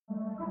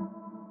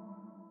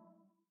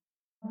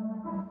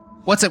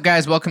What's up,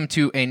 guys? Welcome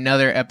to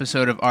another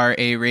episode of RA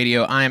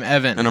Radio. I'm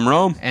Evan. And I'm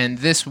Rome. And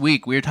this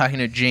week, we're talking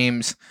to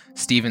James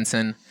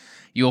Stevenson.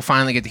 You will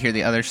finally get to hear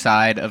the other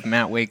side of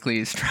Matt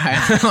Wakely's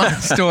triathlon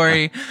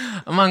story.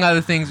 Among other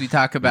things, we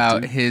talk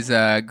about his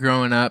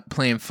growing up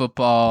playing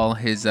football,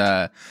 his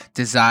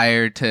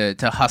desire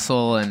to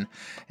hustle and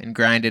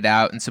grind it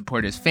out and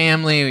support his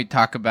family. We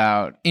talk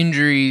about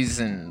injuries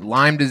and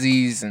Lyme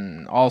disease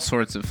and all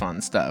sorts of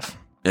fun stuff.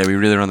 Yeah, we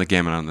really run the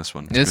gamut on this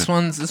one. This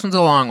one's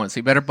a long one, so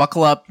you better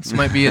buckle up. This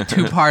might be a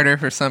two-parter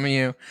for some of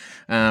you,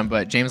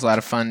 but James is a lot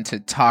of fun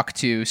to talk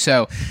to.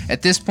 So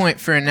at this point,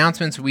 for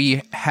announcements,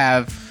 we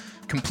have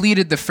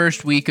completed the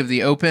first week of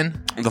the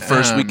Open. The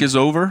first week is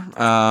over.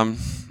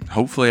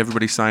 Hopefully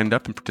everybody signed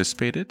up and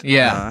participated.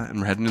 Yeah. And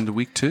we're heading into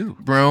week 2.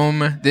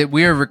 Rome,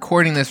 we are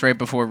recording this right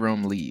before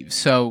Rome leaves.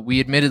 So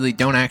we admittedly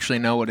don't actually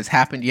know what has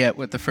happened yet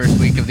with the first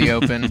week of the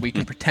Open. We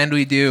can pretend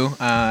we do.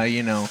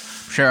 I'm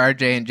sure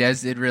RJ and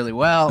Jez did really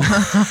well.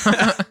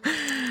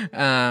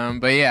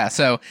 But yeah,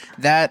 so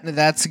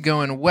that's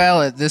going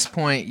well. At this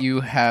point, you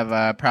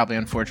have probably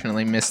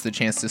unfortunately missed the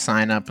chance to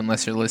sign up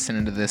unless you're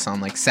listening to this on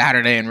like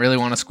Saturday and really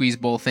want to squeeze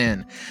both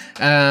in.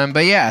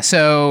 But yeah,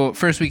 so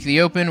first week of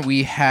the Open,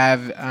 we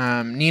have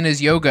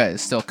Nina's Yoga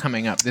is still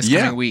coming up this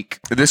coming week.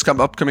 This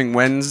upcoming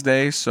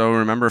Wednesday, so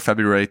remember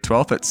February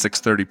 12th at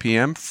 6:30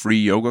 p.m., free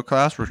yoga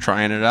class. We're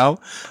trying it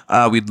out.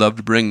 We'd love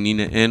to bring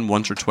Nina in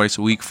once or twice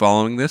a week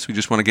following this. We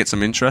just want to get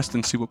some interest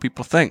and see what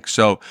people think.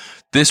 So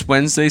this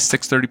Wednesday,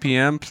 6:30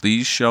 p.m.,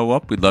 please show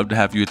up. We'd love to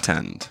have you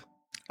attend.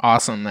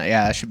 Awesome.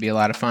 Yeah, that should be a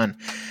lot of fun.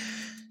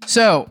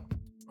 So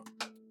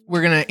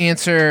we're going to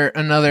answer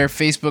another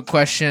Facebook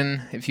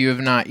question. If you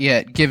have not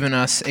yet given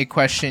us a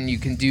question, you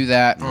can do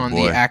that on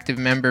the active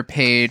member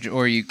page,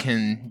 or you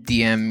can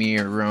DM me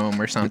or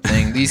Rome or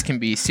something. These can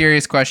be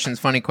serious questions,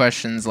 funny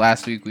questions.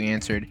 Last week we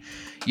answered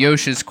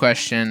Yosha's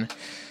question.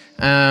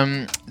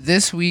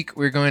 This week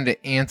we're going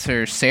to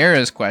answer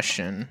Sarah's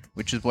question,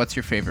 which is, what's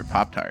your favorite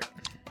Pop-Tart?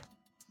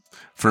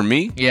 For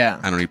me? Yeah.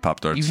 I don't eat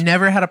Pop-Tarts. You've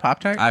never had a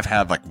Pop-Tart? I've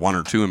had like one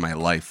or two in my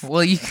life.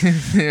 Well,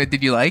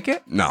 did you like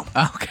it? No.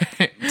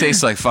 Okay. It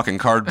tastes like fucking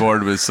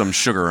cardboard with some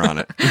sugar on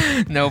it.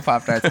 No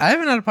Pop-Tarts. I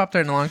haven't had a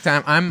Pop-Tart in a long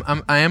time.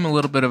 I am a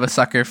little bit of a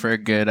sucker for a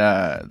good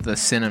the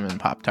cinnamon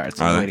Pop-Tarts.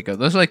 That's the way to go.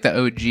 Those are like the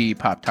OG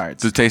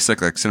Pop-Tarts. Does it taste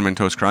like Cinnamon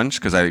Toast Crunch?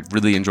 Because I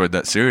really enjoyed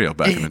that cereal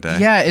back in the day.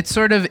 Yeah, it's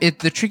sort of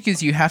the trick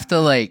is you have to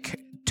like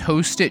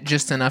toast it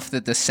just enough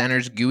that the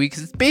center's gooey,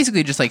 because it's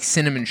basically just like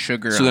cinnamon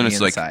sugar on the inside. So then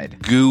it's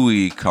like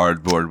gooey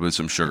cardboard with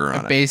some sugar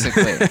on it.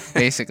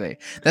 Basically.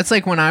 That's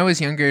like when I was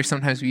younger,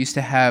 sometimes we used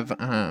to have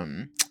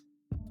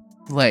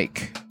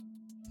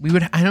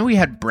I know we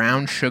had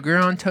brown sugar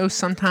on toast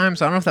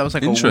sometimes. I don't know if that was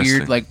like a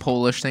weird like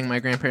Polish thing my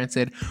grandparents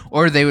did,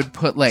 or they would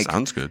put like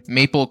sounds good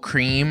maple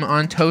cream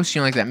on toast.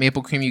 You know, like that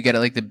maple cream you get at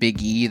like the Big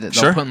E that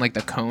they'll put in like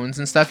the cones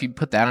and stuff. You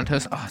put that on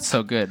toast. Oh, it's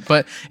so good.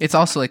 But it's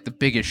also like the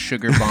biggest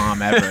sugar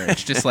bomb ever.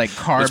 It's just like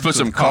carbs. Let's put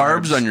some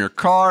carbs on your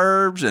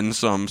carbs and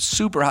some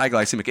super high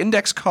glycemic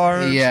index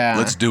carbs. Yeah,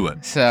 let's do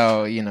it.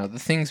 So the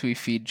things we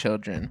feed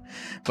children.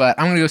 But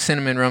I'm gonna go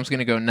cinnamon. Rome's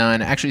gonna go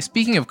none. Actually,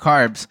 speaking of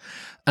carbs,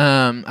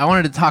 I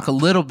wanted to talk a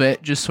little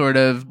bit, just sort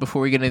of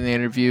before we get into the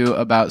interview,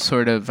 about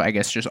sort of, I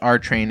guess, just our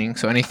training.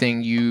 So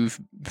anything you've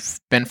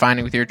been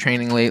finding with your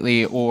training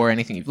lately, or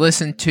anything you've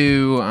listened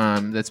to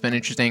that's been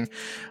interesting.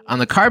 On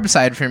the carb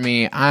side for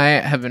me, I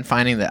have been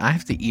finding that I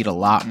have to eat a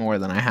lot more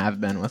than I have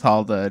been with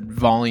all the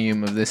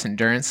volume of this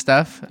endurance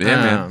stuff. Yeah,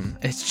 man.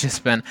 It's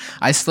just been,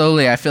 I feel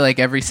like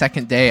every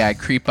second day I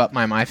creep up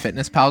my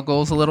MyFitnessPal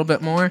goals a little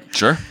bit more.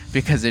 Sure.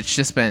 Because it's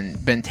just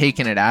been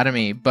taking it out of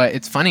me. But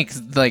it's funny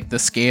because like the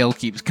scale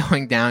keeps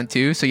going down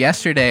too. So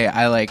yesterday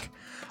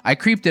I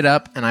creeped it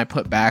up and I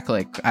put back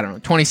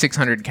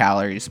 2,600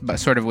 calories, but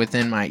sort of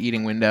within my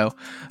eating window.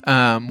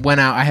 Went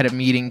out, I had a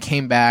meeting,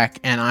 came back,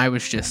 and I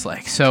was just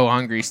like so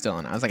hungry still.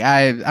 And I was like,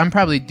 I'm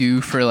probably due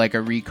for like a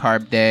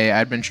recarb day.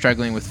 I'd been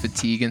struggling with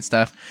fatigue and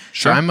stuff.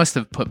 Sure. So I must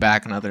have put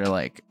back another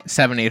like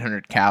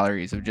 700-800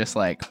 calories of just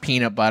like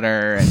peanut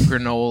butter and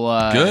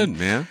granola. Good,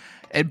 man.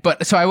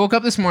 But so I woke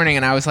up this morning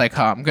and I was like,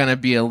 I'm gonna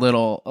be a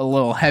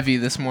little heavy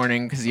this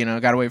morning because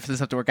gotta wait for this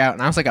stuff to work out.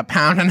 And I was like 1.5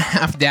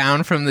 pounds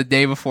down from the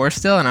day before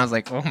still, and I was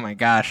like, oh my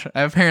gosh,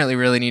 I apparently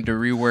really need to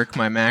rework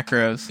my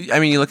macros. I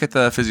mean, you look at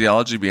the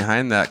physiology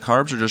behind that.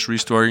 Carbs are just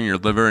restoring your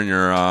liver and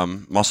your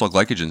muscle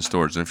glycogen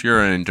stores. And if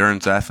you're an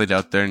endurance athlete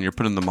out there and you're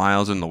putting the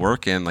miles and the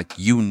work in, like,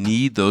 you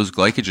need those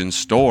glycogen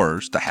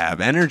stores to have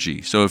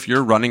energy. So if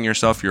you're running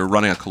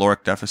a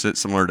caloric deficit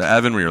similar to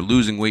Evan, where you're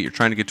losing weight, you're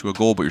trying to get to a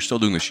goal, but you're still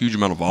doing this huge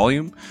amount of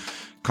volume.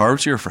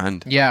 Carbs are your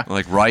friend. Yeah.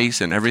 Like rice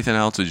and everything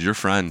else is your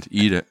friend.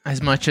 Eat it.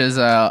 As much as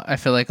I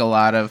feel like a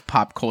lot of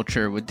pop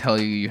culture would tell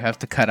you have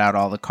to cut out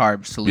all the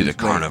carbs to lose weight. Be the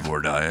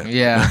carnivore diet.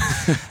 Yeah.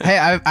 Hey,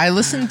 I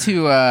listened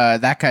to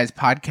that guy's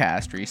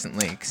podcast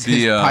recently. Because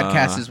his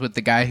podcast is with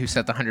the guy who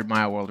set the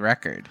 100-mile world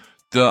record.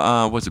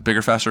 The what's it?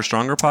 Bigger, Faster,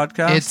 Stronger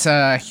podcast?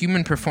 It's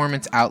Human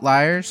Performance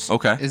Outliers.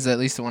 Okay. Is at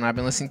least the one I've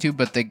been listening to.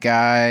 But the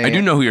guy... I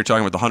do know who you're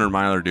talking about, the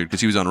 100-miler dude,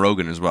 because he was on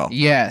Rogan as well.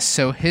 Yeah,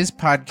 so his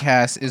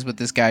podcast is with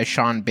this guy,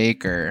 Sean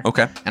Baker.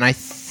 Okay. And I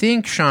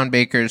think Sean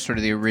Baker is sort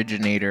of the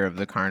originator of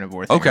the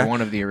carnivore thing. Okay. One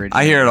of the originators.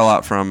 I hear it a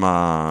lot from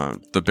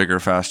the Bigger,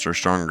 Faster,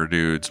 Stronger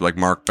dudes, like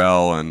Mark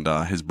Bell and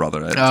his brother.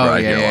 That's where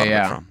I hear a lot of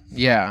it from.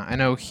 Yeah, I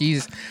know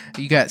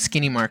you got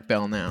skinny Mark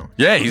Bell now.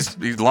 Yeah, he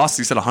lost,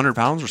 he said 100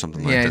 pounds or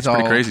something like that. It's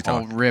pretty crazy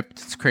talk. All ripped.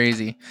 It's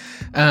crazy.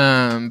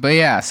 But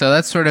yeah, so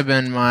that's sort of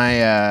been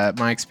my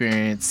my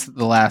experience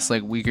the last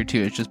like week or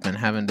two. It's just been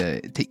having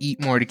to eat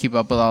more to keep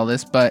up with all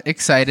this, but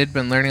excited.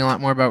 Been learning a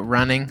lot more about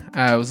running.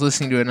 I was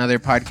listening to another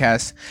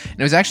podcast, and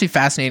it was actually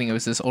fascinating. It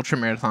was this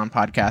ultramarathon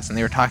podcast, and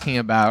they were talking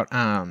about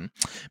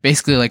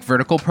basically like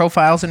vertical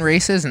profiles in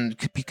races, and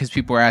because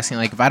people were asking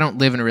like, if I don't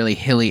live in a really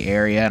hilly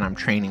area and I'm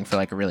training for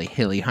like a really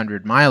hilly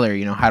 100-miler,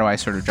 how do I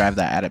sort of drive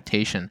that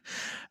adaptation?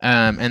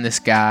 And this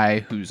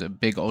guy who's a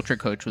big ultra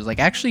coach was like,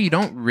 actually, you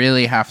don't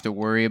really have to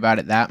worry about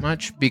it that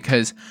much,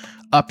 because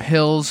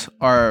uphills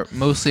are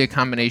mostly a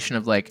combination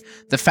of like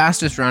the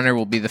fastest runner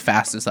will be the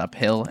fastest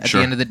uphill at the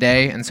end of the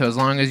day. And so as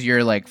long as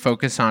you're like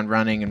focused on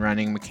running and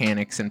running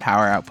mechanics and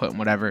power output and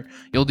whatever,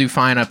 you'll do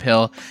fine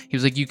uphill. He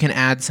was like, you can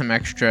add some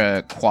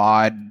extra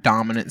quad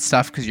dominant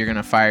stuff because you're going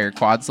to fire your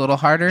quads a little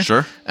harder.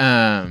 Sure.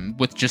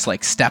 With just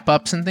like step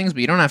ups and things,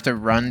 but you don't have to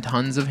run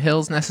tons of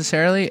hills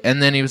necessarily.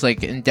 And then he was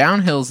like, in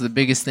downhills, the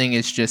biggest thing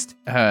is just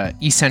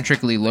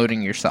eccentrically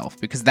loading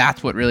yourself, because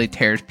that's what really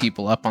tears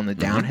people up on the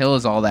downhill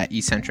is all that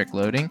eccentric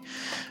loading.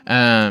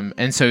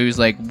 And so he was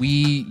like,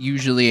 we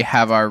usually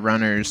have our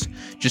runners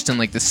just in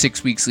like the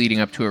 6 weeks leading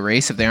up to a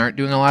race, if they aren't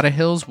doing a lot of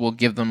hills, we'll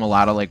give them a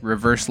lot of like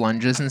reverse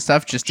lunges and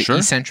stuff just to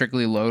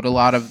eccentrically load a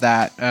lot of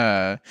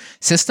that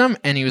system.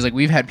 And he was like,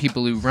 we've had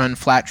people who run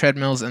flat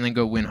treadmills and then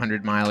go win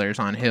 100-milers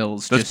on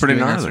hills. That's just pretty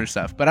doing gnarly. that sort of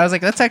stuff. But I was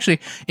like, that's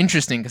actually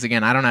interesting, because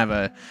again, I don't have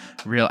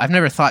I've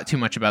never thought too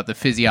much about the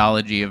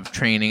physiology of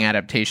training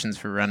adaptations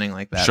for running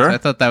like that. Sure. So I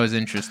thought that was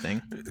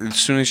interesting. As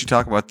soon as you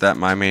talk about that,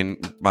 my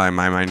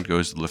mind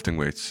goes to lifting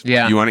weights.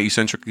 Yeah. You want to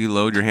eccentrically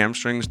load your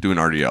hamstrings? Do an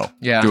RDL.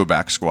 Yeah. Do a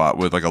back squat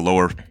with like a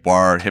lower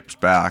bar, hips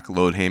back,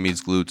 load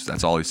hammies, glutes.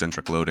 That's all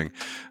eccentric loading.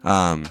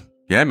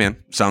 Yeah, man.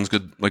 Sounds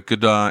good. Like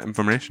good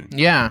information.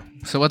 Yeah.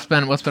 So what's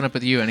been up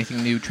with you?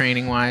 Anything new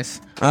training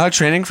wise?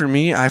 Training for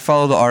me, I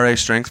follow the RA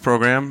Strength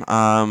program.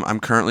 I'm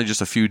currently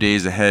just a few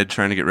days ahead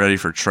trying to get ready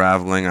for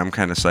traveling. I'm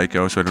kind of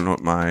psycho, so I don't know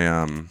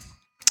what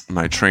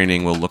my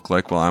training will look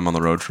like while I'm on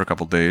the road for a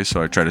couple days.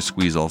 So I try to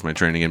squeeze all of my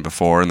training in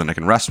before, and then I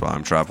can rest while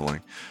I'm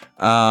traveling.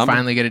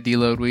 Finally get a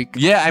deload week.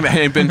 Yeah,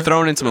 I've been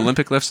throwing in some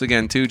Olympic lifts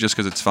again too, just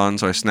because it's fun.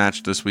 So I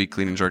snatched this week,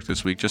 clean and jerk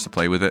this week, just to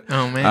play with it.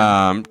 Oh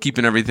man,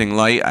 keeping everything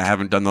light. I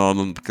haven't done the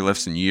Olympic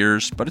lifts in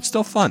years, but it's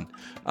still fun.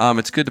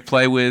 It's good to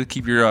play with,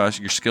 keep your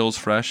skills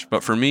fresh.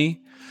 But for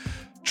me,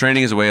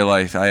 training is a way of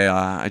life.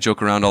 I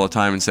joke around all the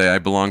time and say I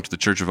belong to the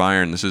Church of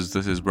Iron. This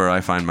is where I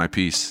find my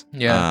peace.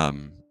 Yeah.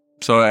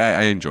 So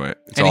I enjoy it.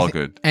 It's all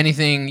good.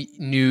 Anything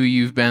new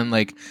you've been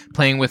like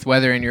playing with,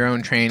 whether in your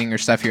own training or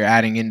stuff you're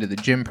adding into the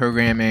gym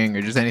programming,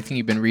 or just anything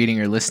you've been reading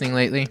or listening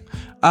lately?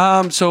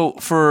 So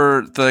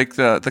for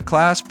the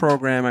class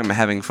program, I'm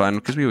having fun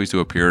because we always do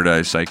a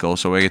periodized cycle.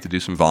 So I get to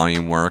do some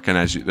volume work, and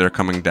as they're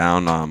coming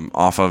down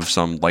off of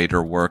some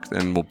lighter work,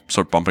 then we'll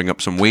start bumping up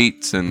some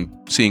weights and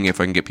seeing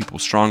if I can get people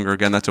stronger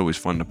again. That's always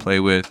fun to play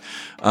with.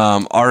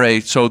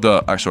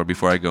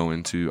 Before I go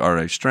into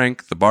RA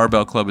Strength, the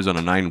Barbell Club is on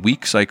a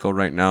 9-week cycle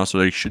right now. So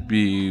they should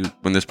be,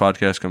 when this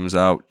podcast comes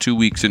out, 2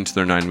 weeks into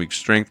their 9-week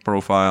strength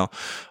profile.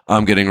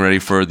 I'm getting ready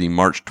for the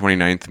March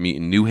 29th meet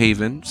in New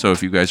Haven. So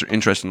if you guys are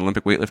interested in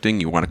Olympic weightlifting,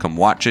 you want to come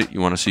watch it,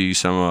 you want to see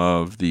some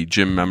of the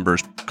gym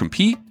members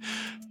compete,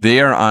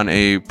 they are on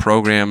a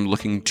program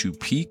looking to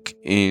peak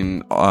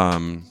in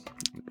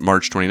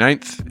March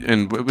 29th.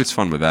 And what's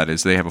fun with that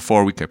is they have a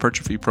 4-week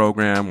hypertrophy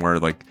program where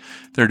like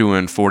they're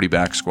doing 40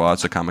 back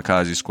squats, a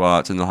kamikaze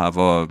squats, and they'll have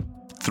a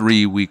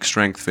 3-week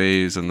strength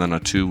phase and then a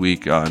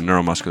 2-week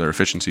neuromuscular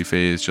efficiency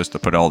phase, just to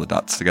put all the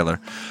dots together.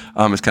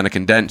 It's kind of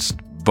condensed,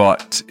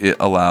 but it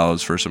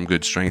allows for some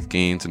good strength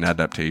gains and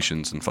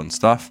adaptations and fun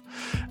stuff.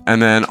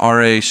 And then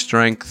RA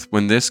Strength,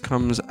 when this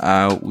comes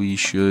out, we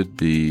should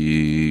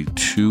be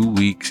 2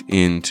 weeks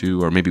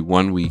into, or maybe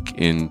 1 week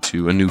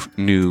into a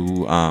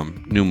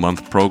new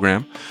month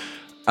program.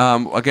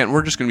 Again,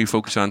 we're just going to be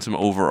focused on some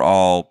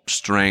overall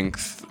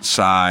strength,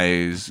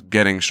 size,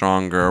 getting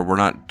stronger. We're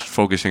not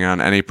focusing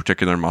on any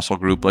particular muscle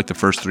group. Like the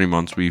first 3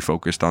 months, we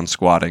focused on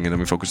squatting, and then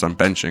we focused on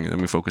benching, and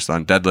then we focused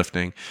on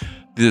deadlifting.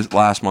 This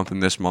last month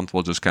and this month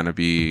will just kind of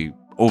be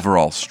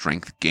overall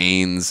strength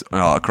gains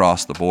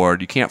across the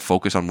board. You can't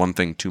focus on one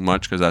thing too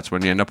much, because that's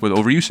when you end up with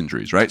overuse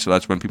injuries, right? So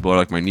that's when people are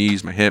like my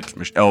knees, my hips,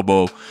 my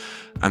elbow.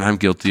 And I'm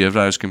guilty of it.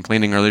 I was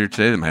complaining earlier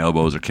today that my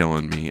elbows are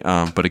killing me.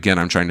 But again,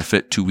 I'm trying to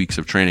fit 2 weeks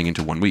of training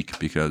into 1 week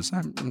because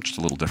I'm just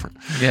a little different.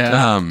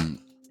 Yeah.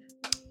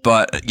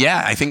 But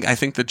yeah, I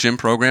think the gym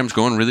program's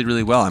going really,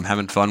 really well. I'm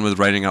having fun with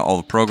writing out all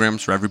the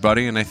programs for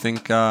everybody. And I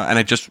think,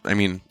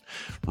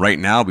 right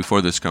now,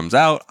 before this comes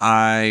out,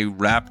 I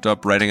wrapped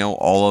up writing out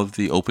all of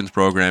the Opens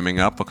programming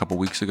up a couple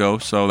weeks ago.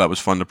 So that was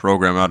fun to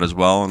program out as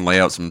well and lay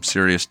out some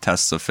serious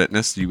tests of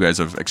fitness. You guys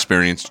have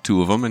experienced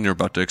 2 of them, and you're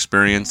about to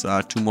experience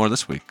 2 more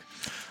this week.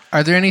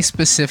 Are there any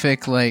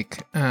specific,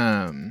 like,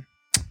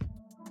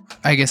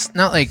 I guess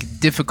not like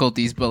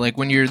difficulties, but like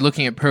when you're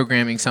looking at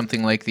programming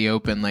something like the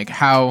Open, like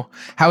how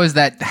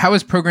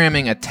is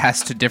programming a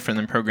test different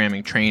than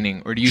programming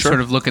training, or do you sort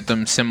of look at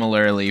them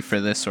similarly for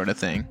this sort of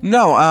thing?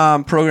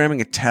 No, programming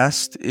a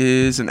test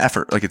is an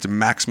effort, like it's a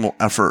maximal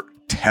effort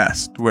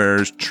test,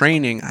 whereas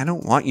training, I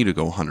don't want you to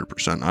go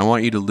 100%. I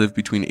want you to live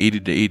between 80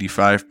 to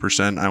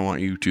 85%. I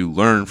want you to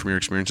learn from your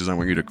experiences. I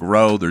want you to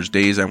grow. There's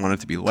days I want it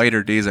to be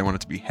lighter, days I want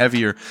it to be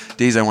heavier,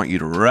 days I want you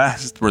to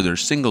rest, where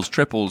there's singles,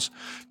 triples,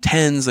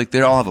 tens, like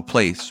they all have a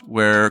place.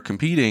 Where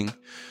competing,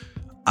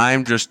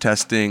 I'm just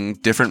testing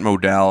different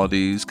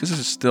modalities, because this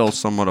is still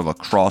somewhat of a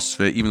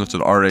CrossFit, even though it's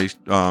an RA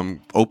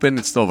Open,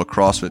 it's still a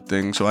CrossFit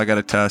thing. So I got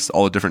to test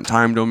all the different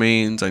time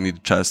domains. I need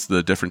to test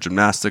the different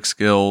gymnastic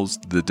skills,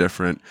 the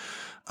different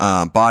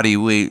body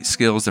weight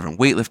skills, different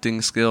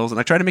weightlifting skills, and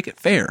I try to make it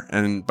fair.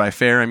 And by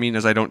fair, I mean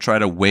as I don't try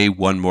to weigh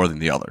one more than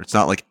the other. It's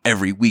not like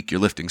every week you're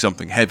lifting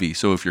something heavy.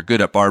 So if you're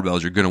good at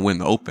barbells, you're going to win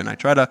the Open. I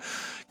try to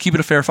keep it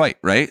a fair fight,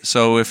 right?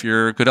 So if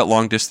you're good at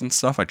long distance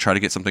stuff, I try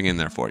to get something in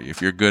there for you.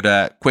 If you're good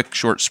at quick,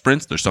 short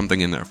sprints, there's something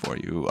in there for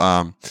you.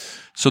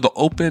 So the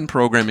Open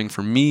programming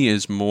for me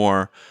is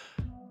more,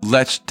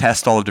 let's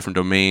test all the different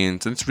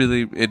domains. And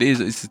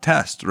it's a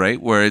test,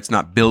 right? Where it's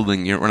not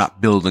building, we're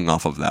not building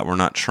off of that. We're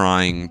not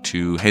trying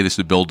to, hey, this is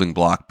a building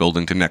block,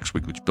 building to next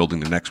week,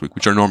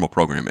 which our normal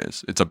program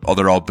is.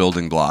 They're all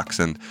building blocks,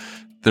 and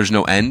there's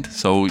no end.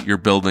 So you're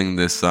building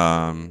this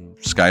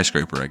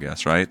skyscraper, I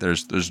guess, right?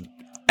 There's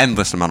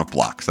endless amount of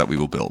blocks that we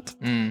will build.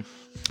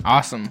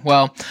 Awesome.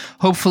 Well,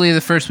 hopefully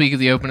the first week of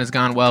the Open has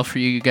gone well for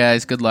you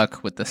guys. Good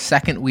luck with the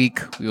second week.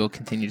 We will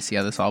continue to see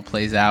how this all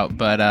plays out.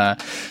 But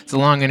it's a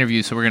long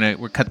interview, so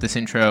we'll cut this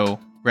intro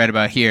right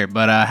about here.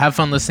 But have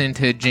fun listening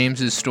to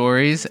James's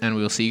stories, and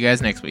we'll see you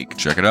guys next week.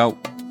 Check it out.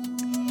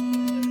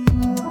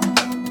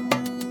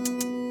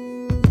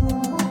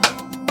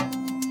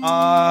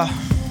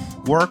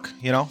 Work,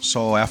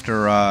 so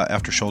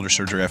after shoulder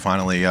surgery, I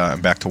finally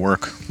am back to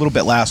work. A little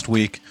bit last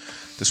week.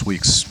 This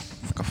week's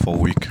like a full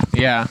week.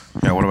 Yeah.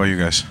 What about you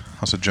guys?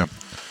 How's the gym?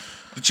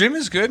 The gym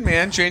is good,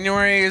 man.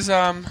 January is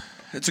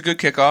it's a good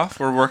kickoff.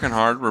 We're working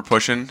hard. We're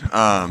pushing.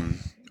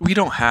 We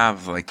don't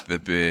have like the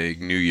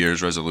big New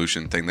Year's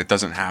resolution thing. That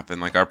doesn't happen.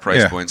 Like our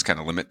price points kind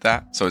of limit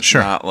that. So it's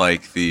not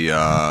like the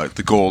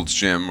Gold's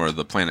Gym or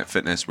the Planet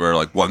Fitness where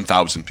like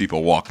 1,000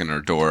 people walk in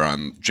our door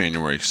on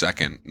January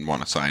 2nd and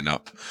want to sign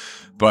up.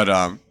 But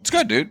it's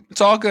good, dude. It's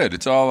all good.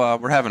 It's all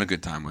we're having a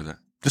good time with it.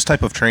 This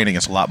type of training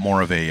is a lot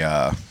more of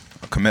a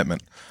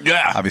commitment.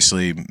 Yeah.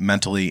 Obviously,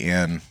 mentally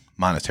and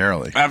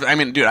monetarily. I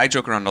mean, dude, I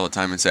joke around all the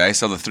time and say I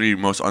sell the 3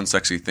 most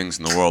unsexy things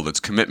in the world.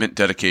 It's commitment,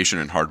 dedication,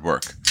 and hard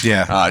work.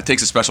 Yeah. It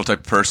takes a special type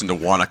of person to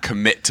want to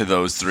commit to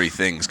those 3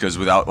 things, because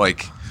without they're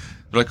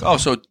like, oh,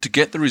 so to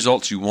get the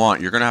results you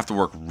want, you're going to have to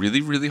work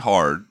really, really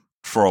hard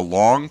for a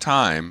long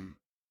time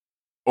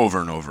over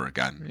and over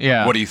again.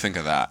 Yeah. What do you think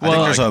of that? Well, I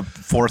think there's a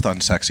fourth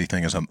unsexy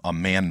thing is a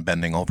man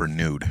bending over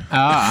nude.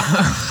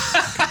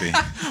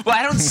 Well,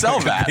 I don't sell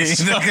that.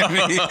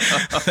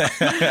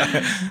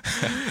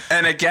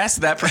 And I guess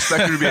that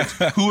perspective would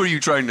be, who are you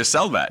trying to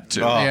sell that to?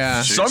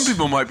 Yeah. Some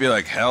people might be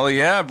like, hell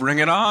yeah, bring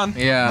it on.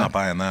 Yeah. I'm not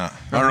buying that.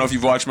 I don't know if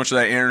you've watched much of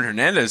that Aaron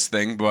Hernandez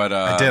thing, but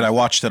I did. I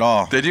watched it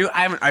all. Did you?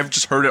 I've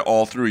just heard it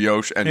all through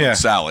Yosh and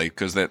Sally,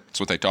 because that's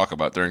what they talk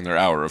about during their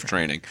hour of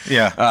training.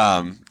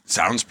 Yeah.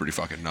 Sounds pretty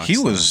fucking nuts. He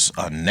was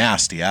a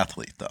nasty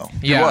athlete, though.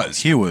 Yeah.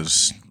 He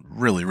was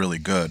really, really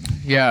good.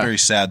 Yeah. Very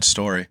sad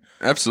story.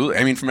 Absolutely.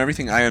 I mean, from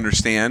everything I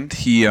understand,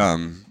 he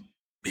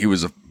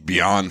was a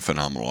beyond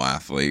phenomenal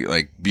athlete,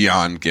 like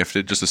beyond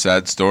gifted. Just a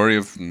sad story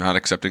of not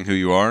accepting who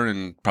you are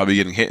and probably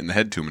getting hit in the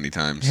head too many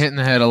times. Hit in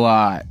the head a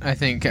lot, I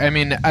think. I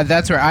mean,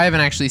 that's where I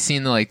haven't actually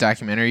seen the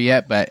documentary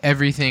yet, but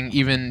everything,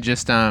 even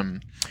just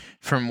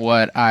from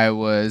what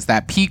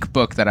that Peak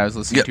book that I was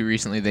listening to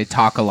recently, they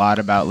talk a lot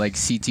about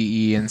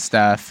CTE and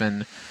stuff,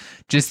 and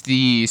just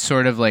the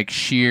sort of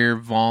sheer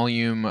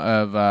volume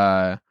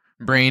of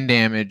brain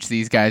damage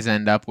these guys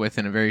end up with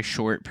in a very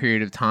short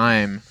period of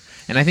time.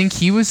 And I think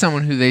he was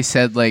someone who they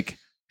said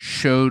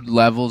showed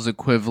levels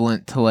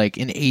equivalent to an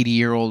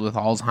 80-year-old with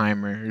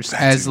Alzheimer's.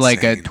 That's as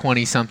insane. A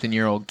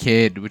 20-something-year-old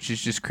kid, which is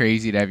just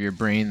crazy to have your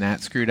brain that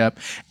screwed up.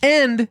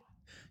 And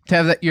to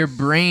have your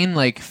brain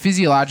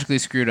physiologically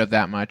screwed up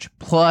that much,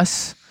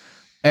 plus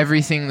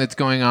everything that's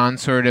going on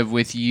sort of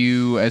with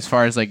you as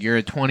far as you're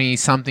a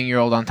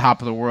 20-something-year-old on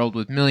top of the world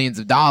with millions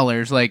of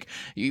dollars.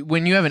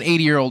 When you have an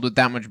 80-year-old with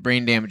that much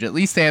brain damage, at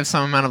least they have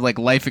some amount of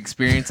life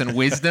experience and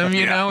wisdom,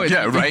 you know?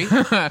 Yeah, right?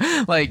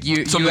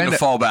 Something to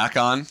fall back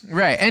on.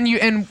 Right.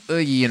 And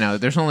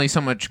there's only so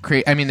much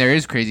there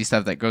is crazy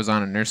stuff that goes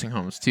on in nursing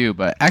homes too,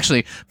 but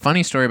actually,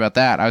 funny story about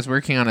that. I was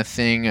working on a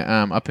thing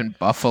up in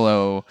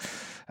Buffalo,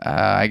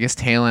 I guess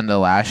tail end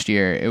of last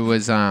year. It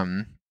was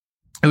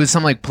it was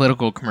some like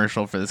political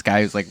commercial for this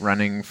guy who's like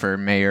running for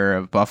mayor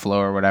of Buffalo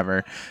or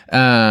whatever.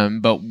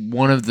 But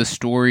one of the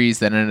stories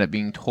that ended up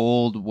being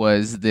told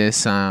was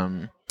this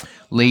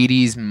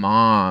lady's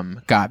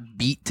mom got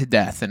beat to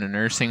death in a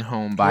nursing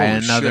home by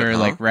another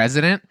like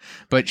resident,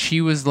 but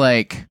she was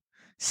like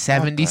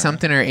 70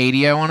 something or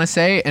 80, I want to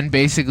say, and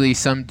basically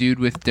some dude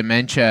with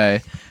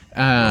dementia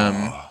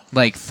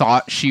like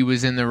thought she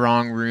was in the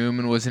wrong room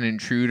and was an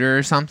intruder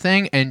or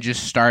something, and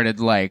just started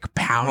like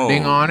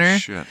pounding on her.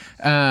 Shit.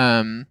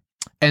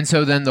 And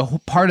so then the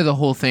whole part of the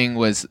whole thing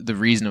was, the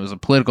reason it was a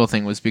political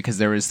thing was because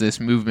there was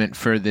this movement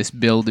for this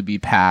bill to be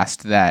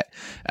passed that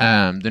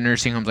the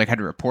nursing homes like had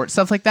to report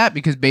stuff like that,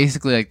 because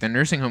basically like the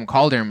nursing home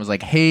called her and was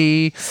like,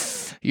 hey,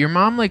 your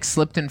mom like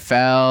slipped and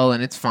fell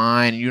and it's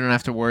fine, you don't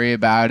have to worry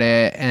about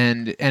it,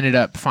 and ended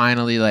up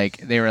finally like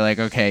they were like,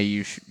 okay,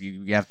 you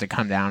have to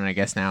come down I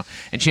guess now,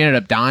 and she ended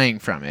up dying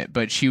from it,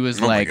 but she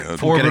was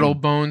orbital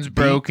bones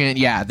broken.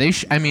 Yeah,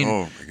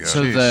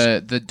 so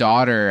the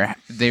daughter,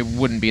 they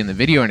wouldn't be in the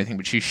video or anything,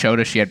 but she showed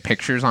us, she had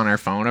pictures on her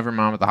phone of her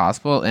mom at the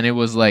hospital, and it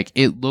was like,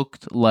 it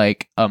looked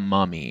like a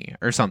mummy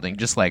or something,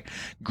 just like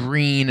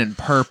green and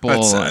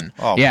purple. And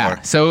boy.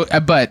 So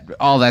but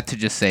all that to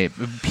just say,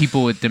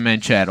 people with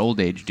dementia at old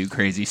age do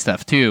crazy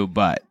stuff too.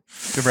 But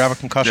you ever have a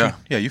concussion?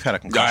 Yeah, you've had a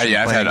concussion.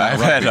 Yeah, I've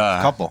had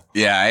a couple.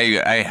 Yeah,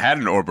 I had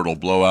an orbital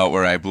blowout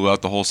where I blew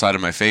out the whole side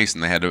of my face,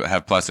 and they had to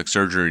have plastic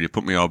surgery to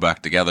put me all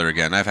back together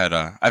again. I've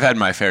had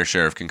my fair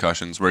share of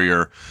concussions where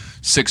you're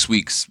 6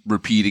 weeks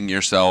repeating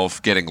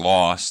yourself, getting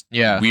lost,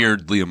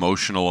 weirdly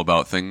emotional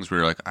about things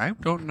where you're like, I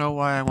don't know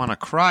why I want to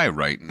cry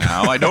right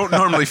now. I don't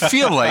normally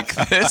feel like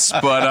this,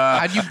 but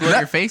how'd you blow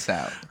your face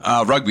out?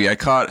 Rugby. So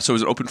it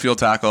was an open field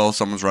tackle.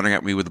 Someone's running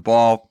at me with the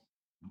ball.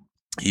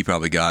 He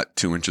probably got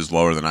 2 inches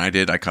lower than I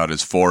did. I caught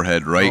his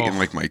forehead right in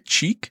like my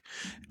cheek,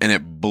 and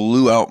it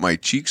blew out my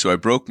cheek. So I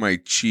broke my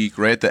cheek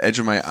right at the edge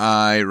of my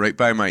eye, right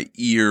by my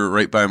ear,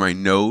 right by my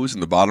nose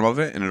and the bottom of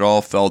it. And it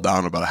all fell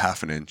down about a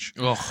half an inch.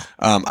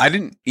 I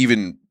didn't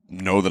even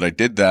know that I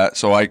did that.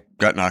 So I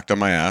got knocked on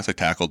my ass. I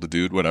tackled the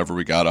dude, whatever.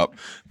 We got up,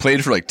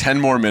 played for like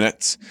 10 more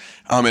minutes.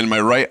 In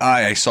my right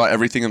eye, I saw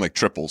everything in like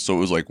triples. So it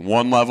was like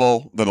one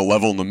level, then a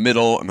level in the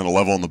middle, and then a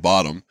level in the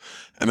bottom.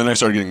 And then I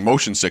started getting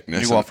motion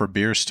sickness. You go out for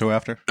beers too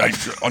after?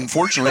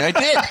 Unfortunately, I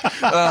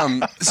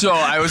did. So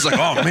I was like,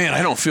 oh man,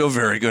 I don't feel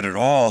very good at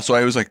all. So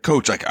I was like,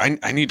 coach, like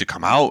I need to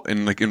come out.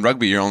 And like in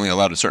rugby, you're only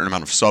allowed a certain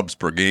amount of subs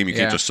per game. You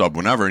can't just sub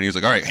whenever. And he was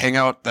like, all right, hang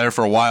out there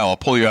for a while. I'll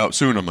pull you out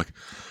soon. I'm like,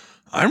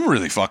 I'm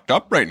really fucked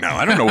up right now.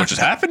 I don't know what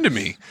just happened to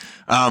me.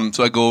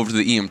 So I go over to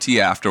the EMT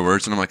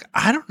afterwards, and I'm like,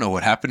 I don't know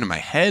what happened to my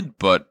head,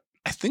 but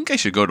I think I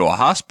should go to a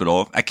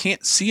hospital. I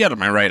can't see out of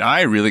my right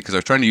eye really, because I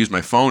was trying to use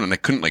my phone and I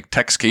couldn't like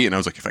text Kate. And I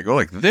was like, if I go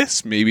like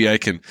this, maybe I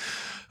can.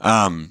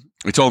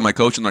 I told my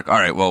coach, and like, all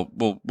right, well,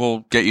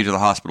 we'll get you to the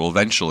hospital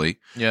eventually.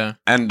 Yeah.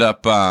 End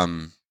up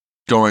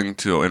going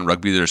to, in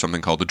rugby, there's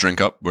something called the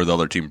drink up, where the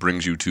other team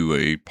brings you to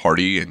a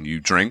party and you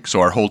drink.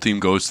 So our whole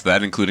team goes to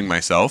that, including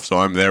myself. So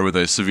I'm there with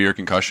a severe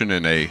concussion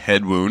and a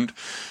head wound.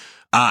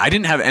 I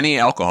didn't have any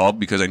alcohol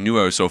because I knew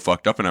I was so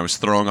fucked up, and I was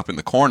throwing up in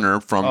the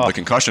corner from the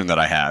concussion that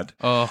I had.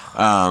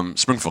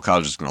 Springfield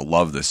College is going to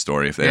love this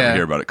story if they ever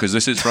hear about it, because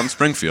this is from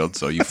Springfield,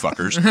 so you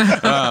fuckers.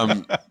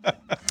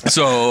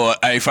 So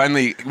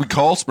we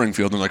call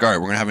Springfield, and they're like, all right,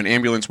 we're going to have an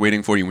ambulance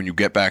waiting for you when you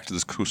get back to the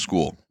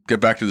school.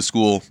 Get back to the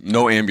school,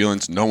 no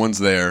ambulance, no one's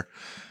there.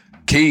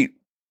 Kate,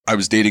 I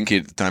was dating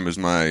Kate at the time, it was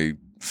my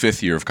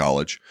 5th year of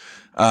college.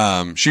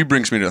 She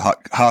brings me to the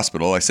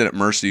hospital. I sit at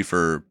Mercy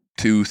for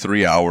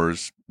 2-3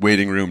 hours,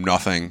 waiting room,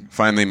 nothing.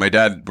 Finally, my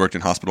dad worked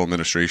in hospital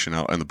administration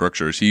out in the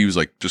Berkshires. He was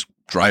like, just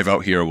drive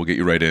out here. We'll get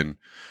you right in.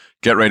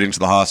 Get right into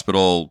the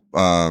hospital.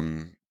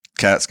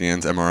 CAT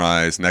scans,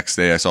 MRIs. Next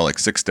day, I saw like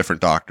 6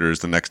 different doctors.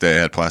 The next day,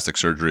 I had plastic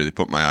surgery. They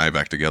put my eye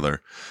back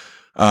together.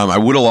 I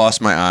would have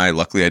lost my eye.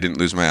 Luckily, I didn't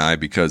lose my eye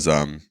because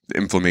the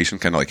inflammation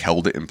kind of like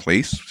held it in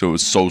place. So it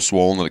was so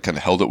swollen that it kind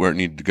of held it where it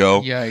needed to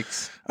go.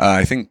 Yikes.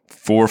 I think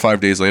 4 or 5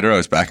 days later, I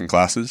was back in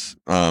classes.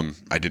 I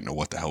didn't know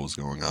what the hell was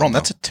going on. Ron,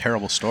 that's a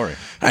terrible story.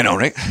 I know,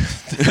 right?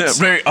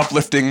 Very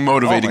uplifting,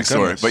 motivating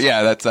story. But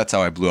yeah, that's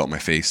how I blew out my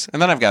face.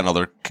 And then I've gotten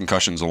other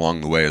concussions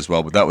along the way as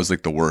well. But that was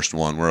like the worst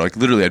one, where like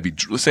literally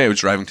let's say I was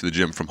driving to the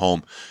gym from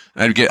home,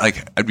 and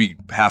I'd be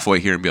halfway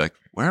here and be like,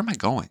 where am I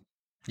going?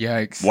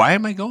 Yikes. Why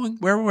am I going?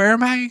 Where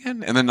am I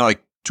again? And then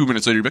like 2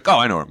 minutes later, you're like, oh,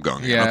 I know where I'm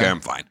going. Yeah. Okay,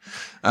 I'm fine.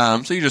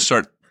 So you just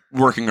start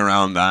working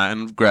around that,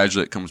 and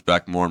gradually it comes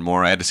back more and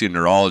more. I had to see a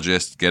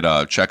neurologist, get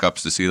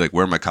checkups to see like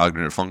where my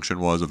cognitive function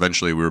was.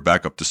 Eventually we were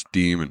back up to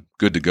steam and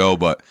good to go,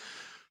 but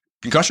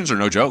concussions are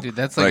no joke. Dude,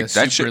 that's like a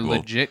super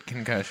legit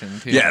concussion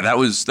too. Yeah, that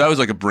was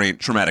like a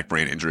traumatic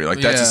brain injury. Like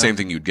that's the same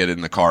thing you'd get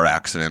in a car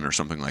accident or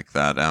something like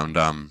that. And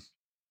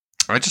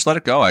I just let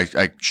it go.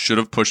 I should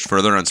have pushed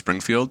further on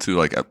Springfield to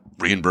like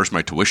reimburse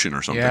my tuition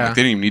or something. Like,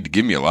 they didn't even need to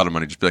give me a lot of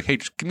money. Just be like, hey,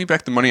 just give me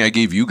back the money I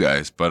gave you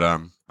guys. But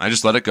I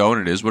just let it go,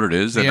 and it is what it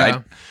is.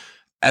 And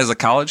as a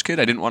college kid,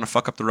 I didn't want to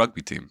fuck up the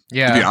rugby team.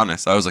 Yeah. To be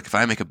honest, I was like, if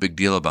I make a big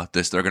deal about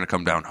this, they're going to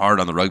come down hard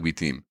on the rugby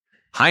team.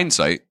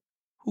 Hindsight,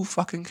 who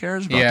fucking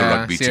cares about the Yeah,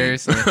 rugby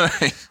seriously.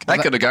 team? I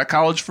could have got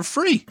college for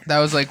free. That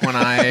was like when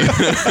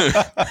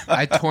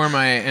I tore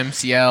my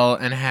MCL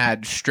and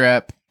had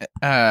strep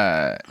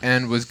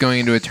and was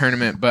going into a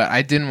tournament, but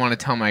I didn't want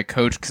to tell my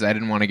coach because I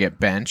didn't want to get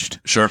benched.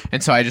 Sure.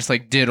 And so I just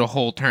like did a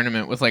whole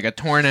tournament with like a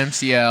torn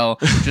MCL,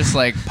 just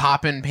like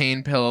popping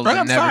pain pills Right,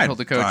 and never fine, told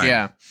the coach. fine.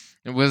 Yeah.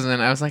 It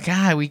wasn't, I was like,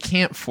 we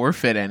can't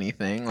forfeit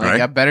anything. Like,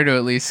 Right. I better to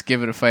at least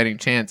give it a fighting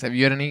chance. Have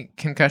you had any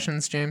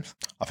concussions, James?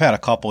 I've had a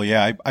couple.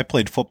 Yeah, I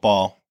played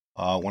football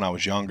when I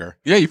was younger.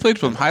 Yeah, you played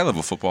some high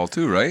level football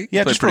too, right? Yeah,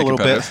 You played just for a pretty little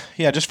bit. competitive.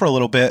 Yeah, just for a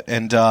little bit,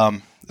 and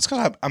it's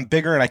because I'm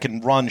bigger and I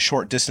can run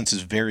short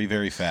distances very,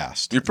 very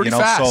fast. You're pretty you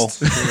know,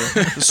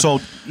 fast. So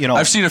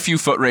I've seen a few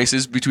foot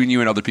races between you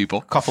and other people.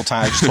 a couple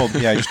times.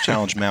 I just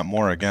challenged Matt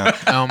Moore again.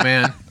 Oh,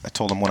 man. I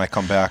told him when I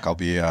come back, I'll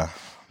be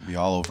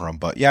all over him.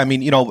 But yeah, I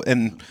mean,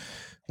 and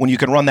when you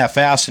can run that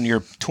fast and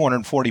you're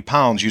 240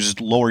 pounds, you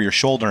just lower your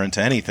shoulder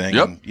into anything,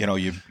 Yep. and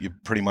you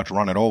pretty much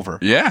run it over.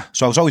 Yeah.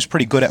 So I was always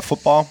pretty good at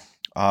football,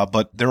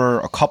 but there were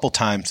a couple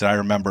times that I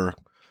remember.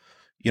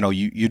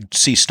 You'd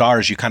see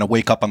stars. You kind of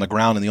wake up on the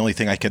ground, and the only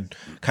thing I could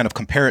kind of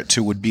compare it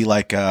to would be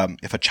like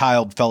if a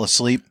child fell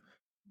asleep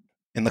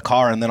in the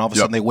car, and then all of a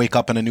sudden they wake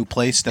up in a new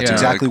place. That's Yeah.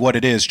 exactly what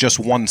it is. Just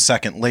 1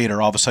 second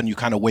later, all of a sudden you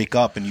kind of wake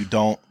up, and you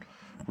don't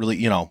really,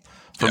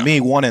 For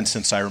me, one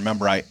instance I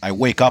remember, I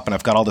wake up and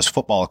I've got all this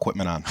football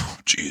equipment on,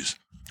 Jeez.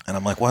 and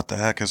I'm like, "What the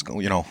heck is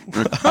going?" Oh,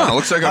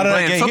 looks like How I'm did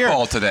I playing get here?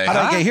 football today. How did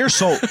I huh? get here?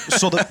 So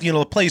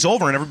the play's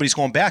over and everybody's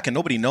going back, and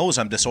nobody knows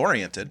I'm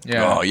disoriented.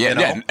 Yeah. Oh, yeah. You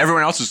know? Yeah.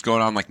 Everyone else is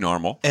going on like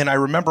normal. And I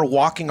remember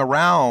walking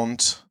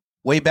around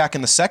way back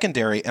in the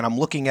secondary, and I'm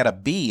looking at a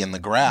bee in the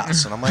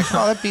grass, and I'm like,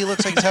 "Oh, that bee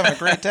looks like he's having a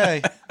great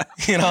day."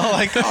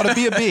 Like, "Oh, to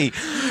be a bee."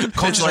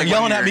 Coaches like are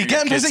yelling when at me, your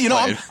 "Get in kids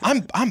position."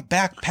 played. I'm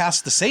back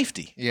past the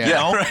safety. Yeah. You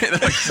know? Right. They're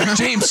like,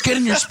 James, get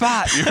in your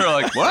spot. You're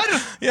like, what?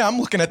 Yeah, I'm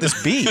looking at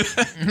this bee.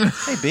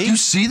 Hey, bee. You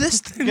see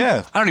this thing?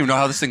 Yeah. I don't even know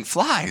how this thing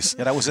flies.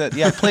 Yeah, that was it.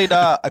 Yeah,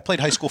 I played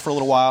high school for a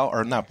little while,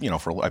 or not.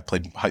 I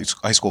played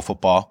high school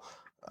football,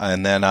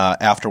 and then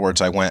afterwards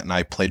I went and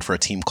I played for a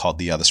team called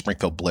the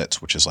Springfield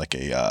Blitz, which is like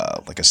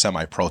a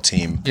semi-pro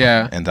team.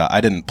 Yeah. And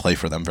I didn't play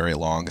for them very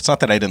long. It's not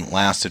that I didn't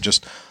last. It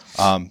just,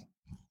 some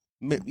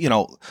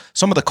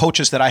of the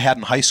coaches that I had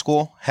in high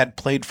school had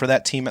played for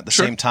that team at the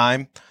same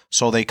time,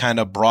 so they kind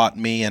of brought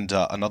me and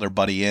another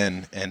buddy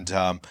in, and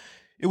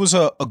it was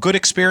a good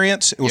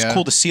experience. It was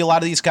cool to see a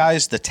lot of these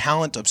guys, the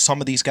talent of some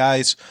of these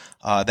guys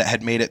that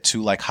had made it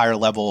to like higher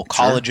level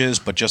colleges,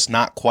 but just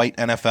not quite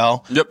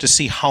NFL. Yep. To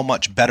see how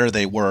much better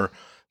they were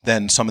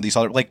than some of these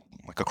other, like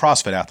a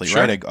CrossFit athlete,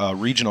 right? A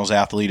regionals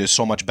athlete is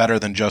so much better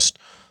than just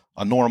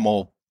a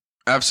normal.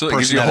 Absolutely. It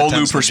gives person you a that whole new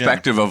attends the gym.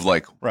 perspective of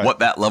like Right. what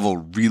that level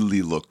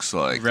really looks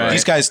like. Right.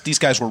 These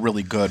guys were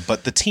really good,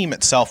 but the team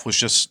itself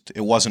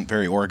it wasn't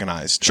very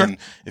organized. Sure. And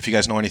if you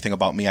guys know anything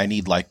about me, I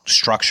need like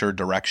structure,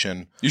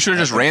 direction. You should have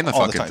just ran the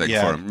all the fucking time. thing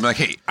Yeah. for him. Like,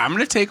 hey, I'm going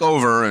to take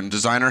over and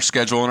design our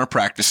schedule and our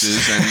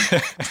practices,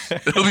 and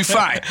it'll be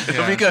fine.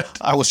 It'll be good.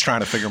 I was trying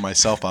to figure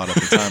myself out at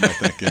the time,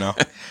 I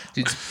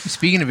think,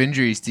 Speaking of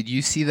injuries, did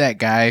you see that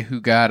guy who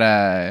got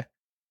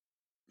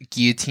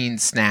guillotine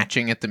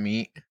snatching at the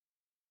meet?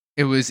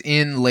 It was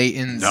in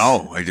Leighton's.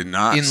 No, I did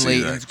not In see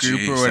Leighton's that.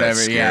 group or Jeez, whatever, that's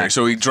scary. yeah.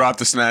 So he dropped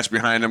the snatch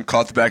behind him,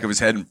 caught the back of his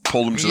head, and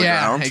pulled him to the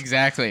Yeah, ground.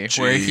 exactly.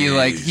 Where he he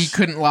Jeez.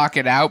 couldn't lock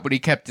it out, but he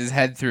kept his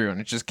head through,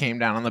 and it just came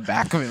down on the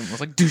back of him. It was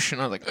like douche,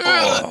 and I was like,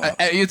 ugh.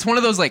 It's one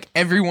of those like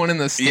everyone in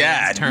the stands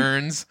Yeah.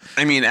 turns.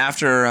 I mean,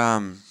 after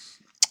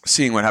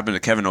seeing what happened to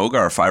Kevin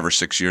Ogar 5 or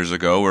 6 years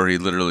ago, where he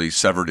literally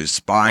severed his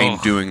spine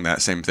doing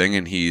that same thing,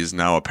 and he's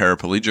now a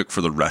paraplegic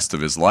for the rest of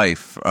his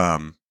life.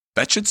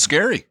 That shit's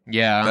scary.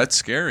 Yeah, That's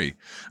scary.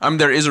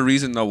 There is a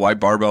reason though why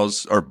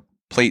barbells or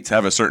plates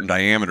have a certain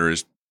diameter.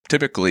 Is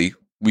typically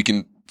we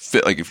can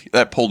fit, like if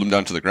that pulled him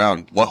down to the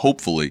ground. Well,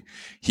 hopefully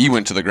he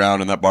went to the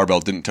ground and that barbell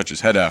didn't touch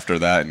his head after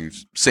that, and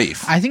he's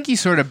safe. I think he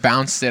sort of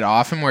bounced it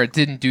off him, where it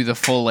didn't do the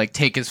full like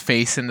take his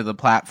face into the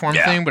platform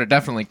Yeah. thing, but it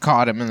definitely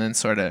caught him and then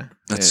sort of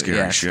That's scary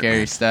Yeah, shit, scary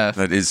man. stuff.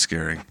 That is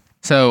scary.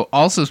 So,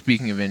 also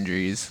speaking of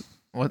injuries,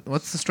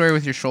 what's the story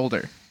with your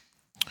shoulder?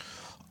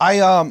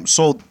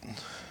 So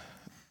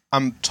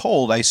I'm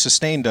told I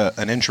sustained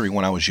an injury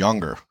when I was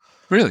younger,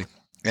 Really?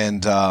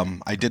 and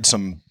I did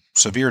some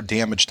severe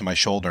damage to my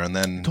shoulder, and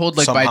then Told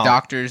like by somehow-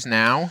 doctors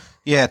now.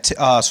 Yeah,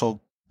 so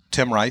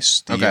Tim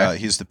Rice, Okay.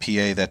 he's the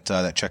PA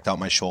that checked out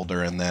my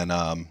shoulder, and then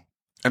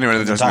Anyway,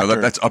 that doesn't know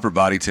Doctor- that's upper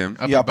body Tim.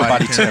 upper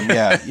body Tim,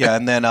 yeah,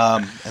 and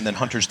then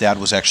Hunter's dad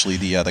was actually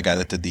the guy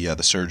that did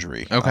the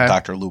surgery. Okay.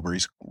 Dr. Luber,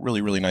 he's a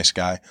really, really nice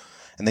guy.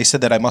 And they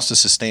said that I must have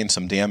sustained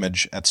some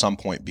damage at some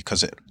point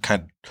because it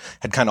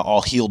had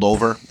all healed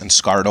over and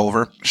scarred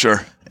over,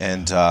 Sure.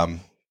 and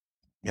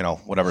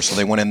whatever. So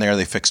they went in there,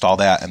 they fixed all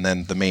that, and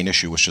then the main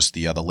issue was just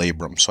the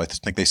labrum. So I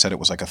think they said it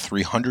was like a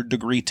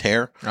 300-degree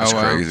tear. That's Oh,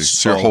 wow. crazy.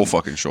 So Your whole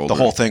fucking shoulder. The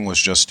whole thing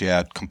was just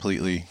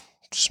completely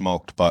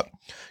smoked. But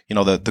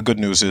the good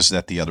news is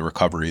that the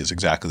recovery is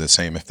exactly the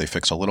same. If they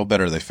fix a little bit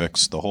or they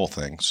fix the whole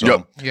thing. So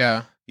Yep.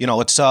 Yeah.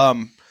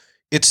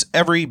 it's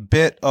every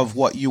bit of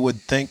what you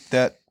would think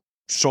that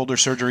shoulder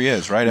surgery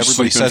is, right? You're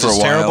Everybody sleeping says for a it's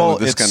while terrible. with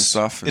this kind of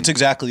stuff, It's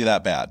exactly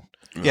that bad.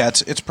 Yeah,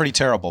 it's pretty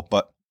terrible,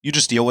 but you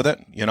just deal with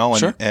it, you know.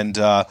 And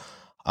Sure.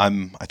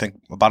 I think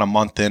about a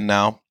month in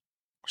now,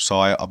 so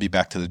I'll be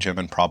back to the gym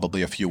in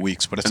probably a few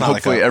weeks. But it's and not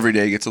hopefully like every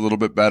day gets a little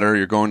bit better.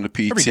 You're going to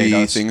Every day PT,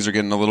 does. things are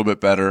getting a little bit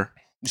better.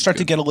 you start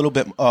to get a little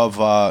bit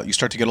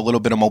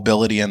of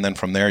mobility, and then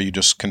from there you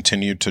just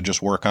continue to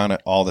just work on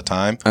it all the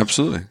time.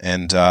 Absolutely.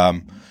 And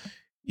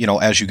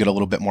as you get a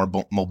little bit more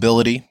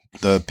mobility,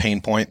 the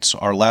pain points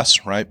are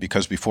less, right?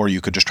 Because before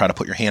you could just try to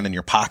put your hand in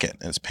your pocket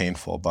and it's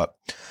painful. But,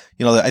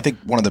 I think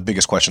one of the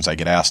biggest questions I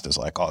get asked is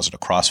like, oh, is it a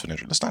CrossFit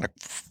injury? It's not a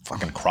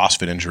fucking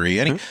CrossFit injury.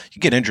 You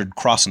get injured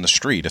crossing the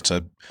street. It's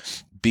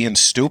being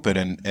stupid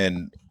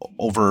and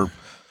over,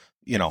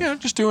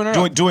 just doing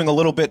it. doing a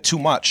little bit too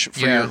much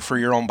for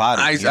your own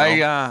body.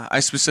 I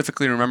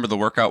specifically remember the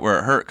workout where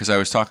it hurt because I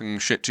was talking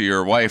shit to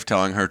your wife,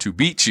 telling her to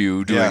beat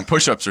you doing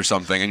push-ups or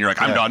something, and you're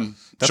like, I'm done.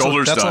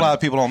 Shoulders done. That's a lot of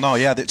people don't know.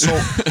 Yeah.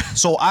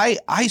 So I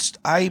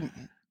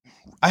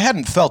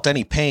hadn't felt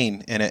any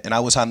pain in it, and I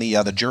was on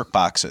the jerk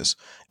boxes,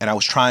 and I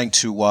was trying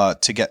to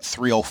get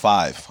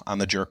 305 on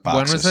the jerk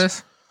boxes. When was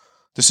this?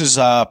 This is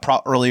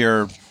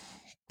earlier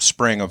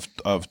spring of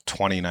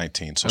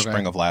 2019, so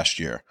spring of last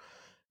year.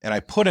 And I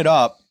put it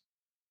up,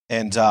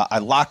 and I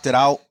locked it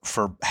out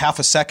for half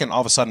a second.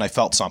 All of a sudden, I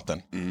felt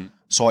something. Mm-hmm.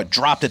 So I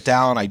dropped it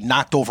down. I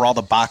knocked over all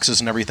the boxes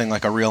and everything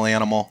like a real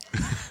animal.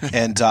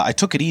 And I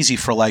took it easy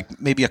for like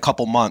maybe a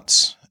couple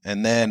months.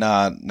 And then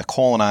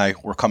Nicole and I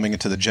were coming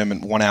into the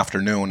gym one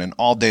afternoon, and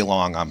all day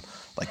long I'm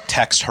like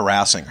text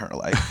harassing her,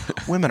 like,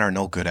 women are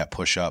no good at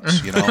push-ups,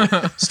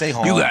 stay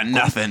home. You got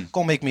nothing.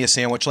 Go make me a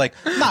sandwich. Like,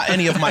 not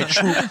any of my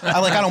true.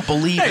 I don't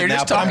believe in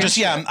that, but I'm just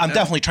I'm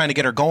definitely trying to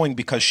get her going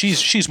because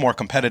she's more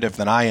competitive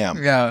than I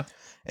am. Yeah.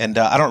 And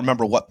I don't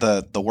remember what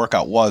the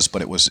workout was,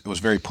 but it was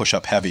very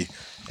push-up heavy.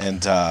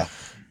 And I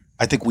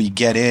think we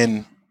get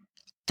in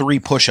 3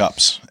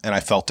 push-ups, and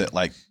I felt it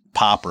like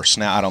pop or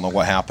snap. I don't know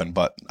what happened,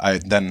 but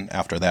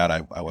after that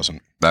I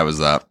wasn't. That was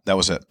that. That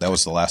was it. That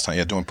was the last time.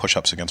 Yeah, doing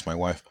push-ups against my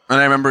wife. And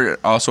I remember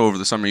also over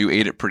the summer you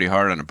ate it pretty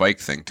hard on a bike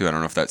thing too. I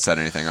don't know if that set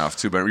anything off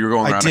too, but you were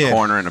going around a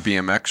corner in a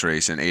BMX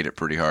race and ate it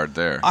pretty hard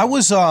there. I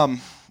was I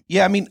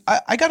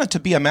got into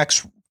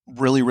BMX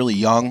really, really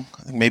young.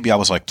 I think maybe I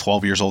was like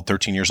 12 years old,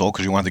 13 years old,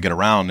 because you wanted to get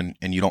around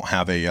and you don't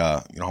have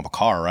a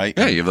car, right?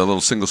 Yeah, you have a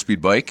little single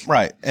speed bike.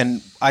 Right.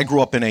 And I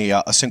grew up in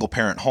a single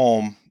parent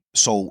home,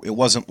 so it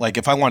wasn't like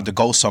if I wanted to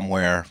go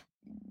somewhere,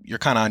 you're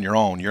kind of on your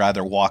own. You're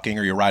either walking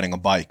or you're riding a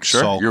bike.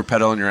 Sure, so, you're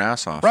pedaling your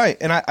ass off. Right,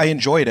 and I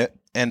enjoyed it.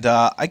 And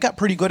I got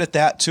pretty good at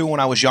that too when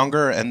I was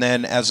younger. And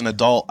then as an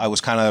adult, I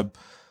was kind of,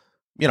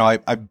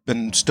 I've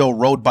been still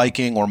road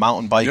biking or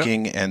mountain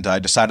biking, and I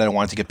decided I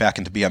wanted to get back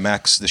into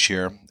BMX this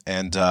year.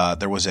 And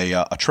there was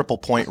a triple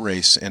point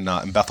race in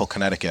Bethel,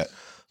 Connecticut.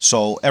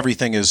 So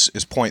everything is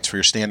points for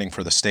your standing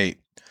for the state.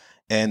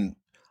 And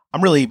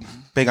I'm really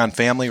big on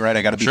family, right?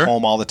 I got to be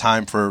home all the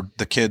time for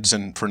the kids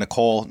and for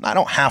Nicole. I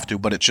don't have to,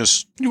 but it's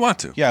just... You want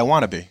to. Yeah, I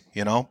want to be,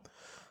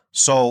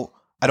 So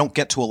I don't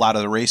get to a lot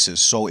of the races.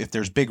 So if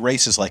there's big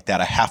races like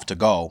that, I have to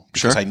go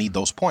because I need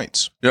those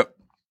points. Yep.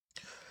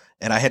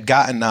 And I had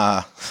gotten...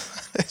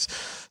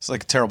 it's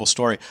like a terrible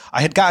story.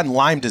 I had gotten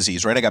Lyme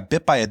disease, right? I got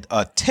bit by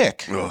a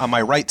tick on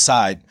my right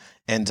side.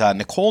 And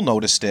Nicole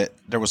noticed it.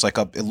 There was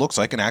it looks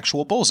like an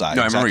actual bullseye.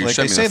 No, I remember you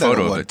showed me the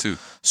photo of it too.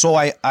 So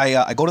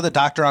I go to the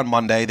doctor on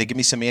Monday. They give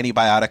me some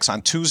antibiotics.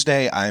 On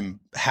Tuesday,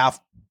 I'm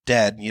half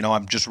dead.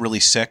 I'm just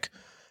really sick.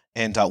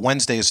 And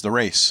Wednesday is the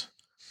race.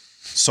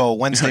 So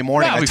Wednesday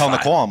morning, I tell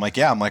Nicole, I'm like,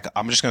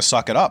 I'm just going to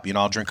suck it up.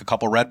 I'll drink a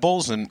couple Red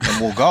Bulls and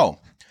we'll go.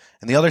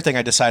 And the other thing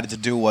I decided to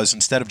do was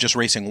instead of just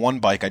racing one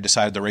bike, I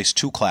decided to race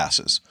 2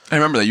 classes. I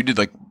remember that you did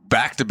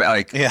back to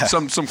back,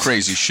 some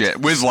crazy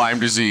shit with Lyme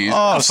disease.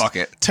 Oh, fuck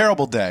it.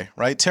 Terrible day,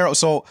 right?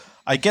 So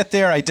I get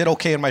there. I did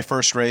okay in my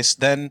first race.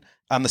 Then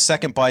on the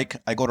second bike,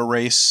 I go to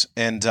race,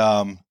 and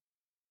I'm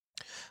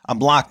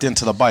locked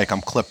into the bike. I'm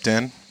clipped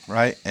in,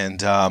 right?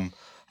 And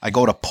I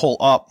go to pull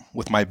up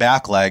with my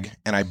back leg,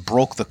 and I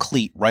broke the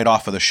cleat right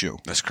off of the shoe.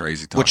 That's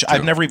crazy. Which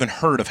I've never even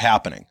heard of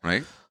happening.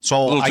 Right.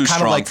 So I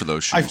kind of for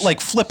those shoes. I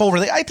flip over.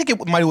 I think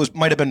it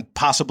might have been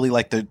possibly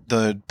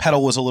the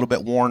pedal was a little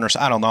bit worn, or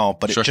I don't know,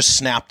 but it just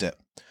snapped it.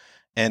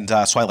 And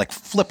so I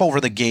flip over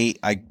the gate.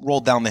 I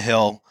rolled down the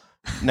hill.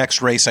 Next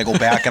race, I go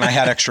back, and I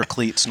had extra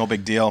cleats. No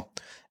big deal.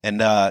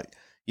 And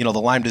the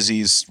Lyme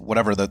disease,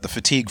 whatever the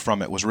fatigue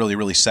from it was really,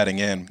 really setting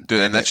in. Dude,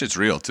 and that shit's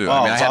real too.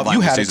 I had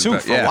you had it too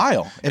for a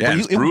while.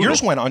 And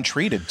yours went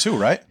untreated too,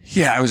 right?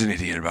 Yeah, I was an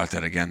idiot about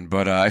that again,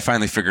 but I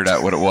finally figured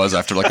out what it was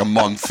after a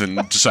month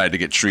and decided to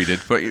get treated.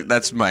 But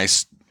that's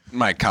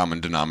my common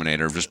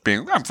denominator of just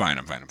being, I'm fine.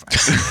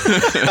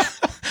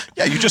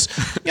 Yeah, you just,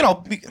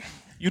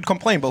 you'd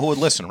complain, but who would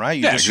listen,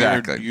 right?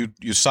 Exactly.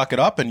 You suck it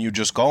up and you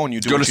just go and you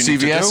do what you need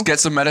to do. Go to CVS, get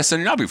some medicine,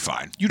 and I'll be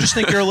fine. You just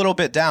think you're a little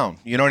bit down.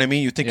 You know what I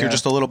mean? You think you're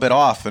just a little bit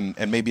off, and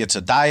maybe it's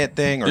a diet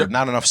thing or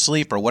not enough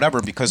sleep or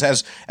whatever. Because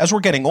as we're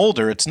getting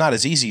older, it's not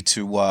as easy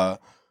to.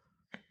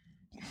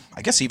 I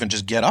I guess even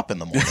just get up in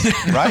the morning,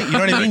 right? You know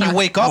what I mean? You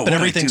wake up and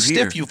everything's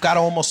stiff. You've got to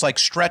almost like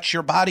stretch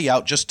your body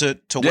out just to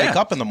wake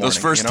up in the morning. Those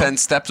first 10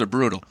 steps are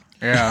brutal.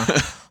 Yeah.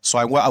 So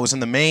I was in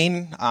the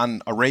main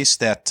on a race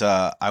that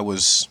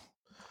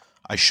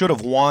I should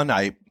have won.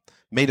 I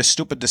made a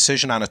stupid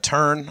decision on a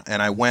turn,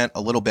 and I went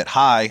a little bit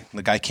high.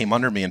 The guy came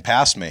under me and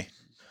passed me.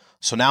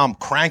 So now I'm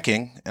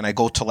cranking, and I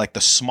go to like the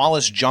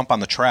smallest jump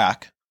on the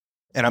track,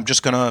 and I'm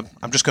just gonna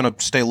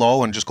stay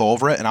low and just go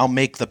over it, and I'll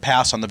make the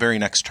pass on the very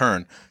next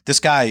turn. This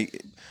guy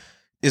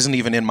isn't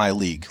even in my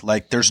league.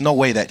 Like, there's no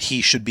way that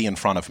he should be in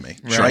front of me.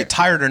 Right?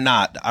 Tired or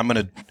not,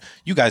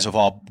 you guys have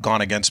all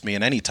gone against me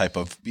in any type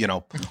of,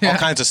 all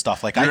kinds of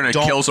stuff. Like, you're going to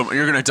kill someone.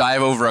 You're going to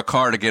dive over a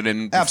car to get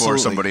in before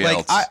somebody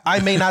else. I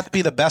may not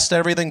be the best at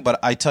everything, but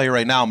I tell you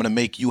right now, I'm going to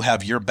make you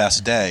have your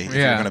best day if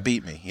you're going to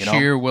beat me.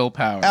 Sheer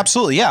willpower.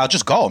 Absolutely. Yeah. I'll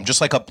just go. I'm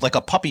just like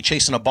a puppy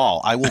chasing a ball.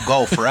 I will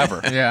go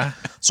forever. Yeah.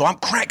 So I'm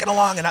cranking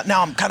along, and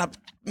now I'm kind of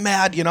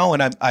mad,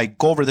 and I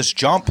go over this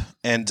jump,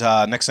 and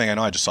next thing I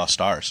know, I just saw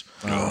stars.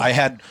 I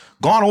had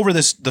gone over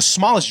the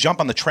smallest jump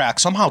on the track,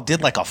 somehow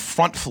did like a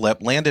front flip,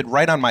 landed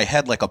right on my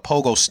head like a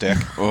pogo stick.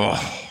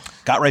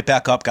 Got right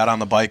back up, got on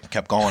the bike,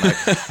 kept going.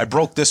 I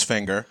broke this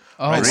finger.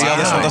 Right? See how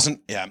this one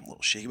doesn't? Yeah, I'm a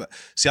little shaky, but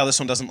see how this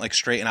one doesn't like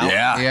straighten out?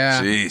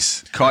 Yeah.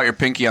 Jeez. Caught your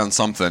pinky on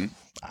something.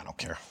 I don't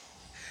care.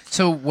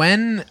 So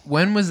when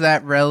was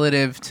that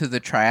relative to the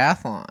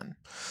triathlon?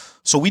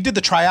 So we did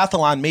the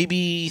triathlon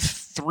maybe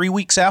 3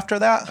 weeks after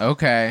that.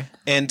 Okay.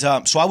 And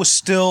so I was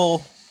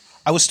still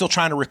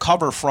trying to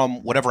recover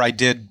from whatever I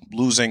did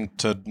losing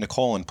to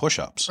Nicole in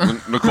push-ups.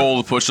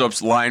 Nicole, the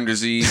push-ups, Lyme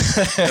disease,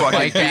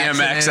 fucking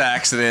BMX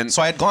accident.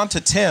 So I had gone to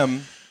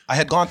Tim.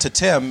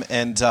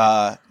 And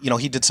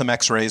he did some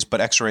X-rays,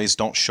 but X-rays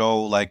don't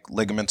show like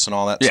ligaments and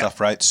all that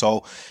stuff, right?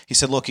 So he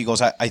said, look, he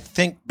goes, I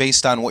think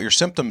based on what your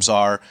symptoms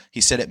are,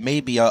 he said it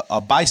may be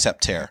a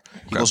bicep tear.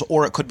 He goes,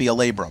 or it could be a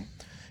labrum.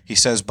 He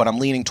says, but I'm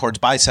leaning towards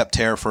bicep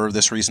tear for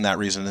this reason, that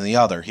reason, and the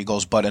other. He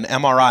goes, but an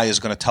MRI is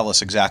going to tell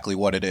us exactly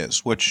what it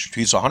is, which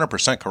he's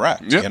 100%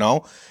 correct. Yep. You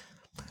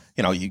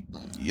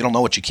don't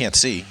know what you can't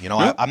see.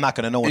 I'm not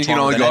going to know what's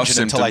wrong with an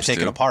engine until I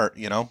take it apart.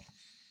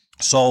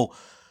 So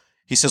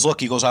he says, look,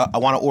 he goes, I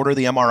want to order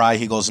the MRI.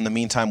 He goes, in the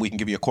meantime, we can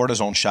give you a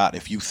cortisone shot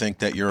if you think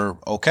that you're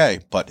okay.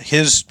 But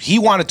he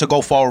wanted to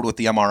go forward with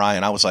the MRI,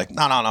 and I was like,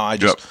 no,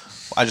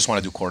 I just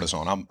want to do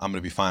cortisone. I'm going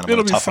to be fine. I'm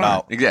going to tough it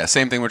out. Yeah,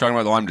 same thing we're talking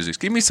about the Lyme disease.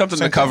 Give me something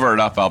to cover it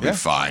up. I'll be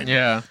fine.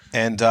 Yeah.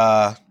 And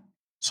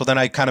so then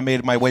I kind of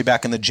made my way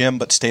back in the gym,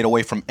 but stayed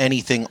away from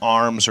anything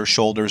arms or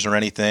shoulders or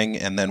anything.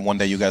 And then one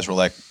day you guys were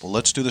like, well,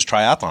 let's do this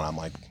triathlon. I'm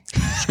like,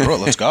 screw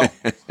it, let's go.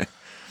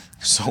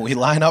 So we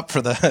line up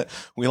for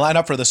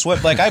the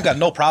swim. Like, I've got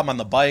no problem on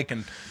the bike,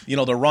 and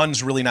the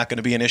run's really not going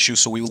to be an issue.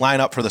 So we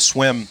line up for the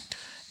swim.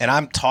 And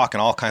I'm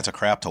talking all kinds of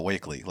crap to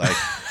Wakely, like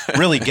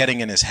really getting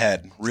in his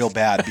head real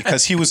bad,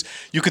 because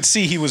you could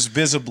see he was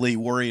visibly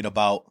worried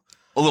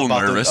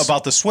nervous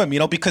about the swim,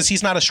 because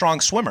he's not a strong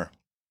swimmer,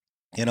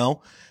 and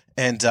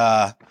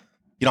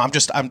I'm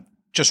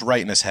just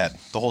right in his head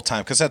the whole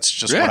time, because that's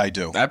just what I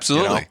do.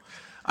 Absolutely.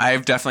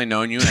 I've definitely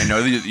known you, and I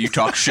know that you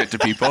talk shit to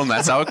people, and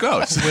that's how it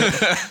goes.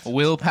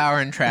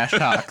 Willpower and trash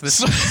talk.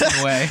 This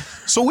way.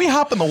 So we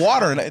hop in the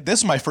water, and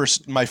this is my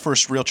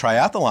first real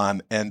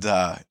triathlon, and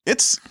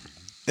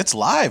it's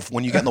live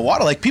when you get in the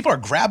water. Like, people are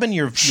grabbing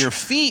your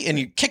feet and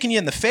you're kicking you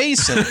in the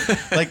face, and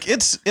like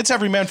it's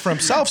every man for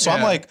himself. So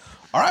I'm like,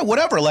 all right,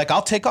 whatever. Like,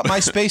 I'll take up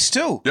my space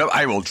too. Yep,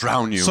 I will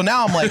drown you. So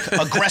now I'm like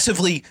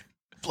aggressively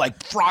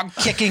like frog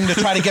kicking to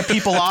try to get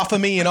people off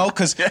of me,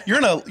 because you're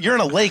in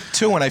a lake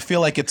too, and I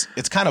feel like it's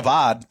kind of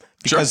odd.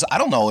 Because I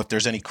don't know if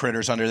there's any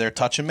critters under there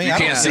touching me. You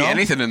can't see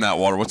anything in that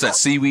water. What's that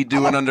seaweed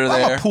doing under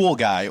there? I'm a pool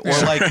guy. Or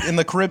like in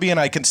the Caribbean,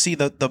 I can see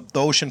the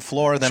ocean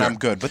floor, then I'm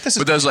good. But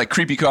those like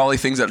creepy crawly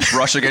things that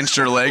brush against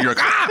your leg, you're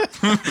like, ah!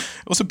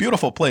 It was a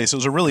beautiful place. It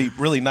was a really,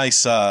 really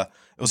nice it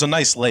was a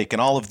nice lake,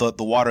 and all of the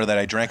water that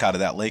I drank out of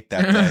that lake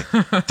that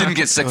day. Didn't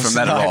get sick from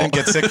that at all. I didn't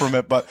get sick from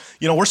it. But,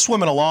 we're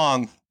swimming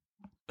along,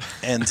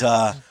 and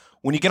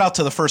when you get out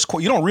to the first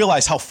you don't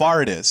realize how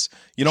far it is,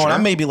 and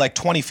I'm maybe like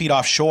 20 feet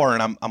offshore,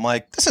 and I'm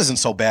like, this isn't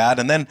so bad.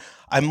 And then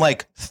I'm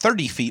like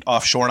 30 feet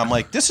offshore, and I'm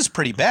like, this is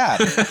pretty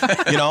bad,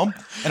 and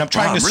I'm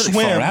trying to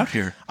swim far out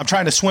here. I'm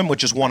trying to swim with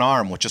just one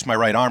arm, with just my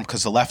right arm,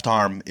 because the left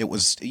arm, it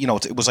was,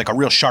 it was like a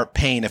real sharp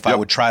pain if I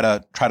would try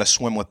to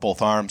swim with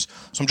both arms.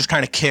 So I'm just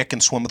trying to kick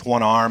and swim with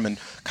one arm and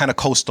kind of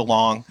coast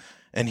along.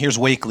 And here's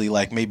Wakely,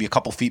 like maybe a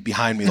couple feet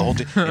behind me the whole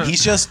time. And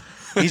he's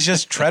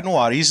just treading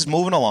water. He's just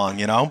moving along,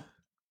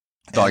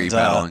 Doggy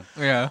paddling.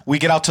 Yeah. We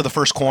get out to the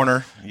first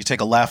corner. You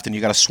take a left, and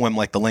you got to swim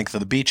like the length of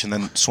the beach, and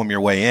then swim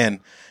your way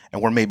in.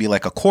 And we're maybe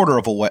like a quarter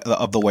of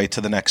the way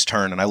to the next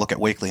turn. And I look at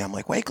Wakely. I'm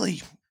like,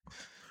 Wakely,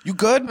 you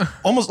good?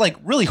 Almost like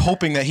really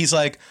hoping that he's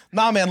like,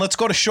 nah, man, let's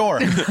go to shore.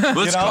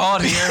 Let's call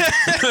it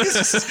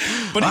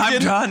here. But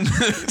I'm done.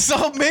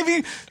 So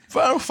maybe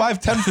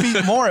 5-10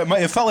 feet more.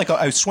 It felt like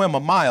I swam a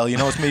mile.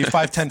 It's maybe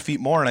 5-10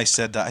 feet more. And I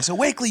said,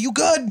 Wakely, you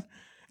good?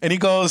 And he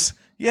goes,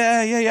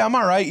 yeah, I'm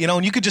all right.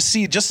 And you could just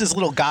see just his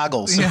little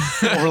goggles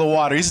over the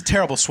water. He's a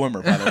terrible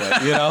swimmer, by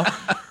the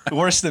way,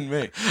 worse than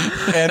me.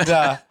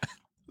 And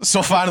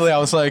so finally I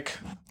was like,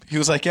 he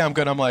was like, yeah, I'm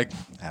good. I'm like,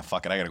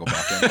 fuck it, I got to go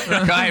back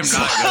in. I am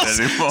not good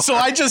anymore. So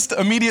I just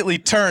immediately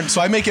turned.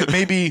 So I make it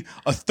maybe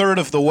a third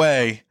of the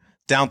way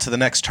down to the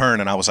next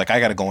turn. And I was like, I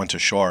got to go into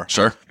shore.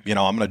 Sure. I'm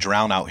going to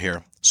drown out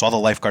here. So all the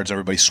lifeguards,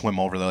 everybody swim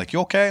over. They're like, you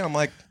okay? I'm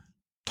like,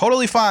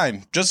 totally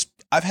fine.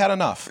 I've had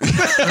enough.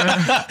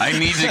 I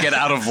need to get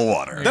out of the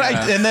water.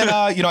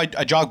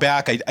 I jogged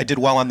back. I did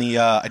well on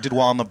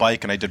the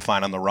bike, and I did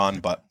fine on the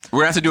run. But we're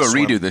gonna have to do a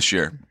redo this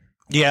year.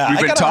 Yeah,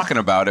 we've been talking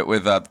about it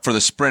with for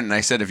the sprint, and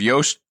I said if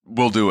Yosh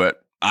will do it,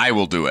 I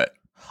will do it.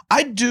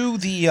 I would do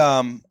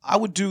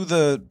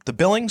the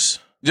Billings.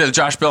 Yeah,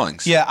 Josh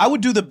Billings. Yeah, I would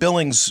do the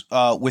Billings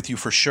with you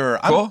for sure.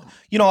 Cool.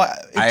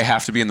 I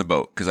have to be in the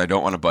boat because I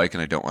don't want to bike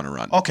and I don't want to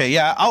run. Okay,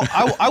 yeah,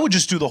 I would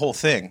just do the whole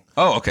thing.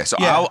 Oh, okay. So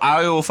yeah.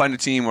 I will find a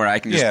team where I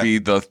can just be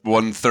the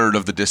 1/3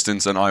 of the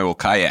distance, and I will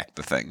kayak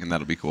the thing, and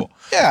that'll be cool.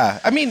 Yeah,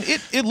 I mean,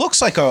 it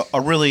looks like a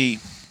really.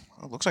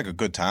 It looks like a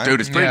good time. Dude,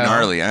 it's pretty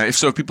gnarly.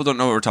 If people don't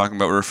know what we're talking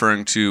about, we're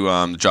referring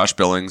to Josh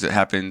Billings. It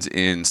happens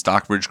in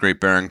Stockbridge, Great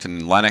Barrington,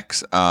 and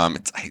Lennox.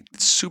 It's a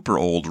super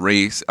old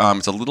race.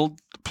 It's a little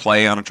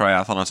play on a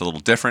triathlon. It's a little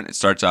different. It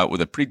starts out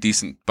with a pretty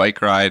decent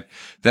bike ride.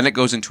 Then it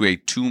goes into a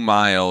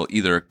 2-mile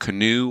either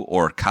canoe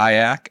or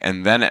kayak,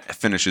 and then it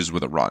finishes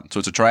with a run. So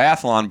it's a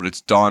triathlon, but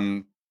it's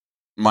done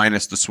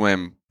minus the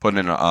swim, put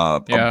in a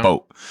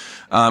boat.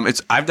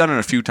 I've done it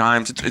a few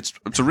times.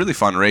 It's a really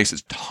fun race.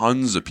 There's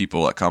tons of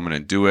people that come in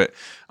and do it.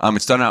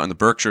 It's done out in the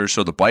Berkshires,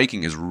 so the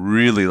biking is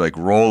really like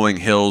rolling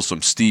hills,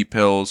 some steep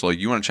hills. Like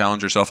you want to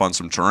challenge yourself on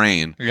some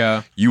terrain,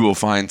 you will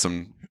find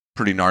some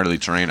pretty gnarly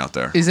terrain out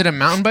there. Is it a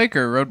mountain bike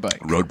or a road bike?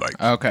 Road bike.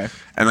 Okay.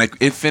 And like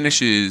it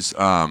finishes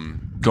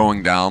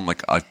going down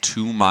like a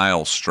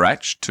 2-mile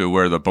stretch to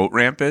where the boat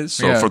ramp is.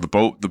 So for the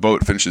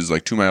boat finishes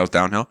like 2 miles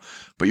downhill.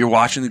 But you're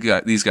watching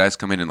these guys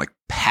come in like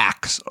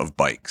packs of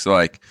bikes. So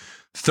like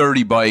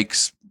 30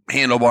 bikes,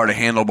 handlebar to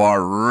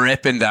handlebar,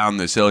 ripping down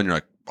this hill, and you're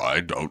like,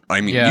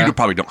 you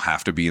probably don't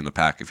have to be in the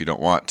pack if you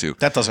don't want to.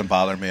 That doesn't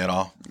bother me at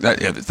all.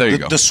 There you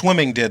go. The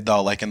swimming did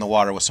though, like in the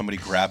water with somebody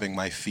grabbing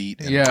my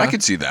feet. And, I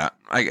could see that.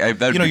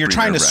 You're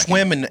trying to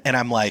swim and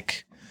I'm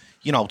like,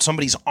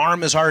 somebody's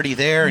arm is already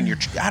there, and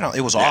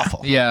it was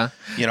awful. Yeah.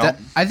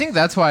 I think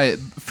that's why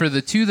for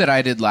the 2 that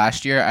I did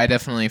last year, I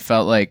definitely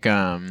felt like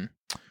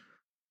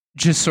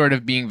just sort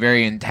of being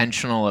very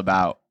intentional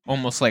about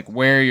almost like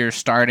where you're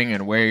starting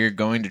and where you're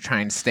going to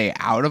try and stay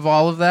out of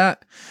all of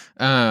that.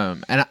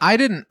 And I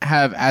didn't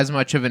have as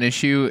much of an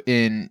issue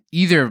in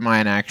either of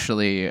mine,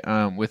 actually,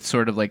 with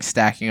sort of like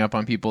stacking up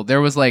on people. There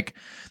was like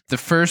the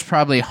first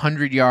probably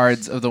 100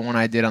 yards of the one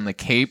I did on the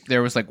Cape.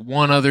 There was like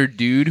one other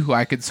dude who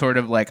I could sort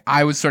of like,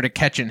 I was sort of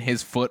catching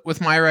his foot with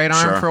my right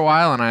arm for a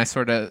while, and I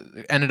sort of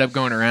ended up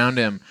going around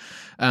him.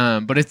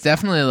 But it's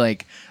definitely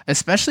like,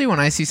 especially when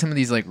I see some of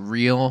these like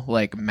real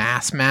like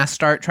mass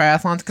start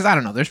triathlons, because I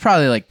don't know, there's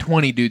probably like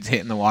 20 dudes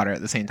hitting the water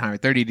at the same time, or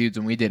 30 dudes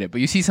when we did it. But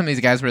you see some of these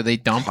guys where they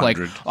dump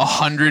 100. Like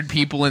 100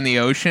 people in the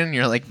ocean.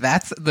 You're like,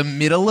 that's the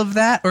middle of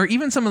that, or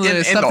even some of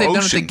the stuff they've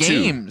done at the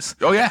games.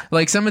 Oh yeah,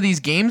 like some of these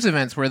games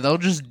events where they'll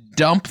just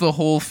dump the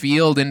whole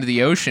field into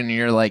the ocean. And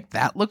you're like,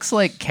 that looks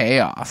like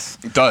chaos.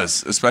 It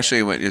does,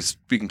 especially when it's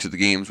speaking to the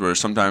games where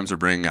sometimes they're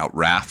bringing out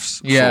rafts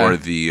for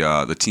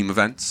the team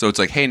events. So it's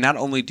like, hey, not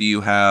only do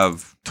you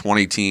have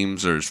 20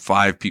 teams, there's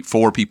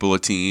 4 people a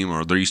team,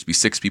 or there used to be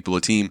 6 people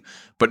a team,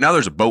 but now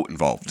there's a boat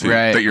involved too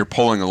that you're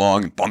pulling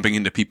along and bumping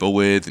into people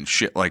with and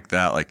shit like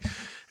that. Like,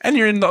 and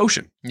you're in the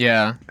ocean.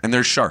 Yeah. And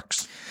there's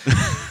sharks.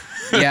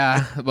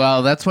 Yeah,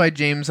 well, that's why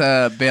James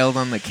bailed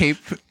on the Cape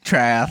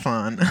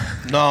Triathlon.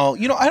 No,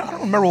 I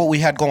don't remember what we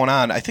had going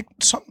on. I think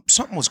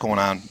something was going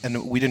on,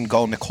 and we didn't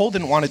go. Nicole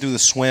didn't want to do the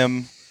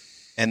swim,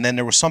 and then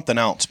there was something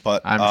else.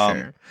 But I'm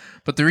sure.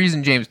 But the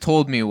reason James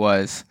told me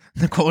was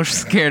Nicole's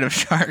scared of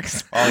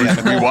sharks. Oh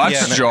yeah, we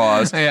watched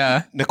Jaws.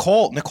 Yeah,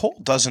 Nicole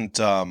doesn't.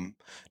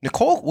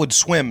 Nicole would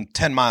swim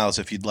 10 miles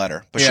if you'd let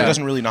her, but she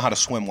doesn't really know how to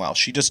swim well.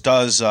 She just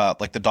does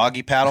like the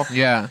doggy paddle.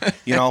 Yeah.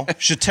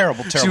 She's a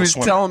terrible She was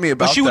swimmer. telling me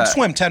about But she that. would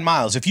swim 10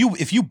 miles. If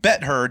you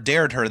bet her,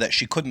 dared her that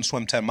she couldn't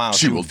swim 10 miles,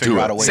 she would will figure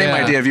do out it. a way. Same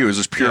Yeah. idea of you is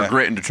just pure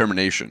grit and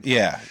determination.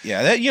 Yeah.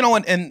 That,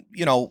 and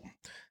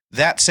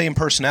that same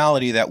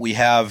personality that we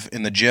have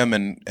in the gym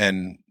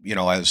and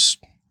as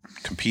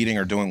competing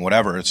or doing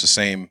whatever, it's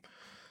the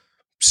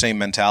same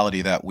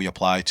mentality that we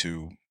apply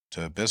to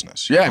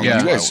business. Yeah, I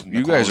mean,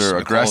 you guys are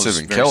aggressive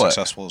and kill it.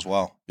 Successful as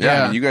well.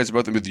 Yeah, I mean, you guys are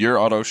both with your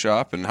auto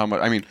shop and how much.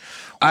 I mean,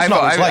 I've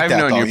not like that,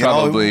 known though, you you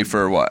probably know?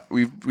 for what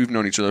we've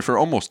known each other for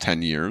almost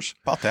 10 years.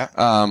 About that.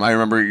 I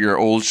remember your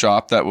old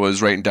shop that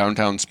was right in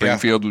downtown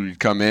Springfield. We'd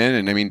come in,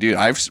 and I mean, dude,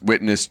 I've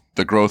witnessed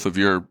the growth of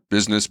your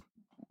business.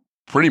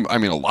 A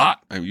lot.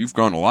 I mean, you've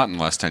grown a lot in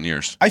the last 10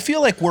 years. I feel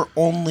like we're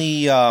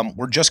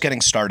just getting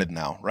started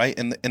now, right?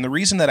 And the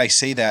reason that I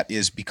say that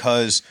is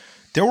because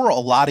there were a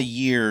lot of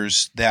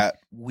years that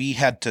we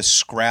had to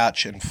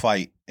scratch and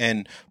fight.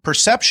 And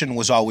perception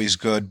was always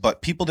good,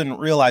 but people didn't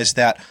realize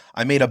that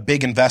I made a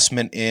big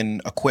investment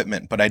in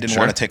equipment, but I didn't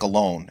want to take a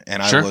loan.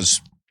 And I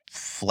was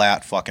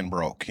flat fucking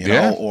broke, you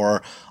know,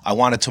 or I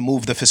wanted to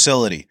move the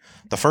facility.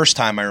 The first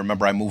time I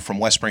remember I moved from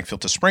West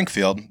Springfield to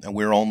Springfield, and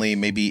we were only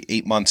maybe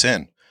 8 months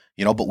in,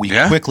 you know, but we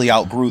quickly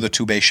outgrew the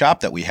 2-bay shop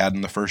that we had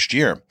in the first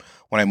year.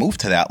 When I moved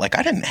to that, like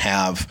I didn't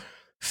have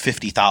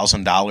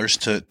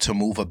 $50,000 to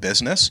move a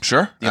business.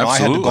 Sure. You know,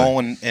 absolutely. I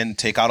had to go and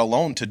take out a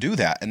loan to do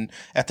that. And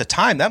at the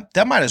time,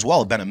 that might as well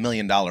have been $1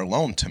 million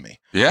loan to me.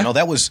 Yeah. You know,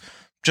 that was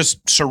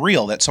just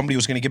surreal that somebody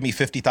was going to give me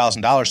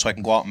 $50,000 so I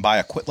can go out and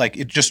buy like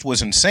it just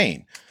was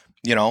insane.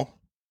 You know,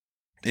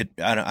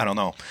 I don't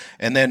know.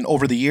 And then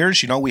over the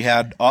years, you know, we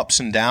had ups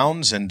and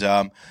downs and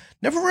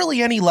never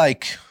really any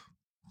like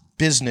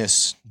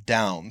business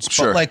downs.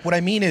 Sure. But like what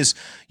I mean is,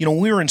 you know,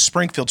 when we were in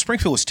Springfield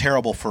was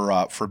terrible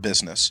for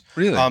business.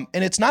 Really? And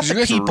it's not the you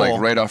guys people. were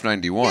like right off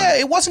 91. Yeah,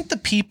 it wasn't the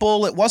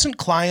people, it wasn't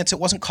clients, it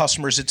wasn't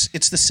customers.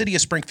 It's the city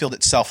of Springfield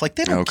itself. Like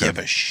they don't give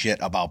a shit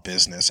about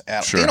business.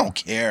 They don't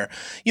care.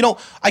 You know,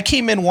 I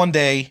came in one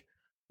day.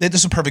 This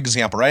is a perfect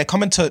example, right? I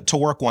come into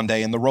work one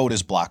day and the road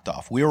is blocked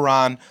off. We were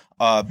on,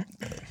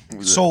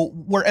 so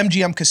where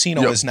MGM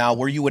Casino is now,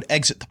 where you would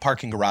exit the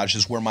parking garage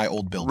is where my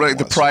old building was.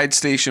 The Pride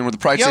Station, where the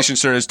Pride Station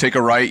says take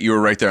a right, you were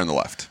right there on the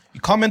left.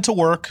 You come into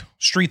work,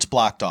 streets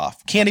blocked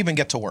off. Can't even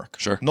get to work.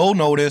 Sure. No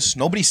notice.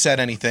 Nobody said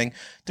anything.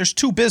 There's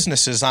 2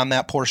 businesses on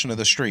that portion of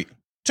the street.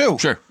 2.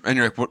 Sure. And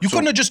you're like, what? You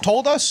couldn't have just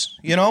told us,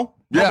 you know?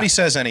 Nobody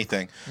says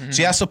anything. Mm-hmm.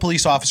 So you ask the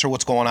police officer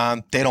what's going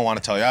on. They don't want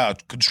to tell you,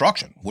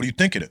 construction. What do you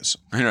think it is?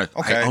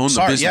 Okay. I own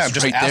the business. Yeah, I'm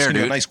just asking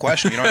you a nice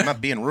question. You know, I'm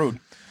not being rude.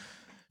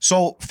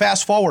 So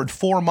fast forward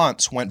 4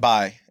 months went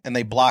by and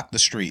they blocked the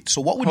street.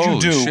 So what would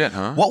you do? Shit,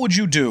 huh? What would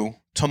you do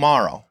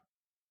tomorrow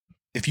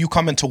if you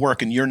come into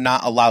work and you're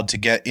not allowed to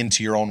get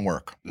into your own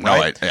work?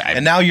 Right? No,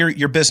 and now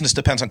your business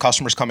depends on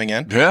customers coming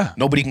in. Yeah.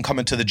 Nobody can come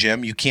into the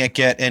gym. You can't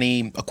get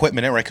any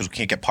equipment in, right? Because we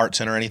can't get parts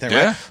in or anything,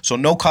 Yeah. right? So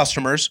no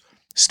customers.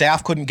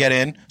 Staff couldn't get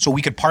in, so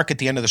we could park at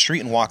the end of the street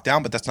and walk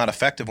down, but that's not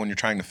effective when you're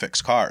trying to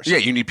fix cars. Yeah,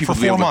 you need people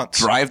to be able to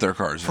drive their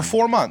cars. For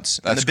 4 months.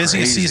 In the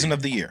busiest season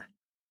of the year.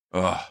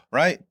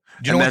 Right?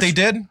 Do you know what they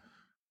did?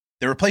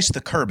 They replaced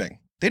the curbing.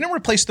 They didn't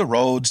replace the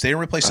roads. They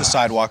didn't replace the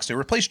sidewalks. They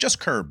replaced just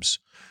curbs,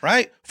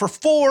 right? For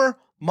 4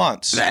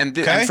 months. And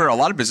for a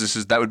lot of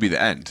businesses, that would be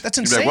the end. That's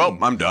You'd insane. be like,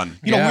 well, I'm done.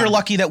 You know, we were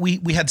lucky that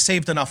we had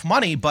saved enough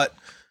money, but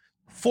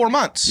 4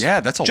 months.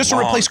 Yeah, that's a just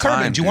long to replace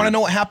curbing. time, Do you want to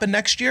know what happened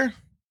next year?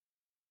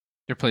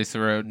 Replace the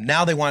road.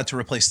 Now they wanted to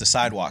replace the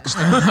sidewalks.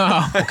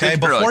 Oh, Okay,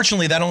 but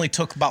fortunately, that only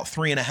took about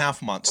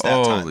 3.5 months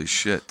that time. Holy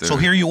shit, dude. So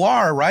here you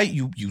are, right?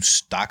 You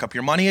stock up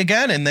your money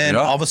again, and then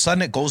all of a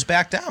sudden it goes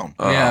back down.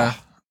 Yeah.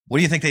 What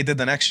do you think they did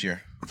the next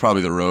year?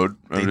 Probably the road.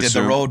 They did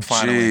the road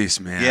finally.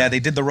 Jeez, man. Yeah, they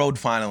did the road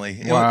finally.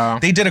 Wow.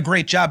 They did a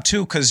great job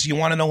too, because you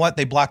want to know what?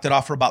 They blocked it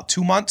off for about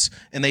 2 months,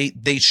 and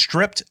they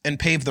stripped and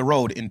paved the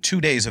road in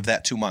 2 days of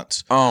that 2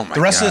 months. Oh my God.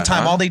 The rest of the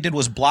time, huh? all they did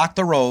was block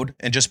the road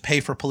and just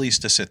pay for police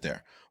to sit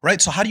there. Right?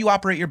 So how do you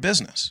operate your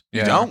business?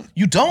 You don't.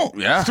 You don't.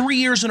 Yeah. 3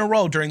 years in a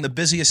row during the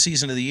busiest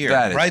season of the year.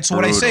 That is right? So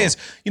what I say brutal. is,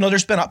 you know,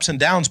 there's been ups and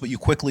downs, but you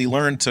quickly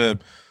learn to,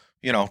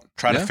 you know,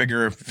 try to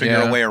figure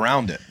a way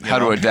around it. How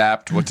to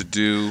adapt, what to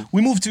do.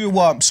 We moved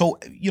to so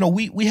you know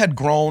we had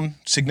grown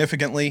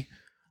significantly,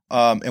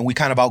 and we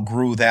kind of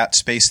outgrew that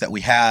space that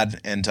we had,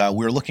 and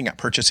we were looking at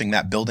purchasing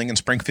that building in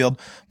Springfield.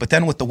 But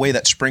then with the way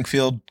that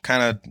Springfield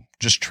kind of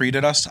just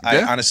treated us,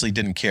 I honestly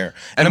didn't care.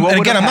 And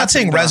again, I'm not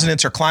saying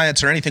residents or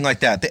clients or anything like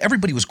that.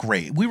 Everybody was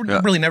great. We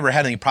really never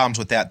had any problems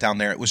with that down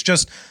there. It was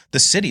just the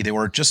city; they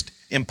were just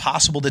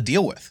impossible to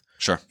deal with.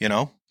 Sure. You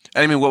know.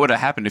 I mean, what would have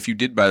happened if you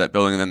did buy that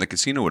building and then the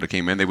casino would have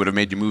came in? They would have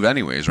made you move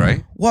anyways,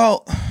 right?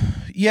 Well,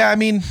 yeah. I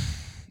mean,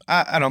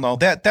 I don't know.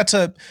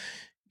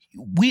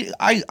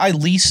 I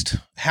leased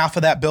half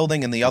of that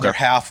building, and the other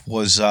half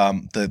was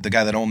the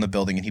guy that owned the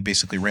building, and he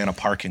basically ran a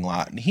parking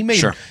lot, and he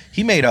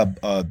made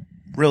a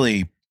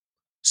really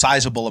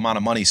sizable amount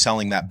of money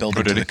selling that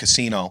building to the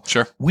casino.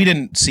 Sure. We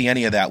didn't see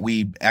any of that.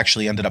 We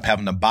actually ended up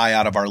having to buy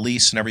out of our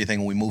lease and everything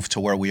when we moved to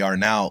where we are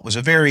now. It was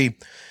a very,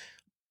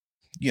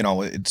 you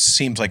know, it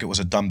seems like it was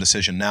a dumb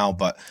decision now,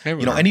 but you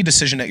know, any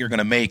decision that you're going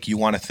to make, you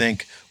want to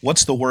think,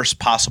 what's the worst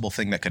possible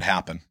thing that could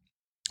happen,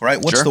 right?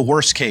 What's the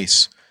worst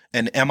case?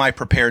 And am I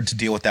prepared to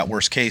deal with that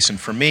worst case? And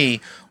for me,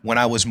 when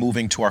I was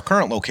moving to our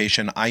current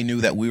location, I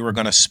knew that we were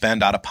going to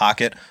spend out of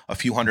pocket a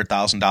few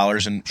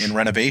 $100,000 in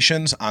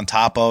renovations on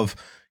top of,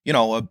 you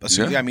know,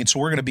 I mean, so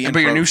we're going to be in.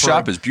 But your new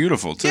shop is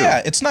beautiful too.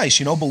 Yeah, it's nice,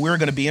 you know, but we were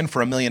going to be in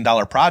for $1 million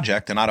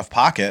project, and out of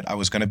pocket, I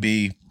was going to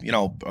be, you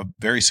know, a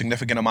very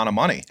significant amount of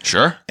money.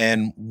 Sure.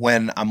 And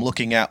when I'm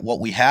looking at what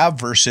we have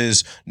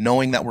versus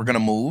knowing that we're going to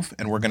move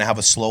and we're going to have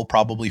a slow,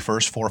 probably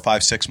first 4,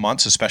 5, 6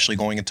 months, especially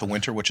going into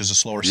winter, which is a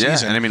slower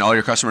season. And I mean, all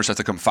your customers have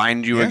to come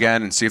find you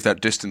again and see if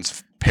that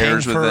distance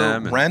pairs with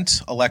them.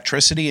 Rent,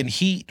 electricity, and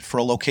heat for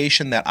a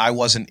location that I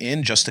wasn't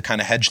in, just to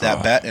kind of hedge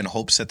that bet in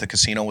hopes that the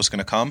casino was going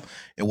to come.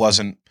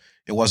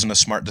 it wasn't a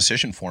smart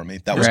decision for me.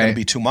 That was going to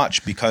be too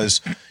much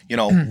because,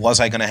 was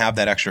I going to have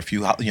that extra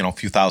few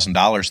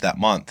 $1,000s that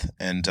month?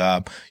 And,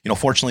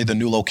 fortunately the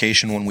new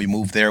location, when we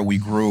moved there, we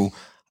grew,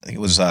 I think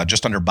it was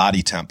just under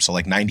body temp. So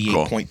like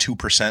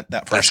 98.2%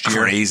 that first year.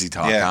 That's crazy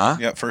talk, huh?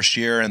 Yeah, first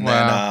year. And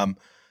then,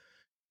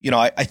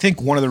 I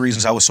think one of the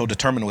reasons I was so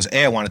determined was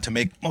I wanted to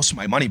make most of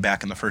my money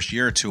back in the first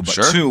year or two, but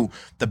two,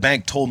 the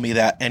bank told me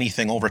that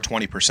anything over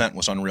 20%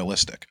 was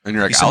unrealistic. And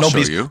you're like, I'll show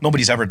you.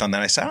 Nobody's ever done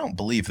that. I said, I don't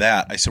believe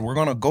that. I said, we're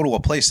going to go to a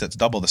place that's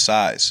double the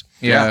size.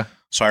 Yeah.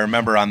 So I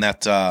remember on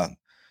that, I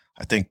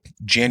think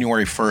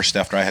January 1st,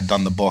 after I had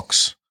done the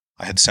books,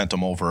 I had sent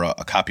them over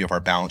a copy of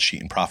our balance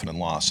sheet and profit and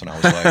loss. And I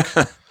was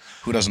like,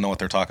 who doesn't know what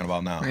they're talking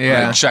about now?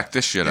 Yeah. Check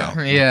this shit out.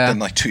 Yeah. Then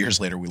like 2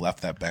 years later, we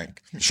left that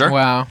bank. Sure.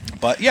 Wow.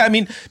 But yeah, I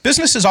mean,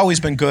 business has always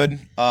been good.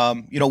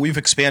 We've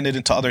expanded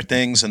into other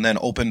things and then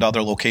opened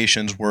other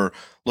locations. We're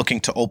looking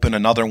to open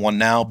another one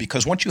now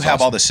because once you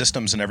have all the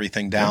systems and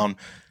everything down,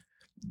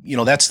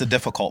 that's the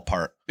difficult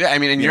part. Yeah, I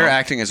mean, and you're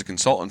acting as a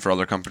consultant for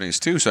other companies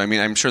too. So, I mean,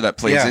 I'm sure that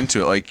plays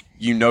into it. Like,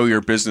 your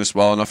business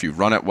well enough, you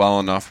run it well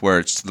enough where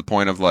it's to the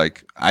point of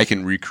like, I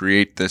can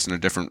recreate this in a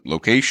different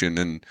location.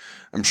 And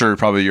I'm sure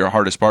probably your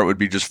hardest part would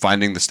be just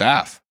finding the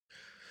staff.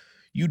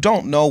 You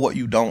don't know what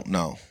you don't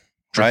know,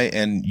 right?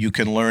 And you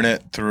can learn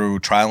it through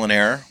trial and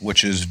error,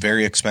 which is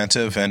very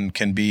expensive and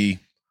can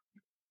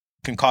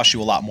cost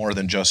you a lot more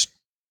than just,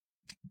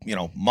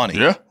 money.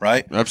 Yeah.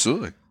 Right?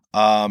 Absolutely.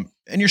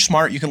 And you're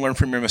smart. You can learn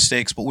from your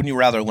mistakes, but wouldn't you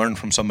rather learn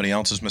from somebody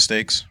else's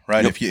mistakes,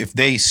 right? Yep. If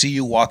they see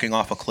you walking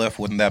off a cliff,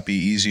 wouldn't that be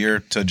easier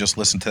to just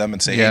listen to them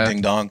and say, hey,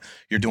 ding dong,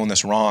 you're doing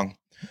this wrong?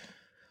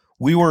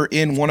 We were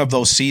in one of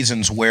those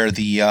seasons where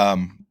there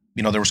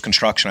was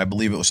construction. I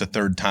believe it was the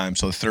third time.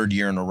 So the third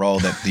year in a row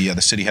that the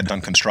city had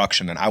done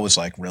construction. And I was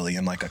like really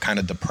in like a kind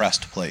of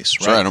depressed place,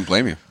 right? Sure, I don't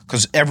blame you.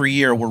 Because every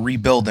year we're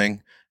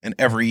rebuilding and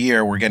every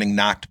year we're getting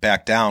knocked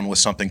back down with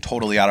something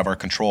totally out of our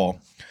control.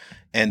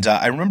 And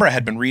I remember I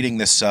had been reading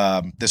this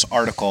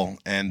article,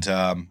 and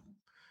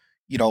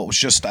it was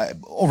just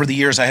over the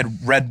years I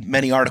had read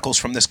many articles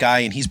from this guy,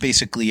 and he's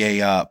basically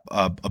a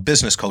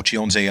business coach. He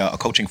owns a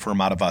coaching firm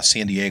out of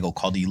San Diego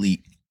called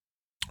Elite.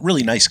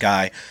 Really nice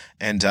guy,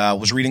 and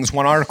was reading this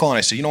one article, and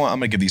I said, you know what, I'm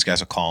going to give these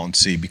guys a call and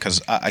see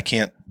because I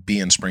can't be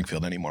in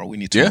Springfield anymore. We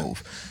need to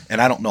move, and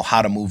I don't know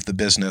how to move the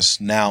business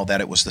now that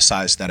it was the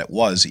size that it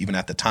was. Even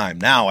at the time,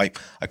 now I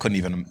couldn't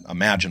even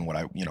imagine what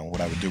I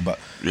would do, but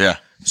yeah.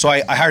 So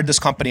I hired this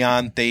company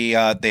on. They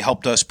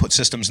helped us put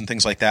systems and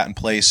things like that in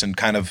place and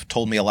kind of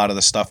told me a lot of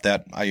the stuff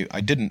that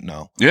I didn't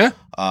know. Yeah.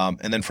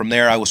 And then from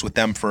there, I was with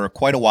them for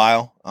quite a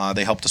while.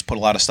 They helped us put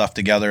a lot of stuff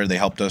together. They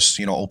helped us,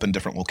 open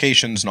different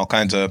locations and all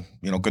kinds of,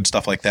 good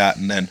stuff like that.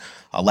 And then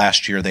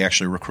last year, they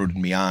actually recruited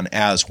me on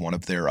as one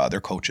of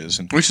their coaches.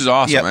 And which is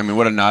awesome. Yep. I mean,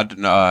 what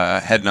a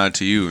head nod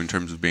to you in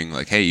terms of being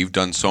like, hey, you've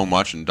done so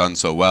much and done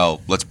so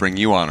well. Let's bring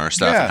you on our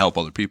staff and help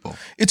other people.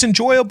 It's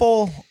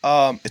enjoyable.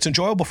 It's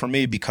enjoyable for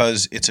me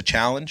because it's a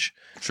challenge.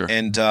 Sure.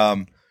 And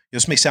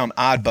this may sound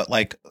odd, but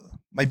like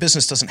my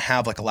business doesn't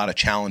have like a lot of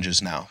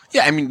challenges now.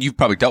 Yeah, I mean, you've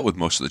probably dealt with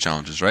most of the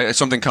challenges, right? If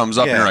something comes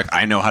up and you're like,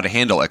 I know how to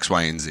handle X,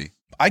 Y, and Z.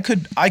 I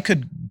could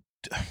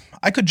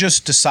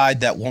just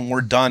decide that when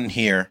we're done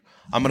here,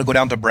 I'm going to go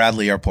down to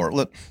Bradley Airport.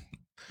 Look,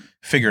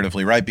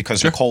 figuratively, right?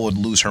 Because Nicole would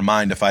lose her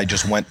mind if I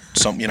just went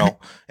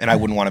and I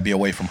wouldn't want to be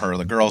away from her or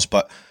the girls.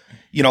 But,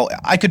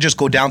 I could just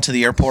go down to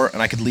the airport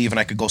and I could leave and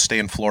I could go stay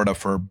in Florida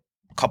for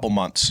a couple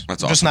months.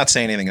 That's Just awesome. not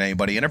say anything to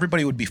anybody, and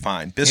everybody would be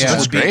fine.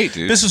 That's great,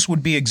 dude. Business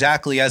would be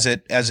exactly as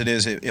it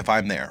is if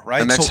I'm there,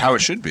 right? And that's how it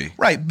should be.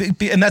 Right.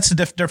 And that's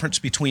the difference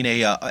between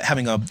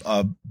having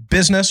a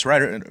business,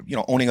 right? Or,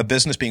 owning a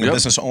business, being a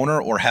business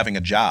owner, or having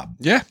a job.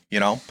 Yeah.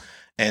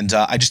 And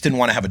I just didn't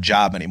want to have a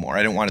job anymore.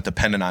 I didn't want it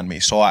dependent on me.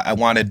 So I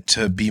wanted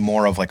to be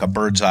more of like a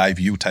bird's eye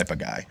view type of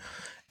guy.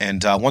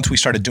 And once we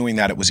started doing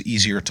that, it was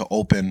easier to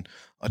open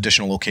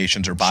additional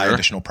locations or buy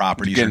additional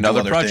properties or do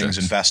other things,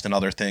 invest in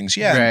other things.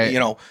 Yeah.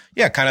 Right.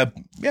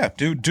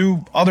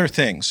 Do other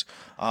things.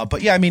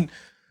 But yeah, I mean,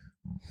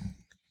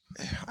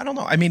 I don't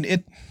know. I mean,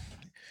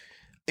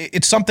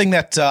 it's something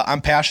that I'm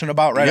passionate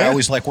about, right? Yeah. I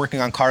always like working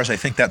on cars. I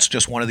think that's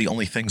just one of the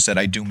only things that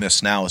I do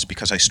miss now is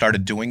because I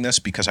started doing this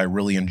because I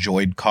really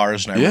enjoyed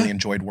cars and I really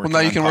enjoyed working on cars.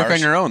 Well, now you can work on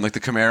your own, like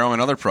the Camaro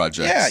and other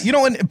projects. Yeah,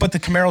 but the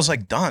Camaro's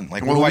like done.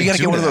 Like, well, what do we got I to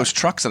do get one of that? those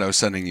trucks that I was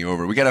sending you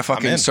over. We got to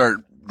fucking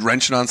start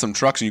wrenching on some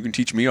trucks and you can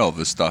teach me all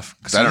this stuff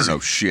because I don't know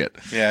shit.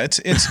 Yeah,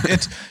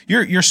 it's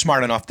you're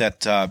smart enough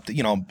that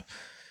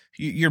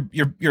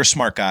you're a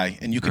smart guy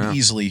and you can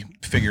easily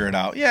figure it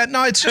out. Yeah,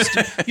 no, it's just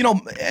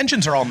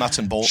engines are all nuts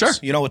and bolts. Sure.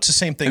 It's the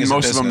same thing. And as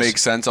most a of them business. make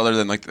sense other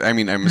than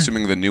I'm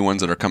assuming the new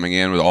ones that are coming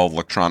in with all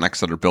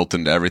electronics that are built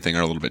into everything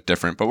are a little bit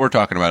different. But we're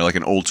talking about like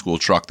an old school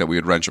truck that we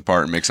would wrench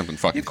apart and make something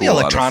fucking cool. The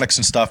electronics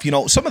and stuff.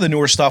 Some of the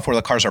newer stuff where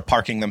the cars are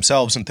parking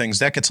themselves and things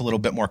that gets a little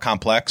bit more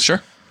complex.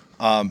 Sure.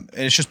 And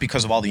it's just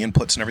because of all the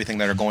inputs and everything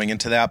that are going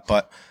into that.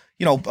 But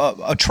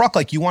a truck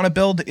like you want to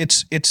build,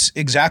 it's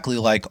exactly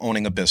like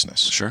owning a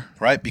business. Sure.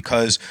 Right?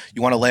 Because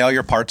you want to lay all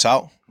your parts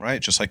out,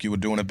 right? Just like you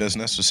would do in a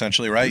business,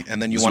 essentially, right?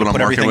 And then you This want is to what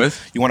put I'm working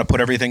everything with. you want to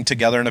put everything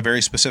together in a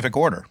very specific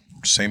order.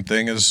 same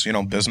thing as,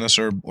 business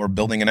or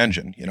building an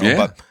engine,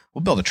 but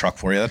we'll build a truck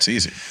for you. That's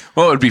easy.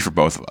 Well, it would be for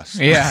both of us.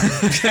 Yeah.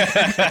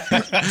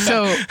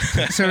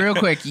 So real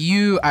quick,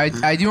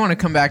 I do want to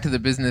come back to the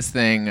business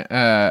thing,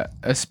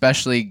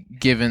 especially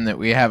given that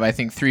we have, I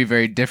think, 3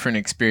 very different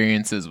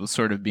experiences with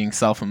sort of being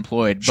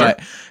self-employed. Sure.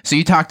 But so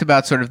you talked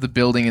about sort of the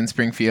building in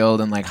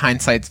Springfield and like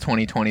hindsight's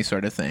 2020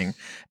 sort of thing.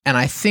 And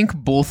I think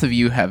both of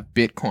you have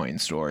Bitcoin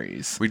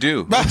stories. We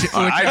do. I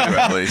do,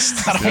 at least.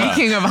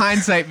 Speaking of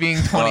hindsight being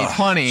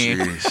 2020,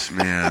 jeez,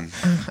 man.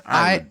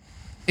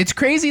 It's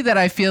crazy that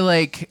I feel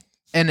like,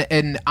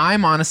 and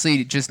I'm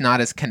honestly just not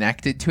as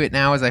connected to it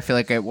now as I feel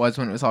like I was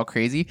when it was all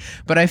crazy.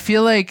 But I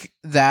feel like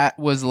that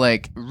was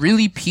like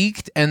really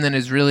peaked and then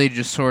is really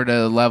just sort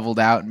of leveled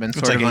out and been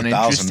sort of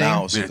uninteresting.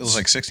 Now. It was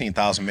like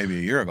 16,000 maybe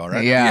a year ago,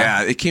 right?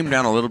 Yeah, it came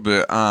down a little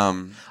bit.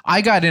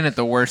 I got in at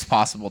the worst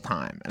possible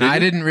time, and I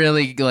didn't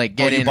really like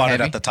get in. You bought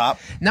heavy. it at the top?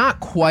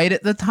 Not quite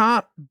at the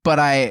top, but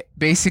I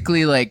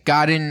basically like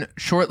got in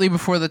shortly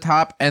before the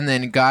top and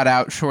then got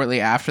out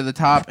shortly after the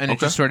top, and it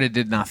just sort of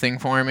did nothing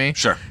for me.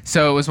 Sure.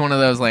 So it was one of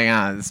those like,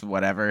 this is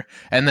whatever,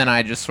 and then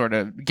I just sort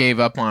of gave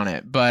up on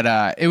it.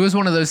 But it was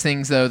one of those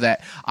things though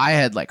that I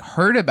had like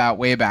heard about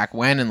way back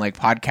when in like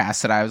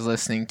podcasts that I was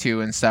listening to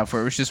and stuff,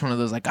 where it was just one of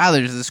those like,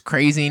 there's this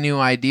crazy new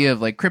idea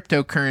of like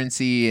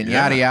cryptocurrency and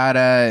yada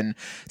yada, and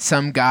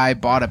some guy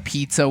bought a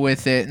pizza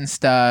with it and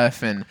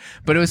stuff.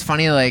 But it was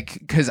funny, like,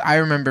 because I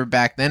remember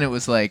back then it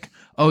was like,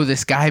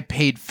 this guy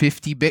paid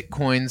 50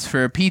 Bitcoins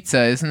for a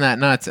pizza. Isn't that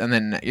nuts? And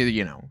then,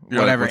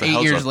 whatever, like,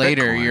 8 years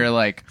later, Bitcoin? You're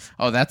like,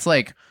 that's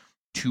like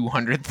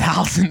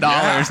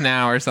 $200,000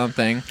 now or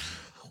something.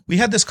 We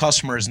had this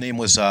customer. His name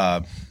was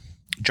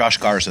Josh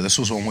Garza. This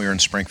was when we were in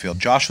Springfield.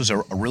 Josh was a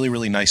really,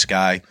 really nice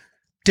guy,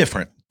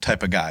 different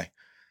type of guy.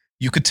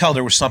 You could tell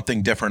there was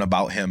something different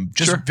about him.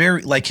 Just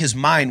very, like, his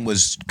mind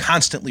was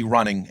constantly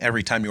running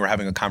every time you were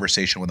having a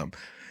conversation with him.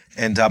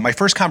 And my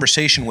first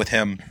conversation with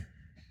him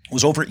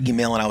was over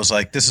email, and I was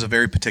like, this is a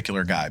very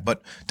particular guy,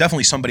 but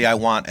definitely somebody I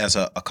want as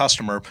a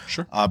customer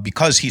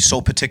because he's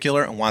so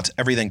particular and wants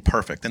everything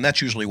perfect. And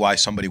that's usually why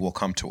somebody will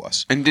come to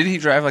us. And did he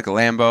drive like a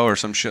Lambo or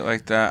some shit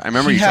like that? I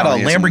remember he had a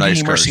nice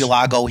Lamborghini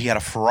Murcielago. He had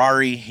a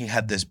Ferrari. He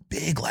had this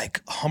big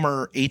like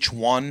Hummer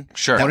H1.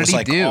 Sure. What did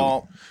he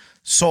do?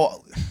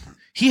 So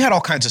he had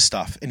all kinds of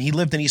stuff, and he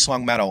lived in East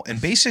Long Meadow.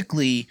 And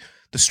basically,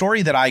 the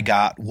story that I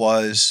got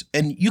was,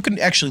 and you can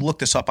actually look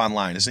this up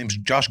online. His name's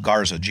Josh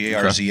Garza,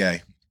 Garza.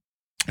 Okay.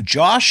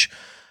 Josh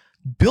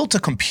built a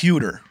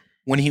computer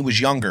when he was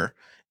younger,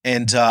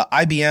 and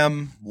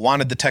IBM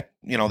wanted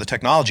the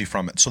technology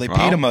from it. So they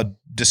paid him a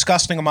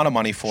disgusting amount of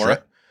money for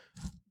it.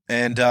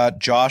 And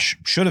Josh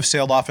should have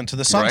sailed off into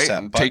the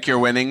sunset. Right. Take your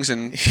winnings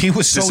and he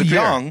was so disappear.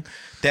 young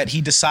that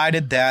he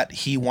decided that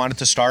he wanted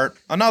to start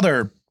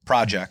another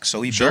project.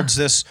 So he builds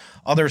this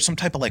some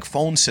type of like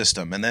phone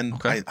system, and then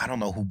I don't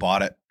know who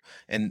bought it.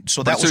 And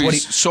so that was what he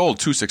sold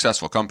 2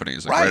 successful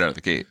companies right out of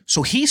the gate.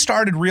 So he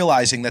started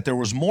realizing that there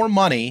was more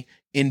money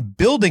in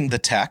building the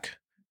tech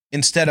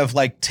instead of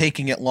like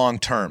taking it long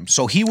term.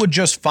 So he would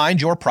just find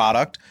your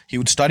product, he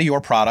would study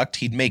your product,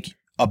 he'd make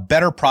a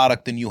better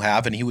product than you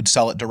have, and he would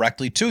sell it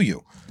directly to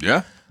you.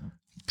 Yeah.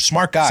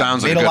 Smart guy.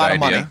 Sounds made like a lot good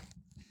of idea. money.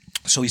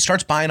 So he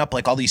starts buying up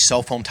like all these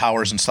cell phone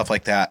towers and stuff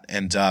like that.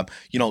 And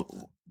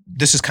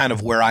this is kind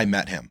of where I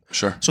met him.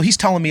 Sure. So he's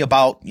telling me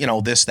about,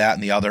 this, that,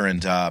 and the other,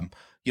 and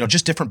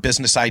just different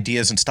business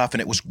ideas and stuff. And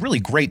it was really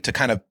great to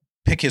kind of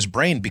pick his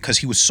brain because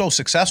he was so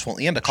successful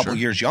and a couple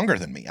years younger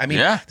than me. I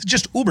mean,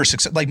 just uber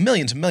success, like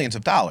millions and millions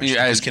of dollars.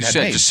 Yeah, as you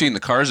said, just seeing the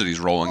cars that he's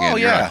rolling in.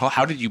 You're like,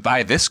 how did you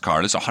buy this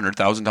car? This is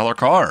 $100,000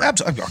 car.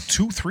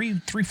 Absolutely,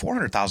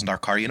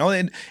 $400,000 car.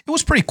 And it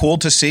was pretty cool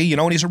to see.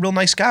 And he's a real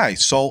nice guy.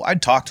 So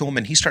I'd talk to him,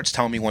 and he starts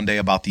telling me one day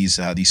about these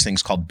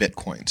things called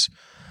Bitcoins.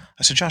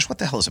 I said, Josh, what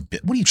the hell is a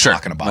bit? What are you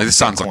talking about? Like, this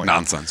sounds Bitcoin? like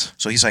nonsense.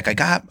 So he's like, I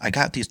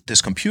got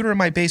this computer in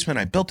my basement.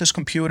 I built this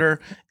computer,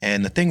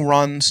 and the thing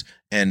runs,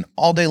 and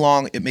all day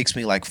long it makes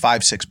me like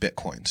 5-6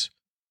 Bitcoins.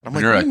 I'm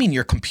like, what do you mean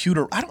your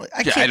computer? I don't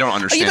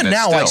understand. Even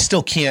now, I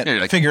still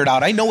can't figure it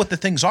out. I know what the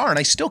things are, and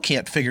I still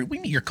can't figure. What do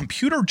you mean your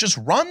computer just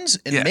runs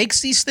and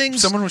makes these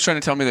things? Someone was trying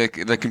to tell me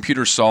that the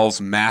computer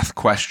solves math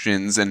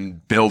questions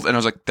and builds, and I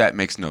was like, that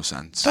makes no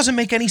sense. Doesn't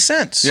make any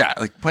sense. Yeah,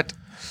 like what?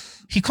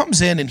 He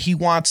comes in and he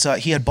wants.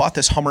 He had bought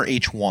this Hummer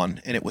H1,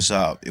 and it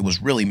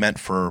was really meant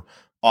for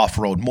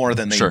off-road more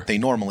than they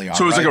normally are.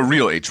 So it was like a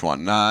real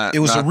H1, it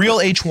was a real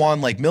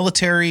H1, like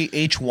military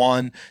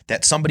H1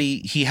 that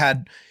he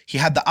had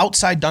the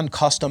outside done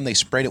custom. They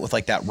sprayed it with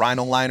like that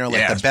Rhino liner,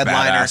 like the bed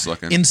liner.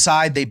 Looking.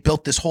 Inside, they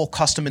built this whole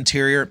custom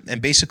interior, and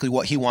basically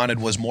what he wanted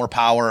was more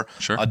power,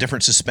 a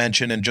different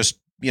suspension, and just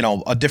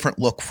a different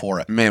look for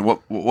it. Man,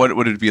 what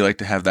would it be like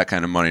to have that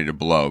kind of money to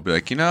blow? Be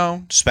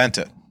like, spent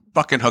it.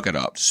 Fucking hook it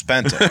up.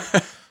 Spent it.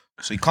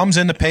 So he comes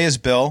in to pay his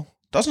bill,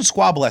 doesn't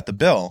squabble at the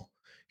bill.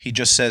 He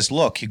just says,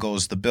 look, he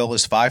goes, the bill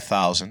is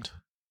 $5,000.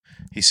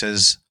 He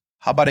says,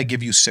 how about I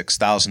give you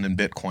 $6,000 in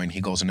Bitcoin?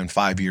 He goes, and in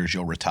 5 years,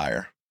 you'll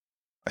retire.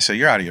 I said,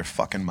 "You're out of your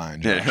fucking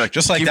mind." Yeah, Josh. like,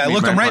 Just like give that. I me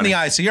looked my him right in money. the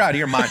eye. I said, "You're out of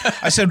your mind."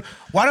 I said,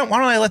 "Why don't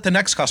I let the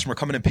next customer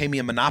come in and pay me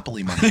a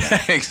Monopoly money?"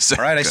 back?"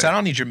 Exactly. All right. I said, "I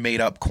don't need your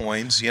made up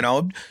coins." You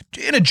know,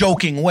 in a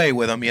joking way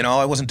with him. You know,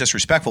 I wasn't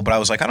disrespectful, but I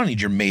was like, "I don't need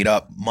your made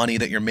up money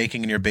that you're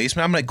making in your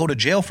basement. I'm going to go to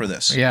jail for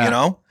this." Yeah. You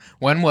know,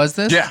 When was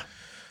this? Yeah.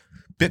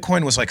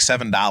 Bitcoin was like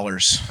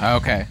 $7.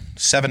 Okay.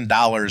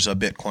 $7 a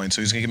Bitcoin.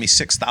 So he's going to give me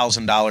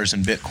 $6,000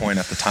 in Bitcoin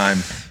at the time.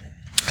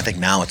 I think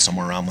now it's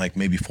somewhere around like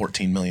maybe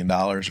 $14 million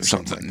or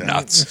something like that.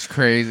 Nuts. It's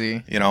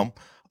crazy. You know,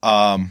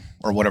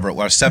 or whatever it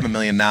was, 7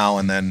 million now,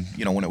 and then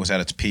you know when it was at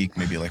its peak,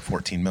 maybe like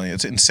 14 million.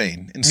 It's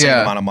insane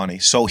Yeah. amount of money.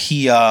 So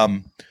he,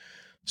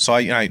 so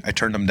I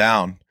turned him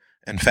down,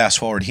 and fast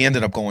forward, he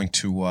ended up going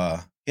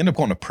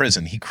to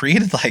prison. He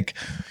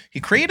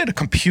created a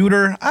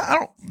computer. I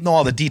don't know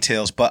all the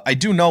details, but I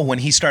do know when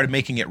he started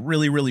making it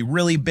really, really,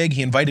 really big,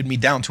 he invited me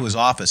down to his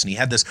office, and he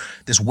had this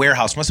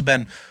warehouse. Must have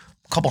been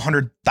a couple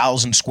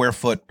 100,000 square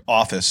foot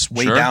office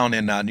way Sure. down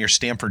in near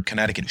Stamford,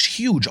 Connecticut. It's a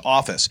huge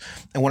office.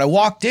 And when I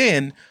walked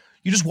in,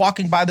 you're just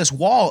walking by this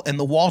wall, and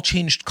the wall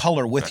changed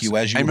color with you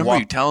as you I would remember walk.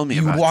 you telling me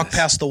you would about walk this.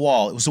 past the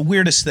wall. It was the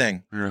weirdest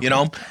thing, Really? you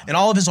know. And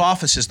all of his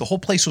offices, the whole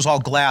place was all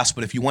glass.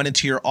 But if you went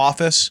into your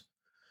office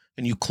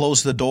and you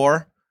closed the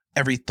door,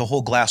 the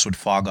whole glass would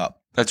fog up.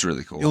 That's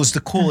really cool. It was the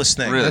coolest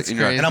thing. really. That's And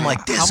you're crazy. And I'm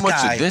like, this how much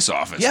guy. did this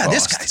office Yeah, cost?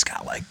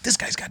 this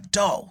guy's got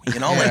dough. You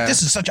know, Yeah. like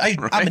this is such. I'm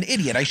an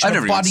idiot. I should I've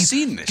have never bought even these.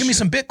 seen this Give me shit.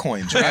 some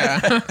bitcoins.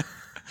 Right? Yeah.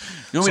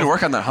 You want me to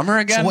work on that Hummer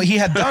again? So what he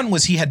had done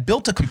was he had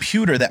built a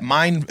computer that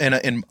mined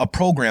in a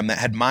program that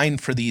had mined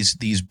for these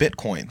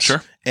bitcoins.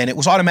 Sure. And it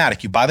was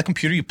automatic. You buy the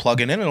computer, you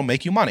plug it in, it'll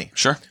make you money.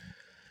 Sure.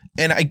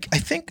 And I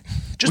think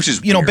just Which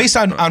is you know weird, based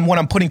on but- what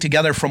I'm putting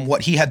together from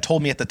what he had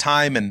told me at the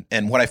time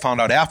and what I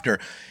found out after,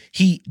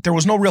 there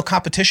was no real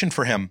competition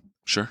for him.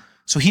 Sure.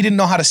 So he didn't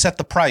know how to set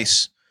the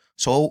price.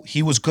 So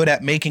he was good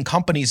at making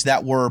companies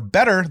that were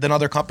better than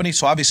other companies.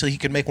 So obviously he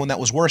could make one that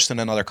was worse than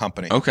another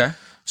company. Okay.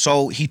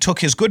 So he took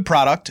his good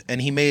product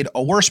and he made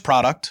a worse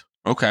product,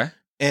 Okay.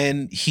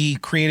 and he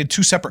created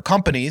two separate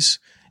companies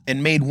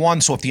and made one.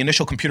 So if the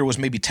initial computer was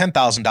maybe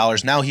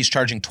 $10,000, now he's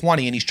charging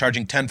 20 and he's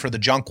charging 10 for the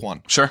junk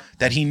one Sure.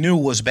 that he knew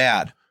was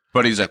bad.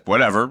 But he's like,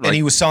 whatever. Like, And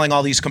he was selling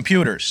all these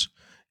computers.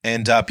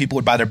 And people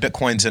would buy their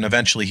bitcoins, and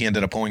eventually he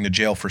ended up going to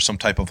jail for some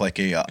type of like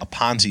a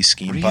Ponzi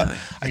scheme. But Really?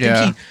 I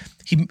Yeah. think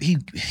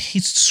he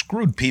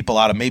screwed people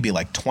out of maybe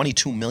like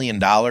 $22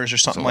 million or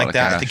something a lot like of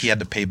that. I cash. think he had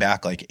to pay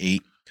back like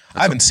 8.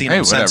 I haven't seen hey,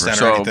 him since whatever. then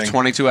or So anything.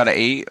 22 out of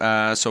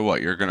 8. So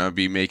what? You're going to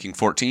be making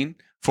 14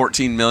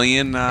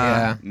 million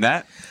Yeah.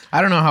 net?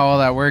 I don't know how all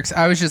that works.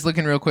 I was just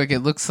looking real quick. It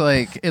looks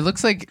like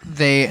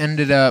they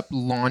ended up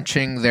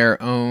launching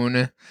their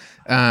own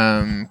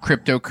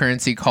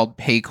cryptocurrency called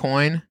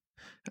Paycoin.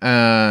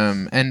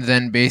 And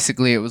then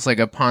basically it was like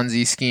a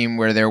Ponzi scheme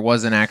where there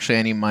wasn't actually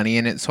any money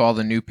in it. So all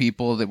the new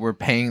people that were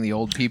paying the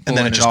old people, And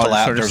then it just all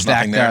collapsed. sort of There was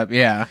nothing stacked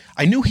there. up. Yeah.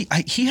 I knew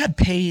he had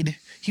paid.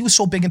 He was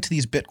so big into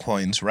these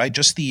bitcoins, right?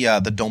 Just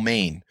the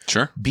domain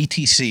Sure.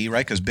 BTC,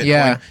 right? Because Bitcoin,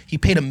 Yeah. he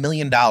paid $1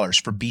 million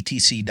for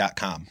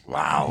BTC.com.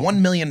 Wow.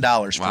 $1 million for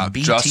Wow,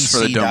 just for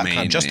the BTC.com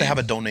domain just to name. have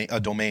a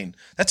domain.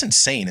 That's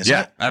insane, isn't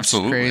Yeah, it?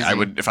 absolutely. crazy. I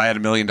would, if I had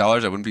 $1 million, I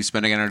wouldn't be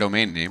spending on a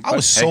domain name. I but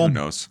was hey, so who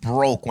knows?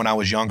 broke when I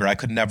was younger. I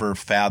could never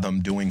fathom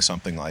doing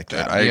something like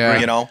that. I Yeah.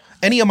 agree. You know,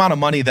 any amount of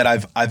money that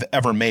I've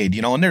ever made,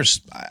 you know, and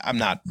I'm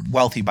not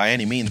wealthy by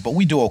any means, but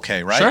we do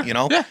okay, right? Sure. You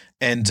know, Yeah.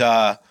 and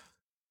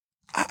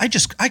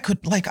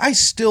I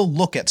still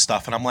look at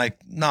stuff and I'm like,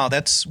 no,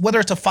 that's whether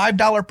it's a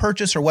 $5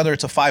 purchase or whether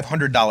it's a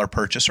 $500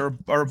 purchase or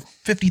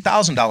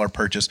 $50,000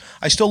 purchase.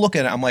 I still look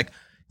at it. I'm like,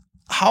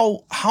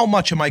 how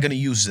much am I going to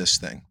use this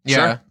thing? Yeah.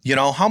 Sure. You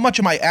know, how much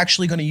am I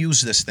actually going to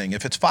use this thing?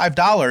 If it's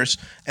 $5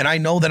 and I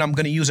know that I'm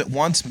going to use it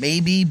once,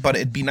 maybe, but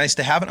it'd be nice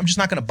to have it, I'm just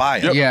not going to buy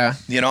it. Yeah.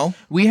 You know?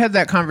 We had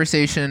that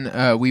conversation.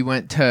 We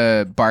went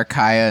to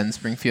Barkaya in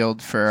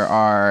Springfield for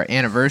our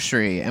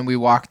anniversary, and we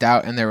walked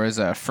out, and there was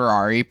a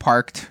Ferrari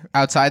parked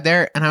outside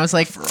there. And I was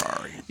like,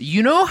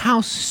 you know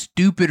how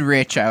stupid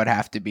rich I would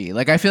have to be?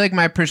 Like, I feel like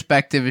my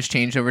perspective has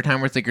changed over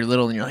time where it's like you're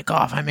little and you're like,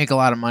 oh, if I make a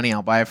lot of money,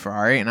 I'll buy a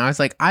Ferrari. And I was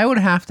like, I would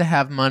have to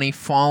have money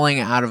falling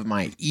out of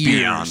my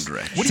ears Beyond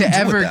rich. What do to you do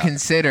with ever that?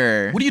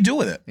 consider. What do you do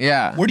with it?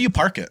 Yeah. Where do you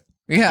park it?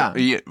 Yeah.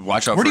 Yeah,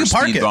 watch out Where for do a you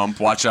park speed it? bump.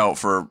 Watch out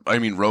for,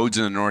 roads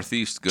in the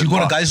Northeast. Good Do you go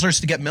luck. to Geisler's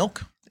to get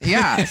milk?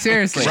 Yeah.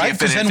 Seriously. Right? can't fit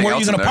Because then anything where are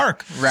you else going in to there.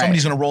 park? Right.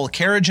 Somebody's going to roll a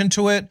carriage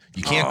into it.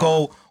 You can't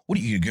go. What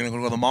are you going to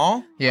go to the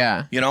mall?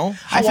 Yeah. You know, I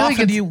how feel like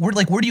often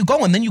it's- where do you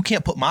go? And then you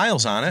can't put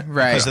miles on it,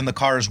 Right. Because then the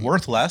car is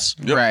worth less.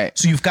 Right.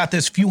 So you've got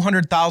this few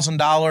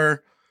 $100,000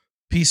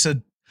 piece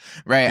of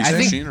Right. Piece I of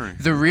think machinery.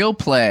 the real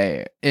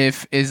play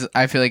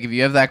I feel like if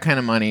you have that kind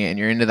of money and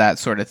you're into that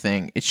sort of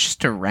thing, it's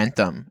just to rent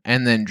them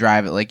and then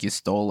drive it like you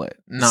stole it.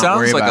 Not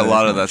worry Sounds like about a it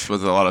lot as of much. that's what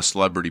a lot of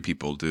celebrity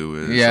people do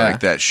is Yeah.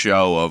 like that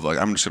show of like,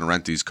 I'm just going to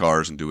rent these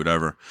cars and do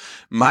whatever.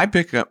 My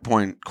pickup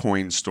point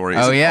coin story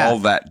Oh, isn't yeah. all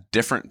that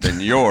different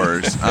than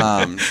yours.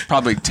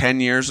 Probably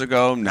 10 years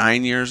ago,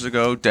 9 years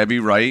ago, Debbie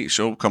Wright,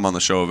 she'll come on the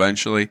show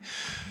eventually.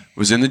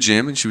 was in the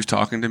gym and she was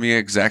talking to me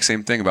exact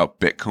same thing about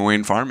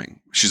Bitcoin farming.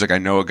 She's like, I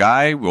know a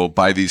guy, we'll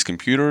buy these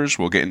computers,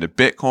 we'll get into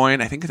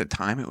Bitcoin. I think at the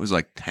time it was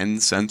like 10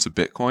 cents a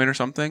Bitcoin or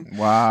something.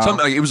 Wow.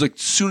 Something like, it was like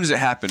as soon as it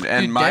happened.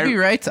 And Dude, Debbie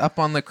Wright's up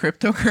on the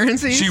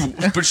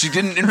cryptocurrency. but she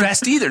didn't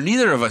invest either.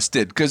 Neither of us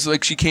did. Because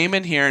like she came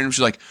in here and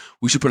she was like,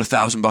 we should put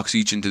 $1,000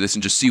 each into this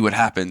and just see what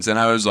happens. And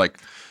I was like,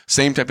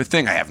 same type of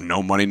thing. I have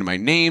no money to my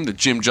name. The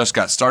gym just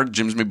got started.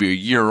 Gym's maybe a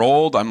year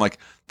old. I'm like,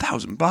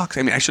 $1,000.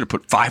 I mean, I should have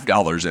put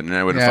 $5 in and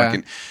I would have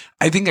fucking.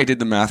 I think I did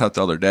the math out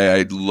the other day.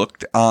 I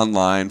looked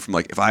online from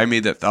like, if I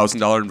made that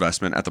 $1,000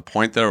 investment at the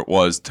point that it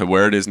was to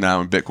where it is now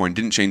in Bitcoin,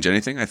 didn't change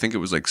anything. I think it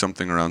was like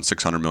something around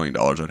 $600 million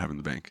I'd have in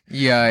the bank.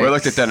 Yeah. Where I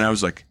looked at that and I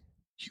was like,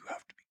 you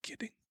have to be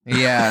kidding.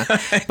 Yeah.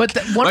 But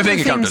one my of the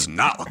bank account things, does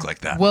not look like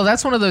that. well,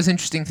 that's one of those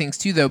interesting things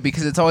too, though,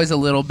 because it's always a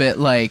little bit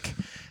like,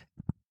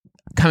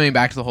 coming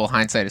back to the whole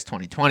hindsight is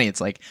 2020.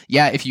 It's like,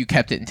 yeah, if you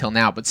kept it until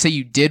now, but say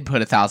you did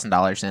put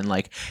 $1,000 in,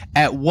 like,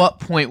 at what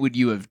point would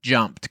you have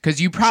jumped?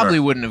 Because you probably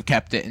wouldn't have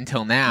kept it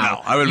until now.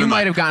 No, I would. You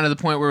might have gotten to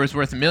the point where it was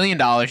worth $1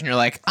 million, and you're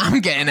like, I'm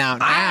getting out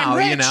now.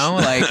 You know,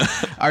 like,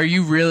 are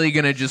you really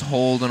gonna just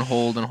hold and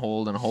hold and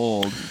hold and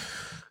hold?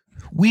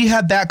 We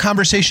had that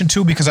conversation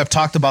too, because I've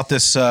talked about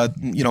this,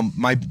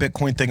 my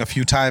Bitcoin thing a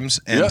few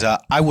times, and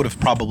I would have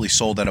probably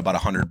sold at about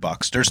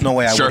 $100. There's no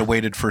way I would have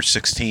waited for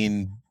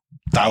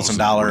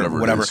 $16,000,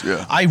 whatever.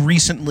 I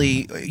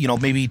recently,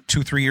 maybe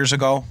 3 years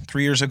ago,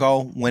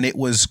 when it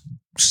was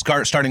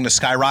starting to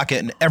skyrocket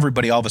and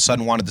everybody all of a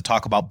sudden wanted to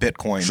talk about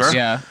Bitcoins. Sure.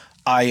 Yeah.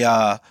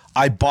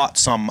 I bought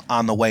some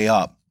on the way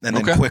up and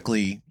then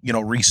quickly,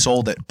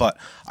 resold it. But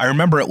I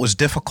remember it was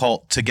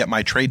difficult to get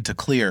my trade to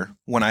clear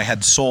when I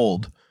had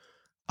sold.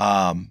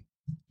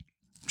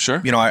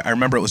 Sure. I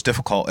remember it was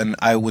difficult, and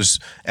I was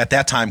at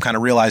that time kind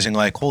of realizing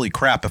like, holy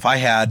crap, if I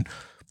had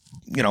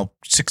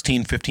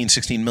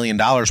 $16 million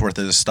worth of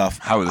this stuff,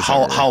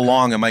 how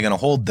long am I going to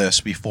hold this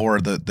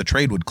before the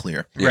trade would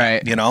clear?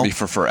 Right. Be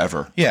for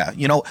forever. Yeah.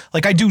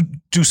 Like I do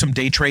some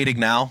day trading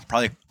now,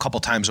 probably a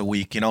couple times a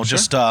week,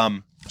 just, I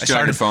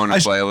started on your phone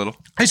and play a little.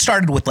 I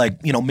started with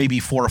like, maybe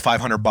 $400 or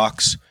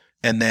 $500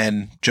 and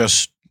then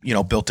just,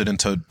 built it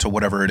into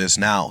whatever it is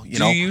now. Do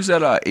you use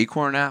that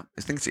Acorn app?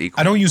 I think it's Acorn.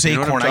 I don't use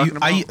Acorn.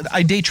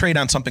 I day trade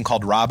on something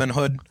called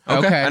Robinhood.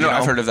 Okay. I know.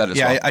 I've heard of that as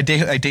well. Yeah, I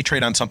day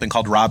trade on something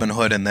called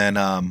Robinhood, and then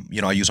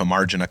I use a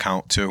margin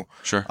account too.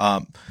 Sure.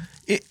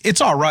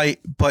 It's all right,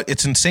 but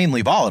it's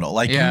insanely volatile.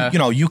 Like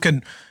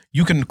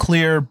you can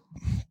clear.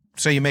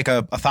 Say you make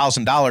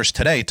 $1,000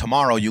 today.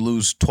 Tomorrow you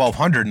lose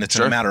 $1,200, and it's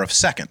in a matter of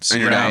seconds.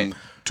 And you're down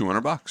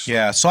 $200.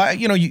 Yeah. So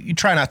you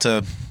try not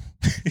to.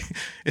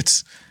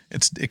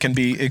 It can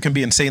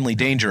be insanely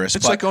dangerous.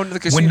 It's like going to the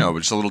casino, but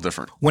it's a little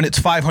different. When it's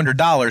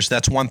 $500,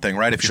 that's one thing,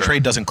 right? If your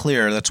trade doesn't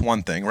clear, that's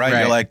one thing, right?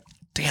 You're like,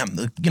 damn,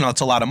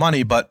 it's a lot of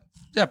money, but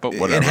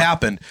whatever. It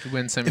happened.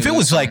 If it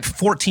was like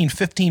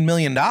 $14-15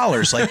 million,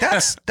 like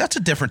that's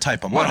a different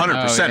type of money.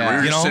 100%.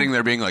 Where you're sitting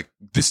there being like,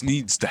 this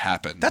needs to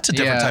happen. That's a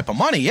different type of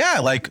money. Yeah,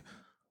 like.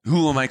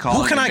 Who am I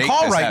calling? Who can I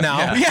call right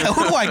now? Yeah,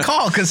 who do I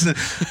call? Because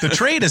the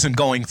trade isn't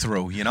going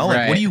through.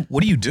 Like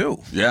what do you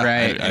do? Yeah,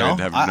 right.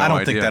 I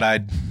don't think that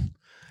I'd.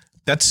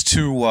 That's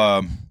too,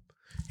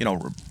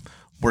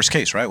 worst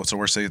case, right? What's the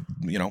worst thing?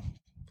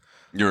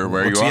 You're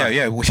where you are.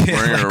 Yeah.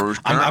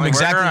 I'm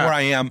exactly where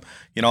I am.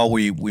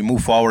 We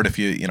move forward. If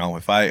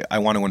if I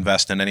want to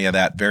invest in any of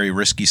that very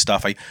risky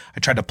stuff, I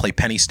tried to play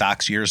penny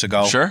stocks years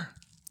ago. Sure.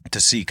 To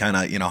see kind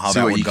of how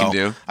that would go. Can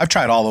do. I've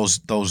tried all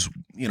those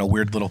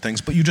weird little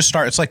things, but you just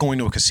start. It's like going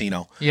to a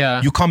casino.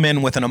 Yeah. You come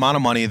in with an amount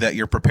of money that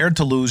you're prepared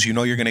to lose. You're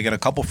going to get a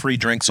couple free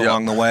drinks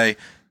along the way.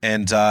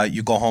 And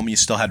you go home, you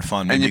still had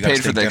fun. And you got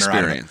paid for the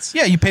experience.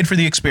 Yeah, you paid for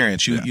the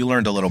experience. You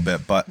learned a little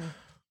bit, but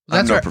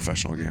I'm no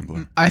professional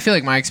gambler. I feel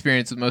like my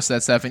experience with most of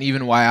that stuff, and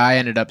even why I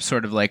ended up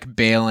sort of like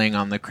bailing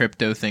on the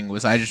crypto thing,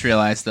 was I just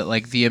realized that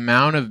like the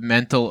amount of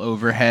mental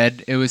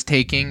overhead it was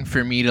taking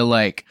for me to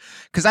like,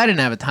 because I didn't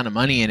have a ton of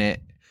money in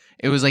it.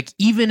 It was like,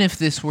 even if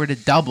this were to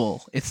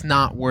double, it's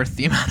not worth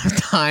the amount of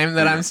time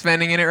that I'm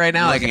spending in it right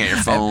now. Looking at your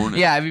phone.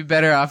 I'd be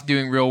better off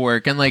doing real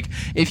work. And like,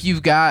 if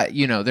you've got,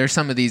 there's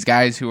some of these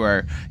guys who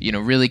are,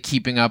 really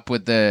keeping up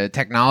with the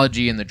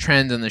technology and the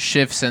trends and the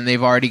shifts, and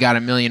they've already got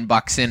 $1 million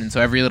in. And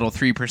so every little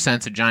 3%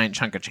 is a giant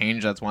chunk of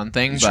change. That's one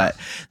thing. Sure. But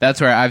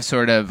that's where I've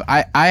sort of,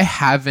 I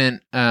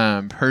haven't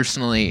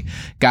personally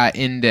got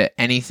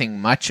into anything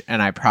much, and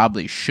I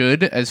probably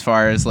should, as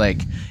far as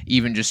like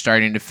even just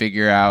starting to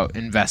figure out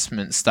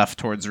investment stuff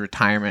towards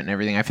retirement and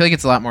everything. I feel like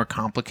it's a lot more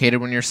complicated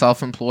when you're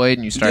self-employed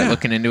and you start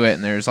looking into it,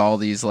 and there's all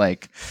these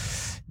like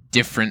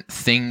different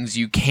things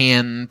you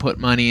can put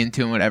money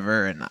into and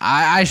whatever, and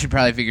I should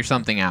probably figure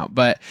something out.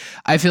 But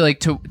I feel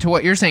like to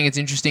what you're saying, it's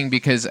interesting,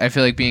 because I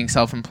feel like being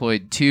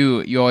self-employed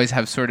too, you always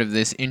have sort of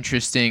this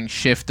interesting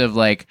shift of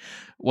like,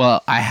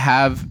 well, I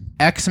have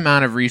X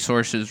amount of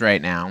resources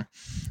right now.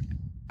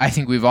 I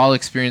think we've all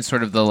experienced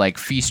sort of the like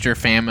feast or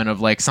famine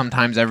of like,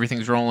 sometimes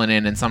everything's rolling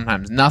in and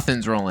sometimes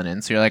nothing's rolling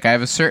in. So you're like, I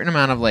have a certain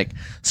amount of like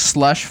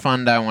slush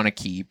fund I want to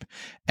keep.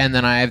 And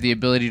then I have the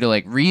ability to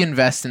like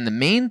reinvest in the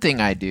main thing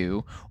I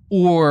do,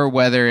 or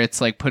whether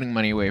it's like putting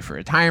money away for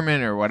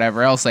retirement or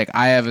whatever else. Like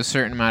I have a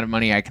certain amount of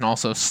money I can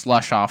also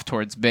slush off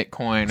towards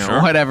Bitcoin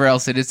or whatever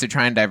else it is to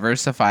try and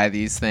diversify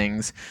these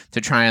things to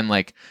try and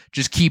like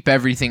just keep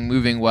everything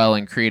moving well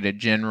and create a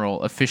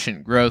general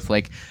efficient growth.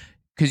 Like,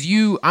 because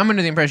I'm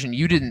under the impression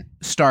you didn't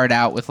start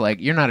out with like,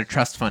 you're not a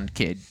trust fund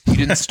kid. You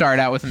didn't start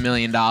out with $1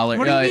 million,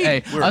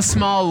 a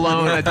small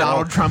loan, a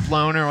Donald Trump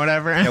loan or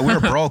whatever. Yeah, we were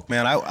broke,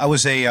 man.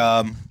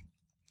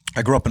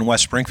 I grew up in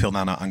West Springfield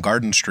on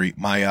Garden Street.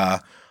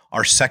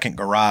 Our second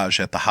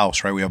garage at the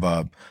house, right? We have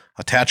a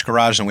attached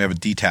garage and we have a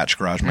detached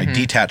garage. My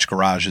detached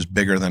garage is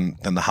bigger than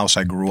the house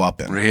I grew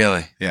up in.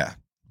 Really? Yeah.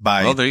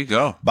 Well, there you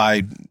go.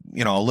 By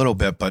a little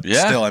bit, but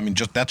still, I mean,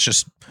 that's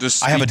just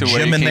I have a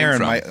gym in there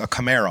and a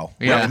Camaro.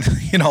 Yeah.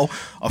 Right?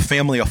 A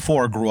family of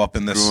 4 grew up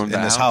in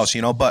this house.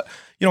 But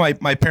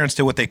my parents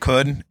did what they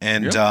could,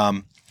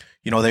 and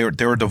they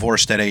were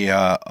divorced at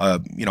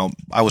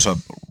I was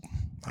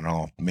I don't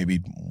know, maybe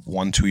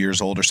 1-2 years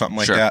old or something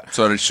like that.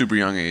 So at a super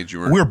young age,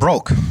 we were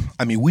broke.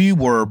 I mean, we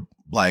were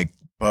like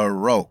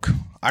broke.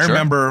 I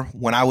remember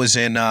when I was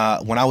in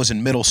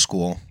middle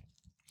school,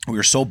 we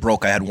were so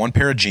broke. I had one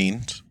pair of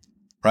jeans,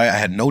 right? I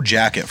had no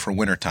jacket for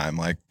wintertime.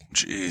 Like,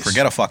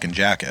 forget a fucking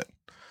jacket,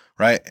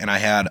 right? And I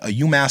had a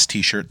UMass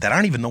t-shirt that I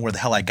don't even know where the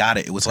hell I got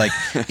it. It was like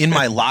in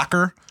my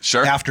locker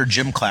after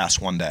gym class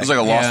one day. It was like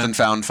a lost and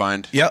found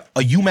find. Yeah,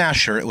 a UMass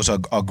shirt. It was a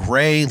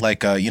gray,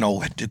 like a,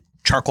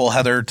 charcoal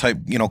heather type,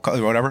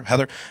 whatever,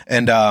 heather.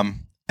 And I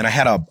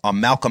had a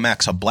Malcolm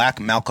X, a black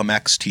Malcolm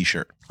X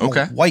t-shirt.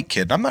 Okay. A white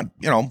kid. I'm not,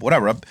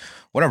 whatever,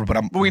 but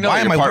I'm, but we know why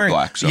am I wearing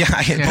black? So.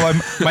 Yeah.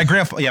 My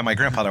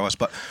grandfather was,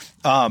 but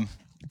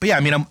yeah, I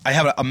mean, I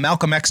have a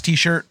Malcolm X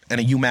t-shirt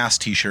and a UMass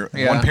t-shirt,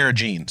 one pair of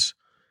jeans.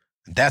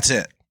 That's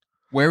it.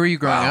 Where were you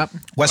growing up?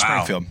 West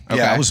Springfield. Okay.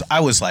 Yeah, I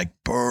was like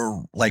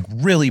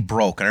really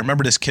broke. And I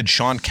remember this kid,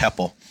 Sean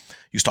Keppel,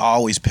 used to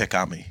always pick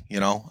on me,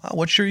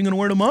 what shirt are you going to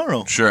wear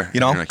tomorrow? Sure.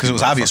 Because it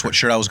was obvious what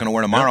shirt I was going to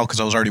wear tomorrow because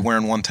I was already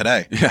wearing one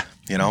today. Yeah.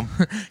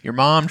 Your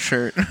mom's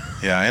shirt.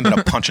 Yeah, I ended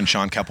up punching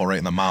Sean Keppel right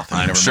in the mouth. And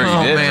I'm sure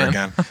you did. Ever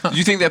again. Do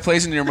you think that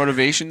plays into your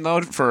motivation,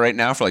 though, for right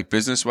now, for like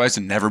business-wise, to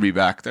never be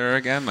back there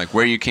again? Like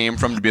where you came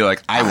from to be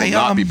like, I will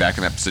not be back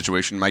in that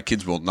situation. My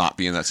kids will not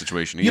be in that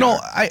situation either.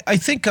 I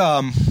think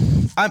I'm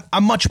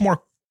much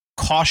more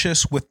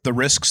cautious with the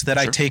risks that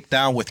I take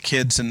down with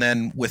kids and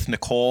then with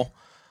Nicole.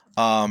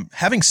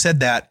 Having said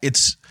that,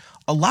 it's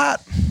a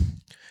lot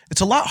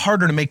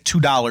harder to make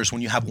 $2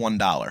 when you have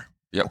 $1.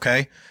 Yep.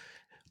 Okay.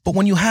 But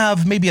when you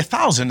have maybe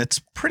 1,000, it's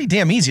pretty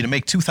damn easy to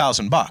make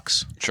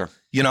 $2,000. Sure.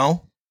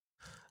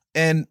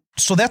 And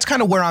so that's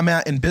kind of where I'm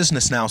at in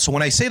business now. So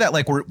when I say that,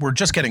 like we're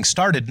just getting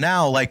started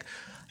now, like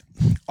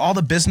all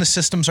the business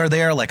systems are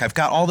there. Like I've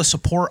got all the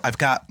support. I've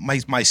got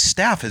my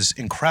staff is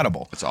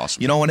incredible. That's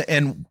awesome.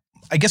 And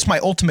I guess my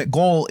ultimate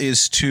goal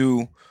is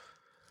to,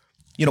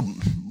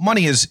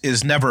 money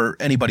is never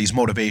anybody's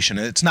motivation.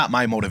 It's not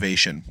my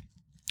motivation.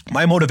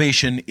 My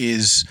motivation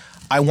is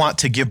I want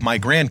to give my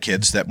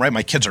grandkids that, right?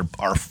 My kids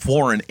are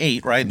 4 and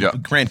 8, right? Yep.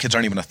 Grandkids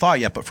aren't even a thought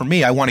yet, but for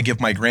me, I want to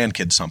give my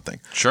grandkids something.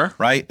 Sure.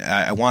 Right?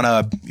 I want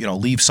to,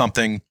 leave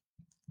something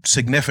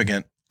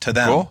significant to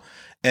them. Cool.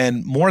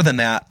 And more than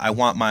that, I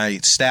want my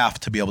staff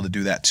to be able to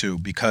do that too,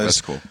 because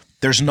that's cool.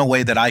 There's no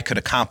way that I could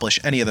accomplish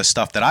any of the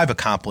stuff that I've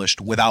accomplished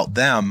without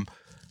them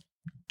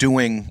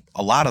doing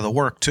a lot of the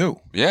work too.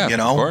 Yeah, of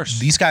course.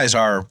 These guys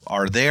are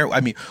there. I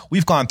mean,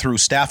 we've gone through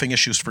staffing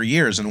issues for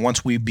years, and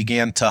once we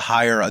began to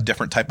hire a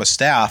different type of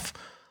staff,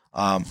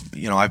 I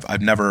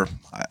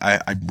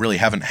really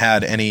haven't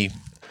had any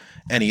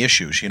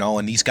issues,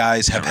 and these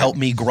guys have helped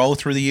me grow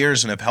through the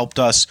years and have helped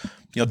us,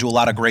 do a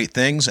lot of great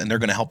things, and they're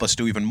going to help us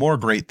do even more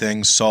great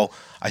things. So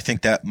I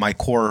think that my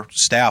core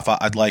staff,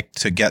 I'd like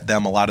to get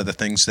them a lot of the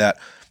things that,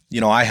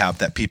 I have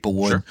that people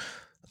would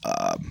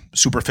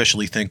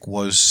superficially think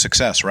was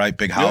success, right?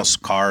 Big house,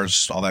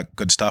 cars, all that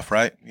good stuff,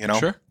 right?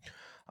 Sure.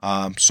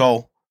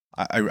 So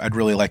I'd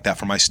really like that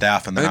for my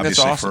staff, and then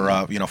obviously awesome,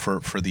 for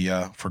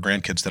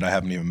grandkids that I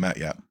haven't even met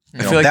yet.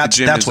 I feel like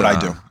that's what I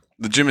do.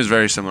 The gym is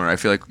very similar. I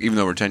feel like even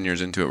though we're 10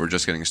 years into it, we're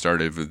just getting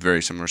started with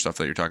very similar stuff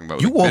that you're talking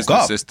about. You woke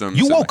up. Systems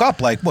you woke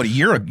up like what, a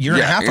year and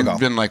a half ago.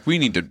 Been like, we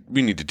need to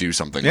do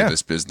something with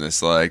this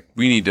business. Like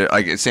we need to,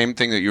 like, same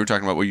thing that you were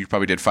talking about. What you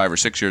probably did 5 or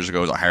 6 years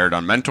ago is I hired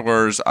on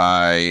mentors.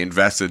 I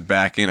invested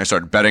back in. I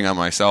started betting on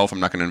myself.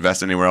 I'm not going to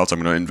invest anywhere else.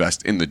 I'm going to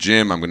invest in the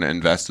gym. I'm going to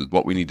invest with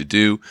what we need to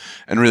do,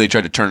 and really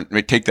try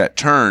to take that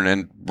turn.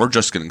 And we're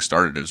just getting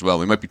started as well.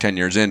 We might be 10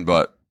 years in,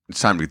 but it's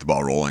time to get the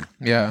ball rolling.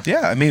 Yeah.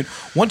 Yeah. I mean,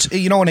 once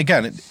and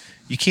again,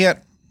 you can't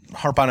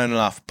harp on it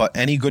enough, but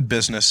any good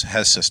business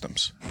has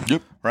systems.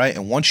 Yep. Right.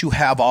 And once you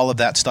have all of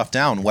that stuff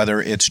down,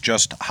 whether it's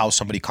just how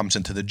somebody comes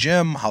into the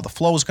gym, how the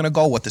flow is going to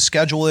go, what the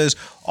schedule is,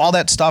 all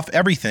that stuff,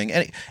 everything,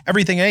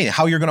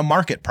 how you're going to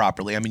market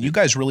properly. I mean, you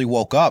guys really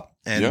woke up,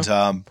 and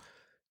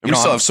and we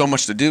still have so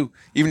much to do.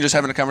 Even just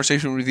having a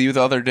conversation with you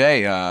the other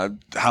day,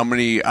 how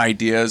many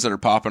ideas that are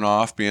popping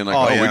off, being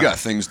like, we got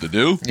things to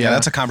do. Yeah,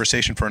 that's a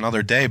conversation for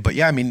another day. But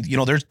yeah, I mean,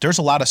 there's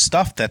a lot of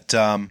stuff that,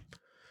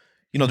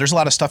 there's a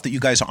lot of stuff that you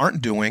guys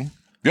aren't doing.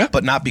 Yeah.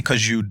 But not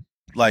because you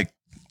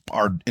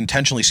are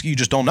intentionally, you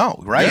just don't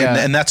know, right? Yeah.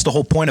 And that's the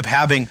whole point of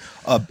having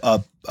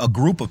a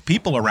group of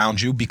people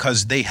around you,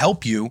 because they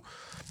help you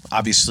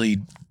obviously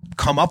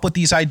come up with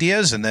these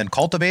ideas and then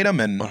cultivate them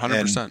and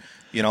 100%.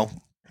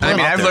 And,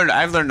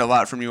 I've learned a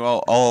lot from you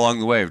all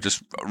along the way of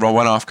just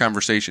one-off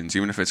conversations,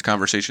 even if it's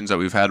conversations that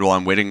we've had while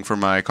I'm waiting for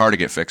my car to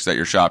get fixed at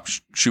your shop,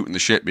 shooting the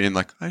shit, being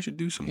like, I should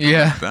do something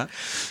like that.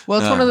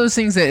 Well, it's one of those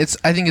things that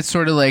I think it's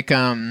sort of like,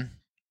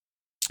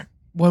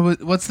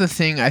 what's the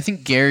thing? I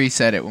think Gary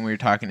said it when we were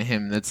talking to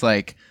him. That's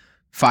like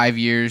 5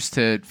 years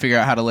to figure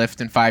out how to lift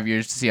and 5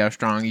 years to see how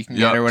strong you can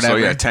get or whatever.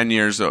 So 10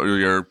 years,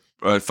 you're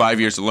 5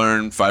 years to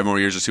learn, 5 more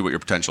years to see what your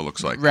potential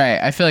looks like. Right.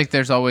 I feel like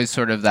there's always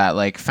sort of that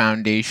like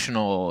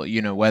foundational,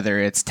 whether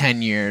it's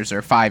 10 years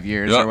or 5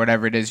 years or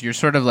whatever it is, you're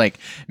sort of like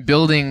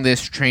building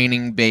this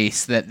training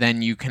base that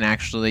then you can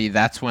actually,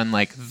 that's when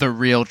like the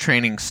real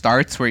training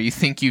starts, where you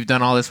think you've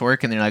done all this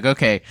work and you're like,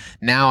 okay,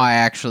 now I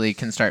actually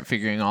can start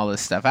figuring all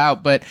this stuff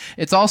out. But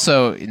it's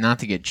also, not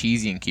to get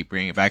cheesy and keep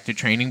bringing it back to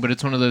training, but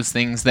it's one of those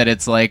things that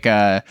it's like,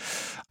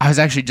 I was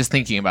actually just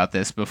thinking about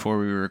this before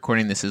we were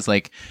recording this, is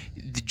like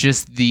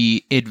just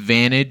the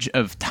advantage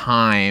of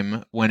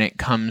time when it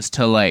comes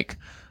to like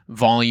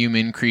volume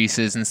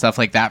increases and stuff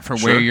like that for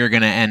where you're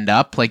going to end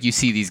up. Like you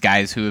see these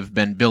guys who have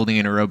been building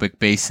an aerobic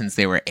base since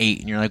they were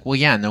 8 and you're like, well,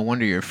 yeah, no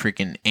wonder you're a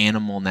freaking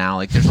animal now.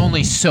 Like there's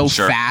only so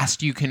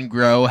fast you can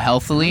grow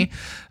healthily.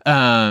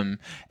 And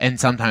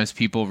sometimes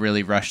people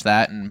really rush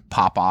that and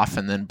pop off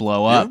and then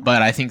blow up.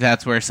 But I think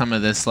that's where some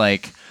of this,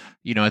 like,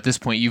 at this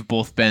point you've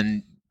both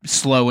been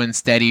slow and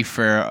steady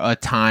for a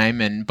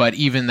time, but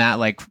even that,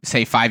 like,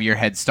 say 5-year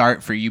head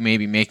start for you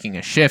maybe making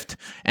a shift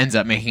ends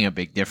up making a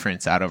big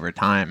difference out over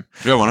time.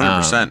 Yeah,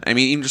 100%. I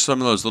mean, even just some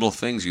of those little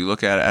things you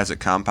look at it as it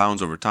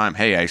compounds over time.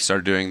 Hey, I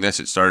started doing this,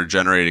 it started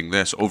generating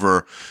this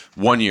over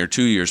 1 year,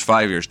 2 years,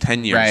 5 years,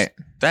 10 years. Right.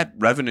 That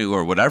revenue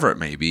or whatever it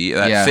may be,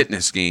 that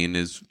fitness gain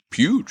is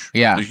huge.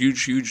 Yeah.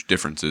 There's huge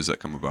differences that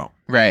come about.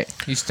 Right.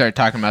 You start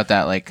talking about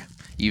that, like,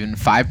 even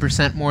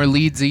 5% more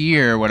leads a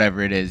year or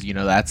whatever it is,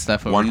 that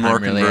stuff over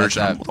time really adds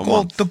up.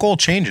 The goal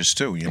changes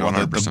too,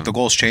 100%. The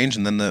goals change,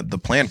 and then the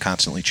plan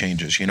constantly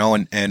changes,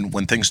 and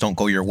when things don't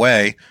go your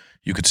way,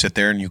 you could sit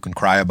there and you can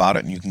cry about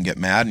it and you can get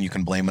mad and you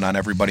can blame it on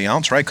everybody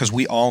else, right? Because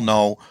we all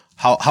know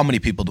how many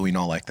people do we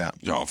know like that?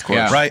 Yeah, of course.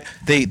 Yeah. Right?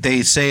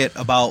 They say it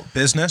about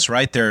business,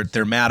 right?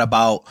 They're mad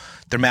about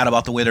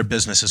the way their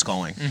business is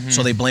going.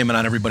 So they blame it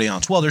on everybody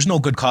else. Well, there's no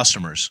good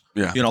customers.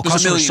 Yeah.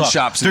 There's a million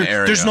shops in the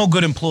area. There's no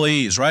good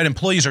employees, right?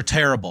 Employees are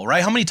terrible,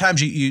 right? How many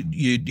times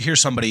you hear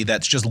somebody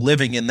that's just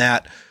living in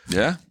that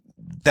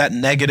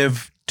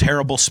negative,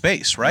 terrible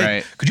space,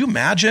 right? Could you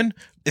imagine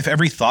if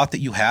every thought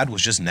that you had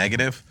was just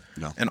negative?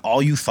 No. And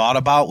all you thought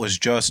about was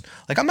just,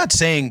 like, I'm not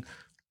saying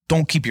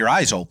don't keep your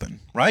eyes open,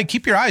 right?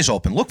 Keep your eyes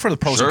open. Look for the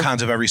pros and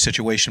cons of every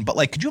situation. But,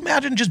 like, could you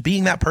imagine just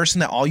being that person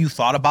that all you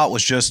thought about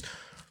was just,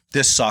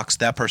 this sucks,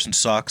 that person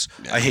sucks,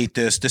 I hate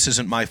this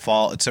isn't my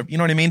fault. It's you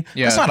know what I mean?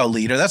 Yeah. That's not a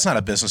leader. That's not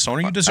a business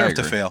owner. You deserve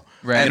to fail.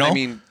 Right. You know? I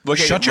mean,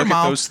 shut your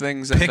mouth, those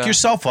things pick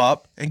yourself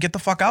up, and get the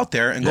fuck out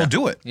there and go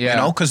do it.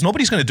 Yeah. Because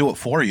nobody's going to do it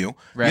for you.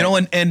 Right.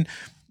 And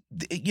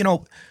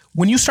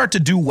when you start to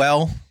do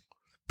well,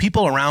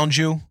 people around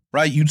you,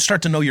 right? You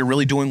start to know you're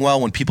really doing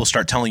well when people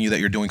start telling you that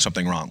you're doing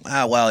something wrong.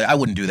 Well, I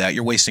wouldn't do that.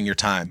 You're wasting your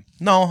time.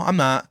 No, I'm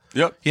not.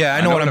 Yep. Yeah,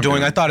 I know what I'm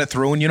doing. I thought it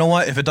through, and you know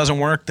what? If it doesn't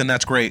work, then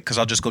that's great, because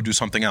I'll just go do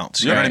something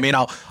else. You know what I mean?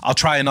 I'll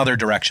try another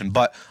direction,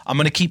 but I'm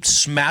going to keep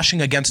smashing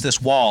against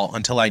this wall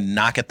until I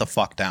knock it the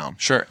fuck down.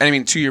 Sure. And I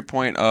mean, to your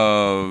point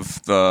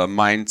of the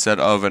mindset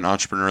of an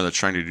entrepreneur that's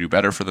trying to do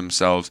better for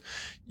themselves,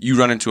 you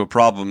run into a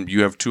problem,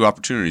 you have two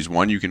opportunities.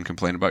 One, you can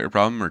complain about your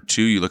problem, or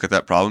two, you look at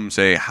that problem and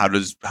say,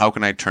 how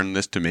can I turn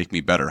this to make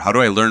me better? How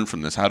do I learn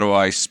from this? How do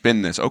I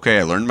spin this? Okay,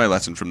 I learned my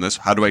lesson from this.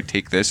 How do I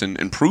take this and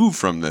improve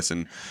from this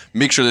and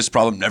make sure this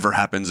problem never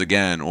happens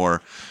again?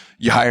 Or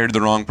you hired the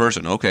wrong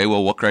person. Okay,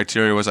 well, what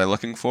criteria was I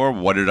looking for?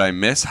 What did I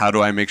miss? How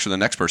do I make sure the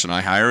next person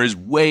I hire is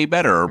way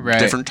better? Or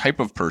different type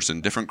of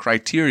person, different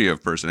criteria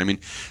of person. I mean,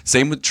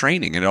 same with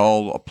training. It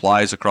all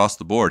applies across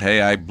the board.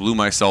 Hey, I blew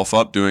myself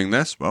up doing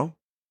this. Well,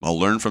 I'll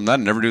learn from that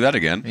and never do that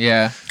again.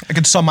 Yeah. I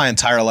could sum my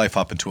entire life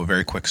up into a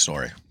very quick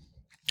story,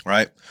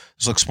 right?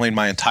 This will explain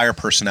my entire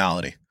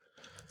personality.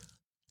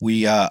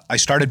 I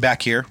started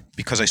back here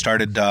because I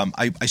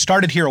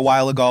started here a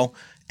while ago,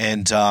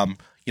 and I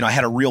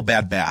had a real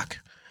bad back.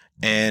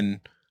 And,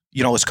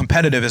 as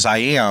competitive as I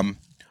am,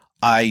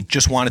 I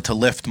just wanted to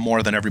lift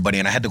more than everybody,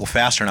 and I had to go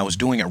faster, and I was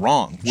doing it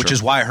wrong, which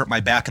is why I hurt my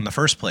back in the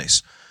first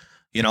place.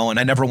 And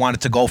I never wanted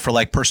to go for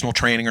like personal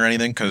training or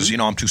anything because,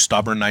 I'm too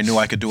stubborn and I knew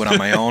I could do it on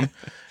my own.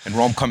 And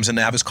Rome comes in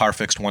to have his car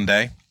fixed one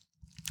day.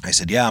 I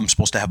said, yeah, I'm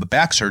supposed to have a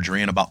back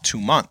surgery in about 2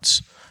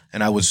 months.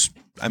 And it was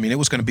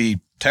going to be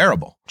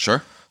terrible.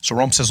 Sure. So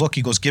Rome says, look,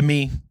 he goes, give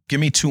me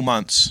 2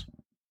 months.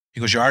 He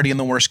goes, you're already in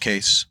the worst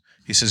case.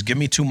 He says, give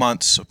me 2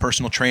 months of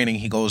personal training.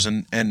 He goes,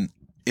 and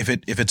if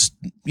it's,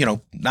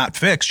 not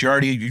fixed, you're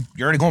already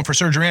going for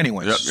surgery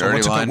anyway. Yep, so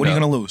what are you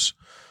going to lose?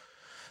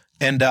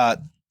 And,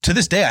 to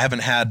this day, I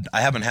haven't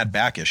had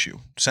back issue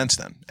since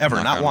then,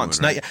 ever, not once.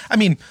 Wood, right? I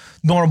mean,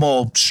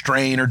 normal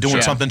strain or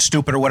doing something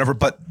stupid or whatever,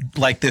 but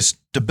like this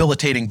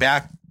debilitating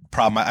back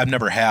problem, I've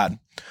never had.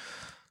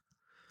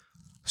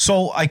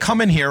 So I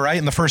come in here, right,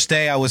 and the first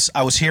day I was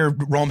here.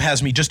 Rome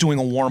has me just doing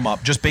a warm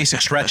up, just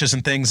basic stretches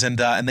and things, and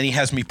then he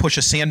has me push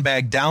a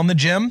sandbag down the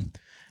gym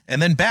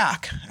and then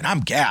back, and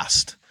I'm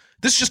gassed.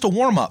 This is just a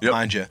warm up,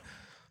 mind you.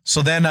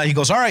 So then he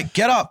goes, all right,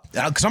 get up.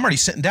 Because I'm already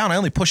sitting down. I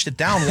only pushed it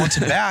down once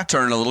and back.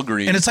 Turn a little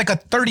green. And it's like a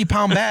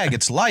 30-pound bag.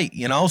 It's light,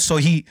 you know? So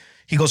he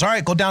goes, all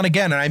right, go down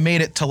again. And I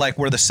made it to like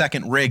where the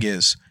second rig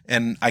is.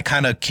 And I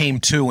kind of came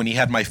to, and he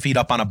had my feet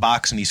up on a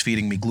box, and he's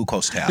feeding me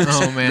glucose tabs.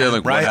 Oh, man. Yeah,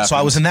 like, Right? So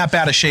I was in that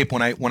bad a shape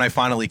when I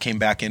finally came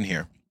back in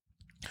here.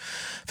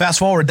 Fast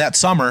forward that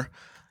summer,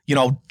 you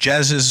know,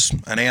 Jez is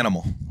an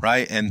animal,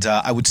 right? And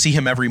I would see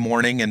him every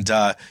morning. And,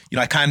 you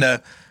know,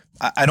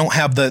 I don't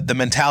have the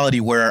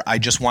mentality where I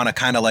just want to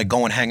kind of like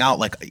go and hang out.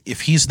 Like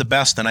if he's the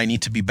best, then I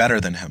need to be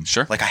better than him.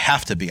 Sure. Like I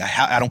have to be.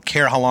 I don't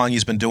care how long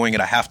he's been doing it.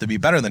 I have to be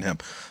better than him.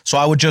 So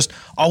I would just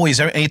always,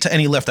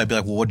 any lift, I'd be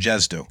like, well, what'd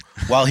Jez do?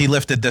 Well, he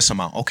lifted this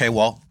amount. Okay,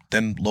 well,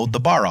 then load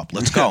the bar up.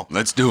 Let's go.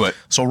 Let's do it.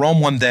 So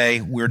Rome, one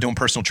day we were doing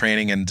personal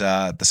training, and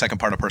the second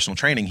part of personal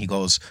training, he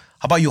goes,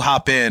 how about you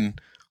hop in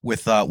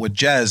with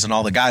Jez and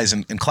all the guys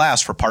in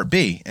class for part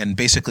B? And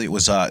basically it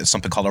was it's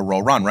something called a row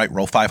run, right?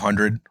 Row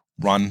 500.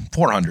 Run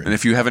 400. And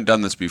if you haven't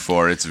done this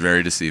before, it's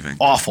very deceiving.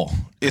 Awful.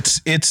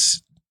 It's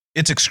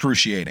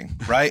excruciating,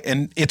 right?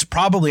 And it's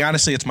probably,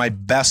 honestly, it's my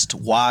best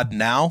WOD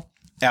now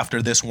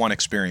after this one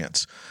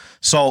experience.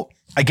 So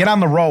I get on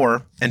the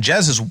rower, and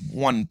Jez is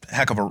one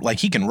heck of a, like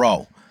he can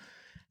row.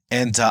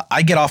 And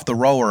I get off the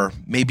rower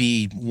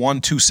maybe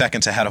 1-2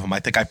 seconds ahead of him. I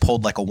think I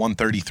pulled like a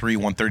 133,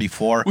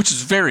 134. Which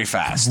is very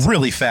fast.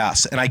 Really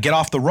fast. And I get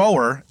off the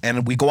rower,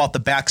 and we go out the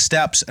back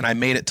steps, and I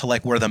made it to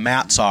like where the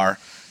mats are.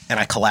 And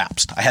I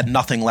collapsed. I had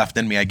nothing left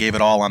in me. I gave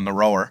it all on the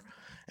rower.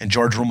 And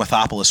George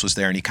Rumathopoulos was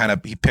there, and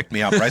he picked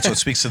me up, right? So it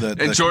speaks to the And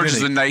the George community.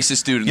 is the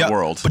nicest dude in the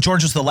world. But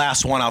George was the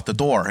last one out the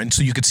door. And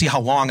so you could see how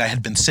long I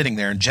had been sitting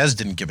there, and Jez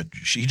didn't give it.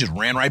 He just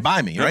ran right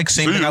by me, right?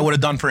 Same thing I would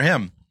have done for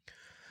him.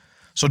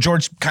 So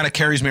George kind of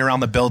carries me around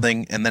the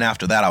building, and then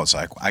after that, I was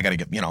like, I got to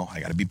get, I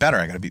got to be better.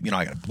 I got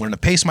to learn to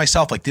pace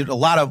myself. Like, did a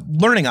lot of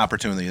learning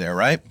opportunity there,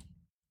 right?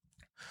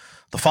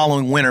 The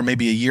following winter,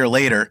 maybe a year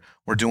later,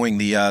 we're doing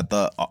the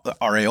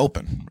RA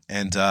Open,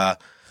 and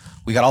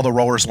we got all the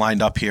rowers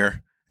lined up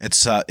here.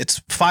 It's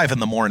 5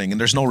 a.m, and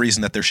there's no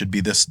reason that there should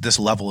be this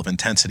level of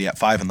intensity at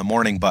 5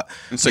 a.m. But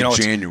it's like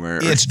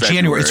January. It's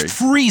January. It's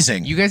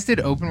freezing. You guys did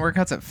open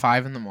workouts at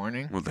 5 a.m?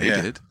 Well, they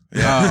did.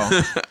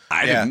 Oh,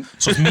 I didn't.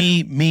 So it's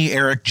me,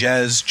 Eric,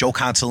 Jez, Joe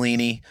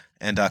Consolini,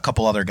 and a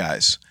couple other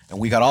guys, and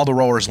we got all the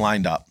rowers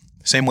lined up,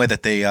 same way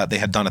that they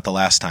had done it the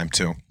last time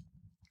too,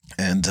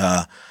 and.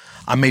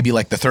 I'm maybe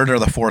like the third or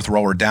the fourth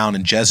rower down,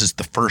 and Jez is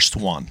the first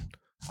one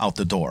out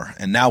the door.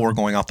 And now we're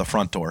going out the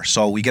front door.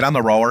 So we get on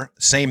the rower,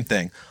 same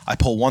thing. I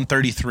pull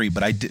 133,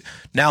 but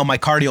now my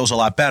cardio is a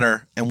lot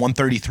better, and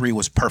 133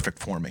 was perfect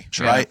for me,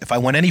 right? If I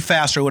went any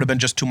faster, it would have been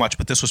just too much,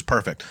 but this was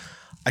perfect.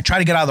 I try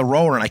to get out of the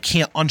rower, and I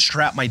can't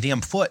unstrap my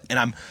damn foot, and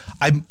I'm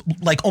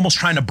like almost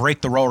trying to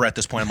break the rower at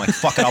this point. I'm like,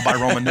 fuck it, I'll buy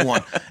Rome a new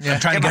one. I'm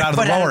trying to get out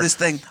of the rower. This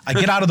thing. I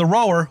get out of the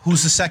rower.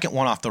 Who's the second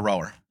one off the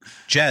rower?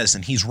 Jez,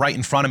 and he's right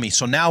in front of me.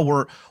 So now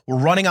we're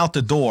running out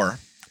the door,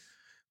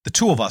 the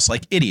two of us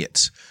like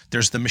idiots.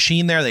 There's the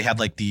machine there. They had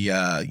like the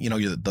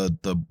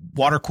the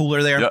water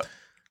cooler there. Yep.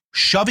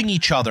 Shoving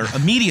each other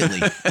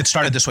immediately. It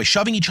started this way,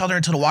 shoving each other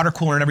into the water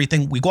cooler and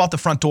everything. We go out the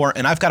front door,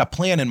 and I've got a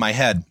plan in my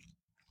head.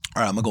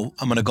 All right,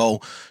 I'm gonna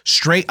go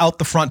straight out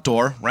the front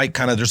door, right?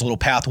 Kind of there's a little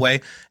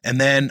pathway,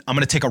 and then I'm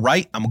gonna take a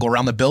right. I'm gonna go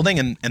around the building,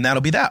 and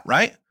that'll be that,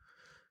 right?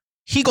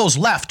 He goes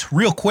left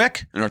real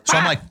quick. So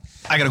I'm like,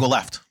 I got to go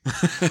left.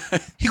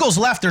 He goes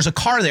left. There's a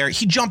car there.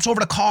 He jumps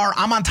over the car.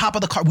 I'm on top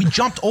of the car. We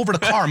jumped over the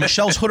car.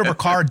 Michelle's hood of her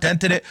car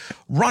dented it,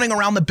 running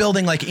around the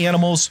building like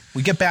animals.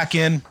 We get back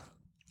in.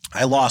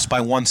 I lost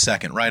by 1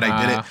 second, right?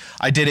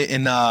 I did it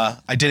in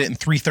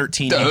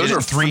 3:13. Those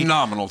are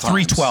phenomenal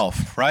times.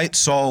 3:12, right?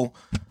 So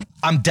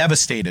I'm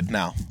devastated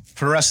now.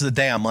 For the rest of the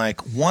day, I'm like,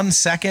 1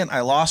 second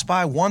I lost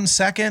by 1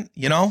 second,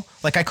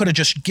 like I could have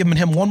just given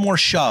him one more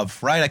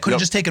shove, right? I could have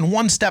just taken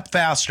one step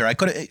faster. I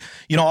could have,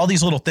 all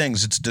these little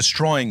things. It's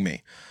destroying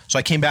me. So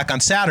I came back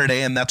on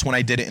Saturday, and that's when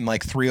I did it in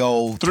like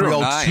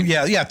 3:02.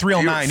 Yeah,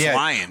 3:09. Yeah,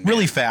 flying,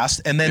 really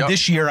fast. And then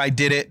this year I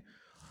did it.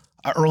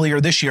 Earlier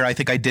this year, I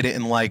think I did it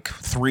in like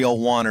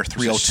 3:01 or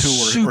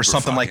 3:02 or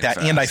something like that.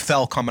 Fast. And I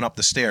fell coming up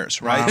the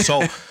stairs, right?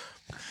 Wow. So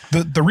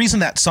the reason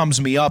that sums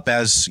me up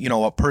as,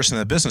 a person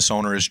and a business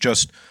owner is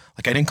just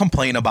like I didn't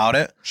complain about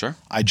it. Sure.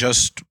 I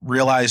just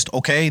realized,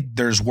 okay,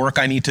 there's work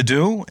I need to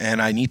do,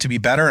 and I need to be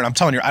better. And I'm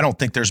telling you, I don't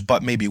think there's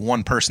but maybe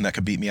one person that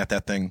could beat me at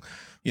that thing.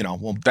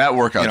 That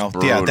workout's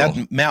brutal. Yeah,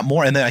 that Matt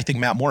Moore, and then I think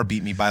Matt Moore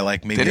beat me by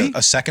like maybe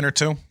a second or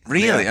two.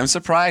 Really? Yeah. I'm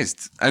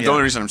surprised. The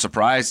only reason I'm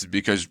surprised is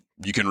because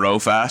you can row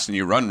fast and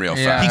you run real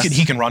Yeah. fast.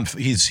 He can run.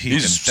 He's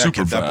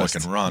super that boy fast.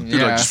 can run. Dude,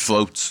 Yeah. like, just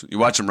floats. You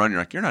watch him run, you're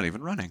like, you're not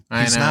even running.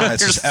 I He's know. not.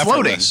 It's You're just just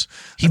floating. effortless.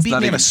 He That's beat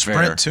not me in a even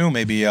sprint fair. too,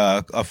 maybe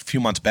a few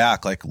months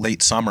back, like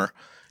late summer.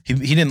 He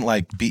didn't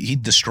he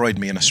destroyed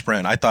me in a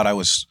sprint. I thought I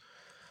was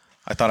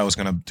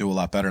going to do a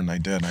lot better than I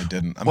did. I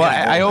didn't. I'm Well,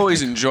 getting I old, always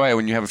think. enjoy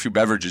when you have a few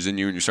beverages in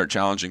you and you start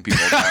challenging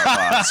people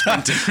about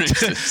sprinting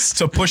races.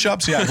 So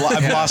push-ups, yeah, I've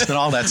lost in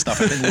all that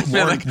stuff. I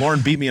think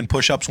Lauren beat me in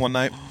push-ups one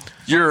night.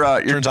 You're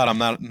Turns out I'm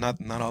not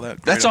all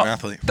that great that's of all. an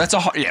athlete. That's a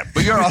hard, yeah,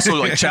 but you're also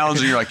like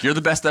challenging. You're like, you're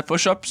the best at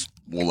push-ups.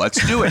 Well,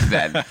 let's do it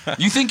then.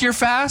 You think you're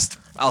fast?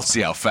 I'll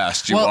see how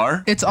fast you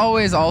are. It's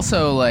always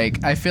also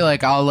like I feel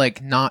like I'll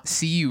like not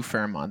see you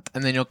for a month,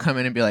 and then you'll come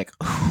in and be like,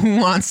 "Who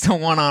wants to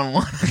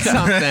one-on-one or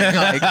something?"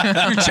 Like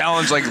You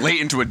challenge like late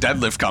into a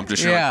deadlift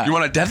competition. You're Yeah. like, you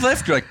want a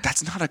deadlift? You're like,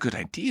 that's not a good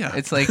idea.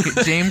 it's like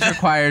James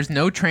requires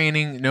no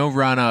training, no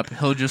run-up.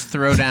 He'll just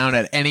throw down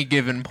at any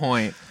given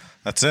point.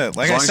 That's it.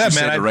 Like As I long as said, you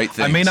say man, the right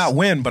I may things. not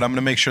win, but I'm going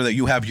to make sure that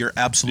you have your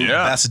absolute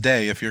Yeah. best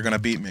day if you're going to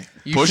beat me.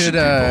 You Pushing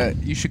should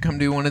you should come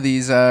do one of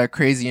these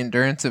crazy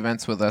endurance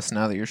events with us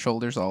now that your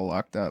shoulder's all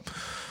locked up.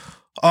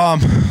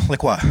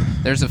 Like what?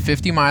 There's a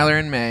 50-miler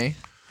in May.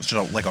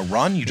 So like a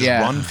run? You just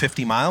Yeah. run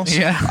 50 miles?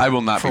 Yeah, I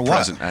will not For be what?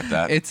 present at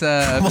that. it's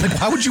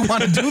Like, why would you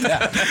want to do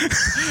that?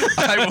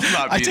 I will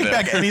not be I take there.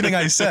 back anything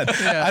I said.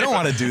 I don't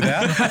want to do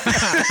that.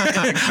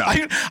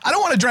 I don't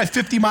want to drive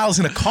 50 miles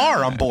in a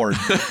car. I'm bored.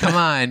 come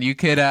on. You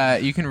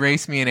can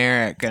race me and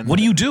Eric. And What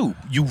do?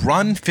 You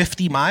run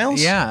 50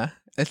 miles? Yeah.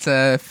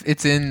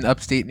 It's in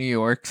upstate New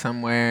York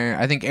somewhere.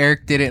 I think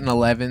Eric did it in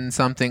 11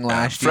 something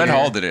last year. Fred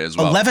Hall did it as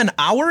well. 11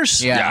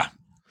 hours? Yeah. Yeah.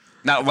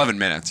 Not 11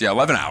 minutes. Yeah,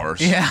 11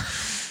 hours. Yeah.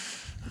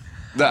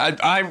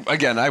 I will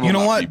You know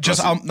not what? be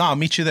Just present. I'll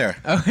meet you there.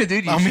 Oh,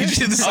 dude, you I'll meet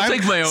should. you.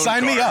 take my own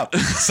Sign me car. up.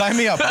 Sign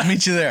me up. I'll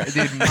meet you there.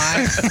 Dude,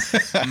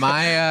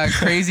 my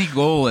crazy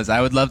goal is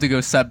I would love to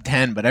go sub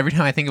 10, but every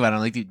time I think about it,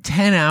 I'm like, dude,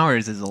 10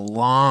 hours is a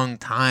long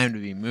time to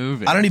be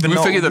moving. I don't even We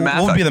know. figured the math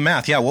What would out. be the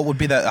math? Yeah, what would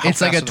be that? It's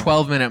like a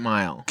 12-minute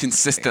mile.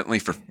 consistently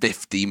for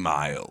 50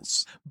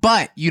 miles.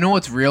 But you know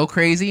what's real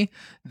crazy?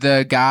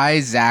 The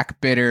guy, Zach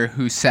Bitter,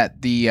 who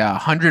set the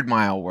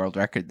 100-mile world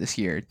record this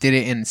year, did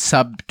it in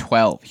sub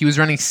 12. He was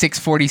running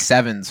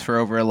 6:47s for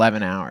over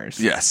 11 hours.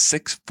 Yeah,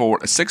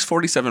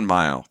 647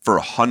 mile for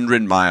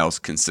 100 miles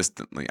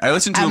consistently. I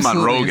listened to him on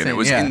Absolutely Rogan. insane, It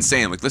was yeah.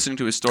 insane. Like listening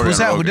to his story Who's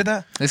on that? Rogan. Who did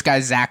that? This guy,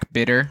 Zach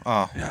Bitter.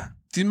 Oh, Yeah.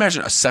 Do you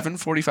imagine a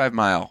 745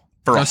 mile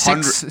for No,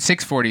 100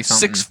 640 something.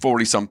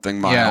 640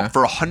 something mile Yeah.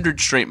 for 100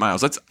 straight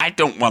miles? I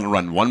don't want to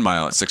run 1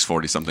 mile at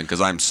 640 something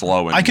because I'm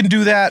slow. And I can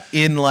do that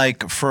in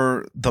like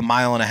for the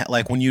mile and a half.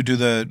 Like when you do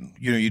the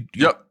you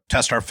Yep.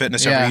 test our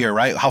fitness Yeah. every year,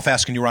 right? How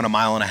fast can you run a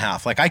mile and a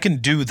half? Like I can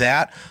do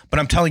that, but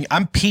I'm telling you,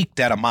 I'm peaked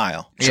at a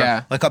mile.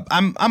 Yeah. Like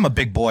I'm a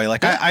big boy.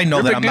 Like I know you're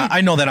a that big I'm not.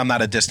 I know that I'm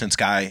not a distance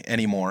guy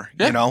anymore.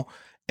 Yeah. You know.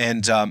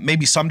 And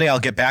maybe someday I'll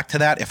get back to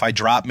that if I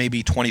drop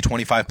maybe 20,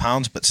 25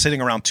 pounds, but sitting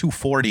around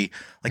 240,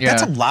 like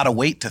that's a Yeah. lot of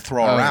weight to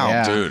throw Oh, around.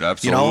 yeah. Dude, You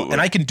absolutely. know, and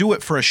I can do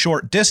it for a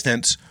short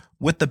distance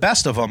with the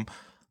best of them,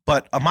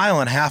 but a mile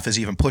and a half is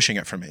even pushing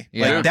it for me.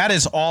 Yeah. Like that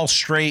is all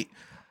straight,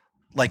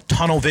 like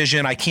tunnel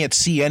vision. I can't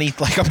see any.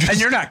 Like I'm just and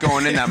you're not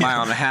going in that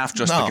mile and a half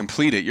just to No.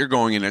 complete it. You're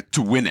going in it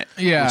to win it.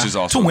 Yeah. Which is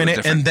also to win a it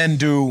different- and then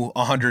do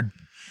 100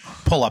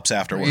 pull-ups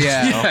afterwards.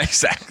 Yeah. you know? Yeah,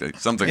 exactly.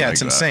 Something Yeah, like it's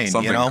that. insane, you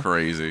Something know?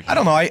 crazy. I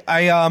don't know.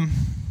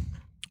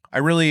 I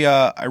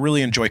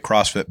really enjoy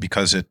CrossFit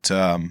because it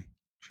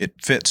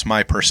fits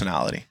my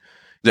personality.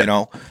 Yeah. You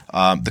know,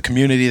 the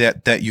community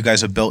that you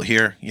guys have built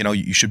here. You know,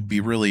 you should be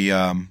really.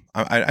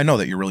 I know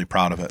that you're really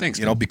proud of it. Thanks,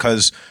 You know,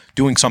 because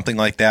doing something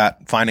like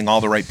that, finding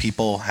all the right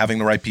people, having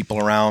the right people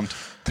around,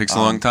 Takes a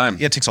long time.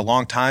 Yeah, it takes a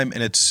long time,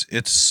 and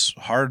it's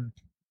hard.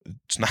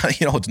 It's not.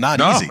 It's not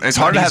No, easy. it's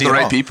hard not to have easy the at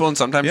right all. people, and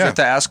sometimes you Yeah. have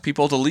to ask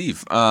people to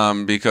leave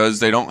because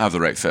they don't have the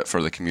right fit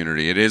for the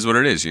community. It is what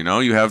it is. You know,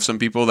 you have some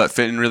people that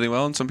fit in really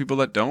well, and some people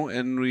that don't,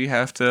 and we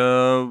have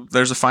to.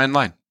 There's a fine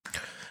line.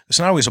 It's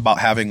not always about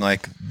having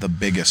like the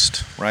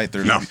biggest, right?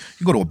 There's No.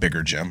 You go to a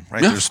bigger gym,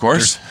 right? Yeah, of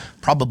course. There's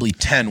probably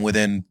 10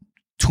 within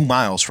 2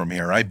 miles from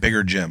here, right?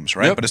 Bigger gyms,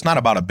 right? Yep. But it's not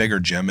about a bigger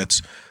gym.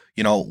 It's,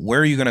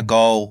 where are you going to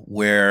go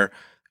where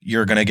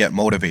you're going to get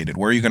motivated?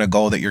 Where are you going to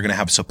go that you're going to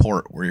have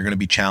support, where you're going to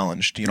be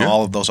challenged, Yeah.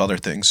 all of those other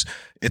things.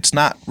 It's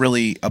not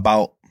really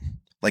about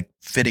like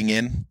fitting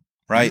in,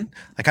 right?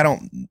 Mm-hmm. Like I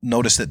don't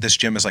notice that this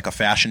gym is like a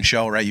fashion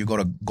show, right? You go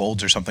to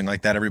Gold's or something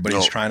like that. Everybody's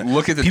No, trying to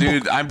look at the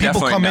dude. I'm people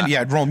definitely come not. in.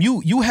 Yeah, Rome,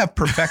 you have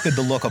perfected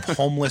the look of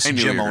homeless I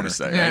knew gym you were owners.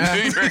 going to say. I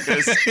knew you were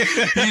going to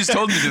say. He's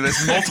told me to do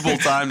this multiple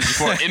times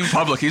before in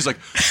public. He's like,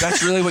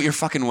 "That's really what you're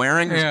fucking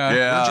wearing?"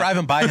 Yeah. We're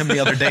driving by him the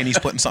other day, and he's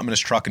putting something in his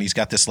truck, and he's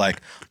got this like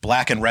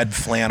black and red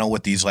flannel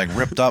with these like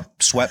ripped up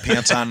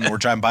sweatpants on. And we're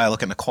driving by, I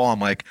look at Nicole. I'm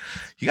like,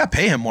 you got to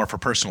pay him more for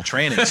personal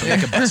training so he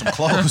can buy some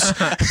clothes.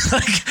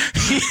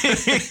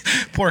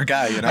 Like, poor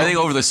guy, I think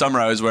over the summer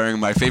I was wearing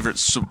my favorite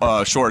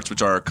shorts,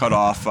 which are cut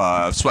off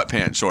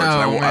sweatpants shorts.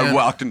 Oh, and I man.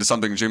 walked into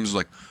something, and James was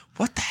like,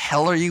 "What the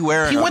hell are you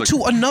wearing?" He I was went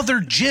like, to another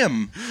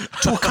gym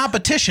to a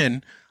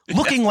competition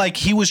looking like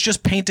he was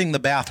just painting the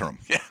bathroom.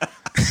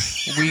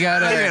 We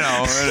gotta,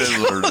 it is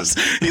what it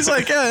is. He's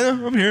like, yeah,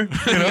 I'm here.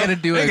 we gotta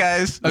do Hey a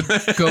guys.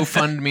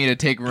 GoFundMe to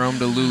take Rome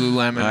to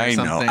Lululemon or I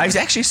know. something. I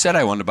actually said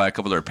I wanted to buy a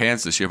couple of their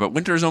pants this year, but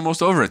winter is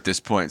almost over at this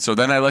point. So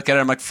then I look at it,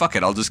 I'm like, fuck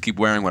it, I'll just keep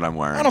wearing what I'm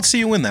wearing. I don't see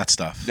you in that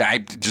stuff. I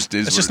just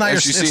is. It's just not your.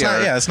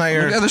 It's not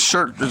your. Yeah, the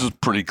shirt is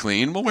pretty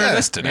clean. We'll wear Yeah.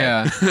 this today.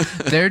 Yeah,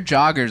 their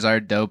joggers are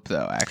dope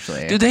though.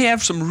 Actually, Dude, they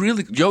have some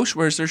really. Yosh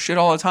wears their shit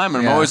all the time,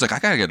 and Yeah. I'm always like, I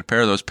gotta get a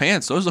pair of those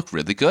pants. Those look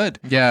really good.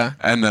 yeah,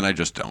 And then I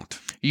just don't.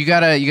 you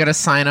gotta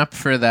sign up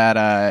for that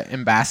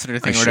ambassador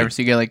thing I or whatever, should.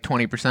 so you get like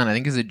 20%. I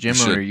think as a gym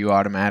should. owner, you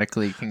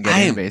automatically can get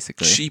I in am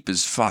basically. cheap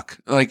as fuck.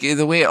 Like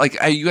the way,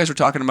 you guys were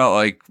talking about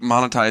like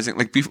monetizing.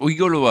 Like before, we'll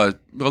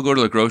go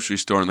to the grocery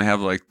store and they have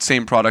like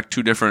same product,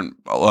 two different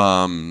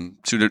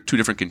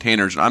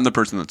containers, and I'm the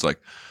person that's like,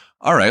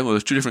 all right, well,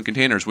 there's two different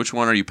containers. Which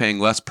one are you paying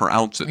less per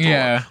ounce at?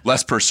 Yeah.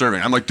 Less per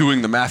serving. I'm like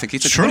doing the math in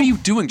case. Like, True. what are you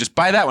doing? Just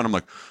buy that one. I'm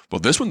like, well,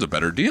 this one's a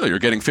better deal. You're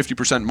getting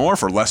 50% more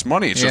for less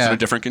money. It's just Yeah. in a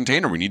different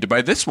container. We need to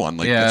buy this one.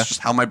 Like Yeah. that's just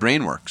how my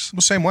brain works.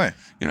 The same way.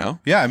 You know?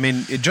 Yeah, I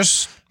mean, it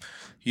just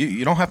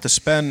you don't have to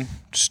spend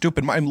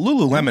stupid money.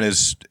 Lululemon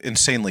is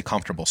insanely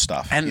comfortable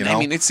stuff. And you know? I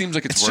mean, it seems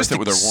like it's worth just it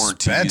with their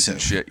warranties expensive,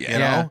 and shit. You Yeah.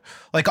 Yeah. know,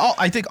 like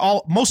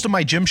most of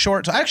my gym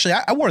shorts. Actually,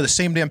 I wore the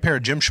same damn pair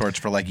of gym shorts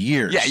for like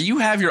years. Yeah, you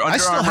have your Under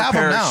still Armour have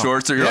pair them of now.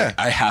 shorts that you're Yeah. like,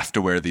 I have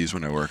to wear these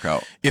when I work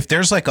out. If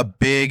there's like a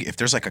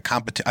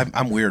competition,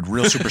 I'm weird,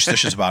 real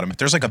superstitious about them. If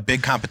there's like a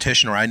big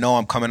competition, or I know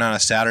I'm coming on a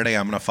Saturday,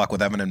 I'm gonna fuck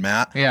with Evan and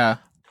Matt. Yeah,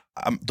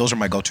 Those are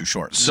my go-to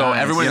shorts. So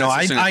everyone, You know,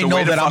 that's listening, I the know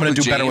way to that I'm fuck gonna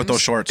with do better with James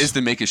those shorts. Is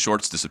to make his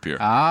shorts disappear.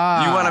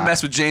 Ah. You want to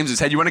mess with James's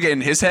head? You want to get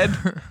in his head?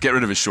 Get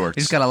rid of his shorts.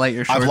 he's gotta light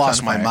your shorts I've lost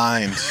on my fire.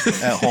 mind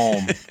at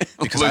home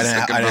because I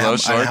Looking for didn't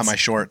those have shorts? my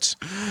shorts.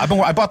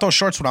 I bought those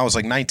shorts when I was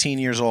like 19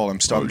 years old. I'm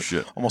still Oh,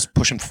 shit. almost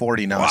pushing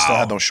 40 now. I still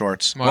had those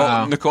shorts. Wow.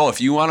 Well, Nicole,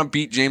 if you want to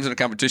beat James in a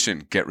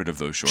competition, get rid of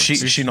those shorts.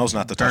 She knows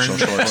not to touch Burn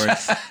those the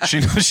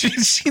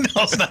shorts. she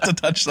knows not to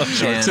touch those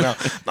shorts. Man.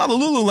 No, the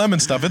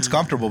Lululemon stuff, it's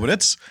comfortable, but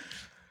it's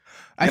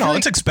feel like-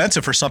 it's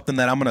expensive for something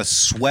that I'm gonna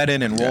sweat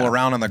in and roll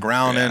around on the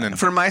ground in. And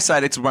For my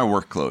side, it's my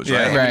work clothes, right?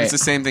 Yeah. I mean, Right. it's the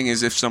same thing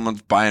as if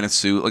someone's buying a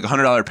suit. Like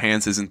 $100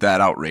 pants isn't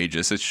that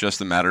outrageous. It's just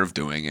a matter of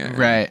doing it, and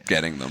Right.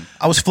 getting them.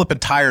 I was flipping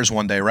tires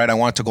one day, right? I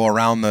wanted to go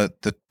around the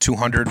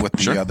 200 with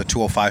Sure. the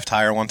 205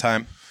 tire one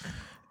time.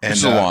 And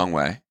It's a long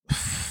way.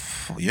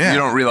 yeah. You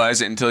don't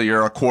realize it until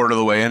you're a quarter of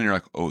the way in, and you're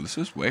like, "Oh, this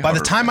is way." By the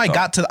harder time than I thought.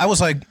 got to, I was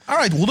like, all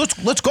right, well,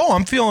 let's go.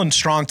 I'm feeling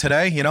strong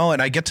today, you know.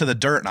 And I get to the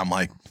dirt, and I'm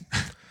like,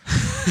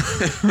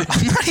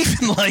 I'm not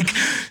even like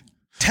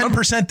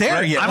 10%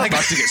 there yet. I'm Like,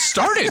 about to get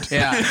started.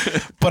 Yeah,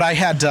 but I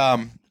had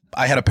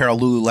a pair of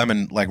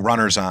Lululemon like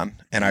runners on,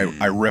 and I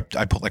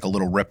put like a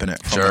little rip in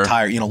it from Sure. the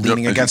tire, you know,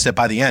 leaning Yep. against it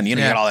by the end. You know,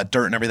 you Yeah. get all that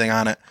dirt and everything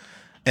on it,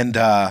 and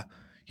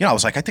you know, I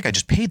was like, I think I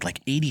just paid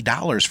like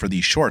 $80 for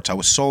these shorts. I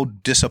was so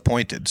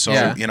disappointed. So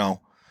Yeah. you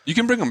know, You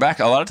can bring them back.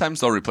 A lot of times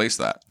they'll replace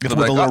that. if They'll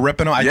with be a like, little "Oh,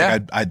 rip in them, I yeah.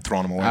 think I'd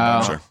thrown them away.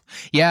 Oh. Sure.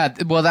 yeah.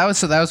 Well, that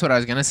was what I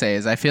was gonna say.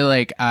 Is I feel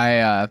like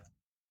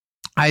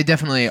I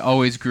definitely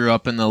always grew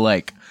up in the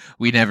like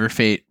we never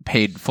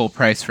paid full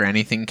price for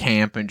anything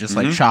camp and just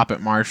like shop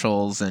at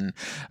Marshalls and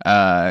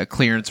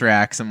clearance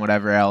racks and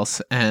whatever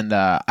else. And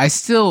I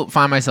still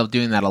find myself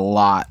doing that a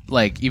lot.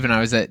 Like even I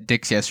was at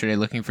Dick's yesterday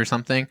looking for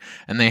something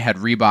and they had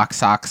Reebok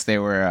socks. They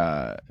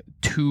were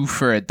 2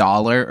 for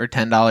 $1 or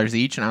 $10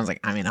 each, and I was like,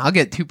 I mean, I'll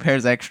get 2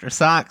 pairs of extra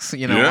socks.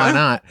 You know, Yeah. why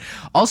not?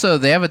 Also,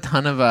 they have a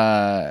ton of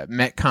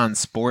Metcon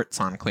sports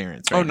on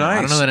clearance. Right Oh, now. I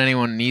don't nice. know that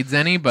anyone needs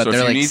any, but So if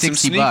they're you like need some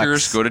 60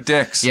 sneakers, bucks. go to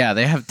Dick's. Yeah,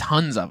 they have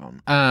tons of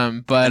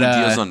them. But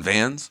Any deals on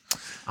Vans?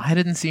 I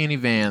didn't see any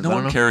Vans. No I don't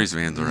one know. carries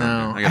Vans around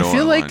No, here. I gotta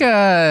feel order like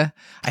mine.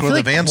 I Go feel to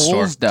like the Vans store.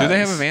 Kohl's does. Do they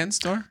have a Vans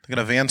store? They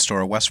got a van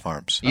store at West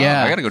Farms.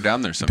 Yeah, I gotta go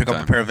down there sometime. Pick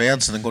up a pair of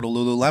Vans and then go to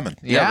Lululemon.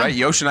 Yeah, right.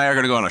 Yosh and I are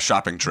gonna go on a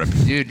shopping trip.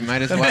 dude, you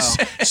might as well.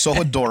 So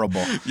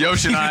adorable.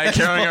 Yosh and I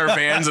carrying our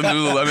Vans and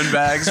Lululemon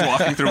bags,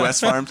 walking through West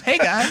Farms. Hey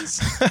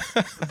guys.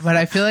 But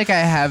I feel like I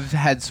have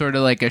had sort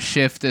of like a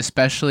shift,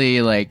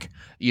 especially like,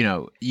 you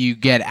know, you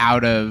get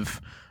out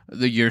of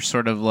your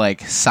sort of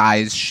like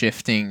size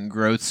shifting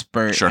growth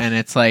spurt. Sure. And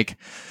it's like,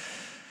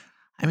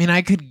 I mean,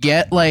 I could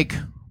get like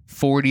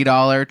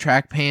 $40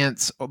 track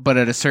pants, but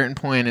at a certain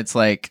point it's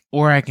like,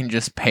 or I can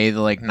just pay the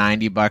like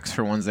 $90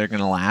 for ones that are going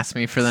to last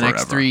me for the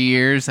next Forever. 3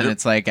 years. And Yep.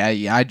 it's like,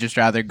 I'd just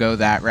rather go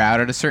that route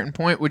at a certain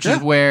point, which is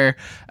where,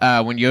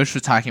 when Yosh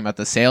was talking about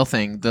the sale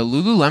thing, the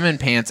Lululemon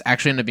pants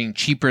actually end up being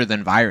cheaper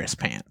than Virus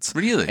pants.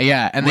 Really?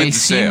 Yeah, and they When's the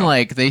seem sale?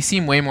 like they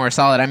seem way more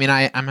solid. I mean,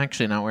 I'm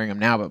actually not wearing them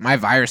now, but my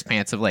Virus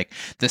pants have like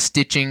the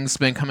stitching's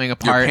been coming Your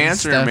apart.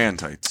 pants and or your stuff. man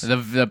tights?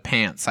 The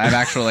pants. I have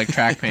actual like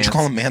track pants. Just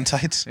call them man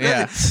tights.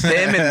 Yeah,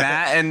 Him and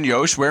Matt and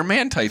Yosh wear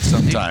man tights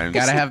sometimes.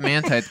 gotta have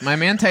man tights. My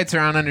man tights are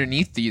on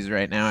underneath these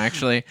right now,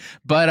 actually.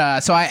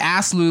 But so I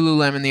asked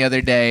Lululemon the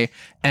other day,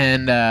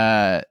 and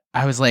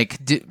I was like,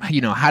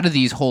 you know, how do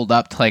these hold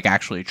up to like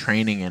actually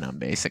training in them,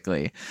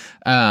 basically?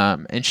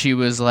 And she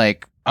was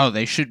like, oh,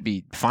 they should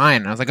be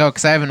fine. And I was like, oh,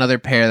 because I have another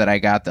pair that I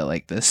got that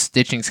like the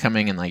stitching's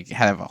coming and like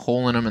have a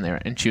hole in them,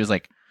 and she was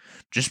like,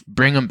 just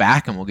bring them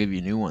back and we'll give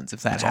you new ones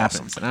if that That's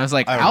happens. awesome. And I was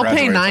like, I I'll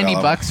pay graduated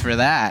for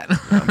that. $90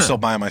 for that. I'm still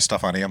buying my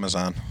stuff on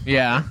Amazon.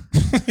 Yeah.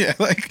 Yeah,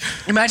 like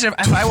Imagine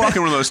if I walk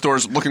in one of those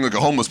stores looking like a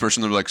homeless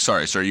person, they're like,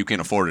 "Sorry, sir, you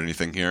can't afford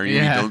anything here. You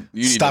Yeah.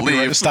 need to stop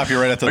leave." you stop you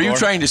right at the Are door. you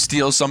trying to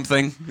steal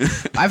something?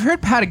 I've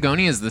heard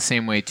Patagonia is the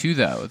same way too,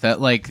 though. That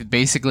like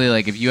basically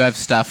like if you have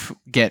stuff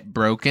get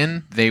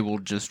broken, they will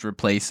just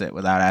replace it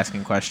without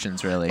asking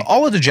questions. Really.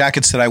 All of the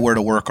jackets that I wear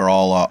to work are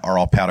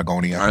all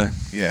Patagonia. Are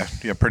they?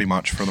 Yeah, pretty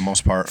much for the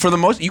most part. For the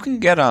most, you can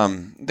get. I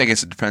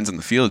guess it depends on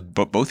the field,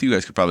 but both of you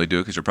guys could probably do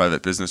it because you're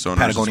private business owners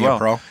Patagonia as well.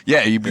 Pro?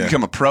 Yeah, you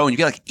become a pro and you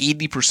get like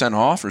 80%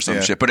 off or some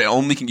Yeah. shit. But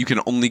you can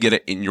only get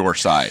it in your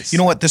size. You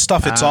know what? This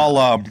stuff it's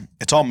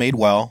all made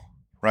well,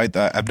 right?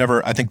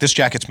 I think this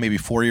jacket's maybe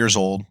 4 years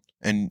old,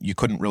 and you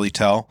couldn't really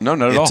tell. No,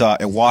 not at all.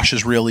 It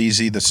washes real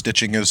easy. The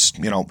stitching is,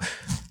 I don't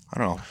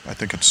know. I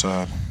think it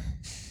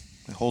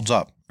holds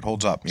up. It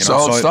holds up.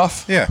 Solid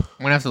stuff. Yeah. I'm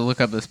gonna have to look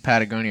up this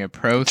Patagonia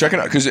Pro. Check it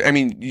out because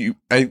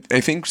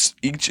I think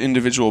each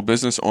individual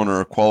business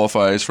owner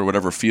qualifies for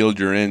whatever field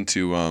you're in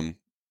to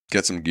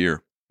get some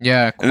gear,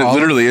 Yeah. and it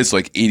literally is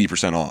like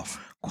 80% off.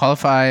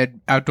 Qualified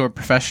outdoor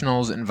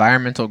professionals,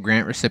 environmental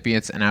grant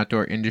recipients, and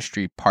outdoor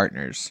industry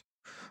partners.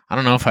 I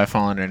don't know if I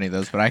fall under any of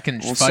those, but I can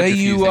Well, fudge say a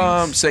few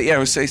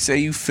you things. say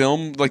you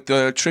filmed like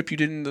the trip you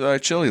did in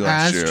Chile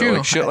last that's year, true.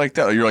 like shit like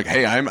that. You're like,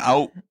 hey, I'm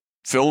out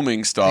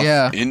filming stuff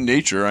in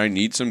nature. I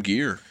need some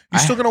gear. You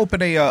still gonna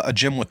open a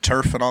gym with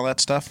turf and all that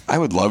stuff? I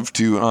would love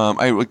to.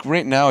 I like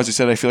right now, as I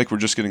said, I feel like we're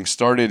just getting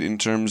started in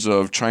terms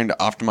of trying to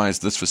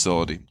optimize this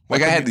facility.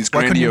 Like I had these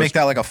Why couldn't you grandiose. make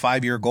that like a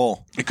 5-year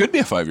goal? It could be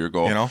a 5-year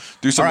goal.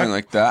 Do something All right.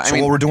 like that. So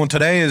what we're doing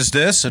today is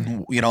this,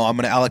 and I'm going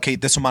to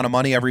allocate this amount of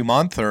money every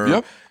month, or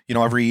Yep.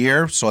 every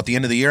year. So at the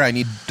end of the year, I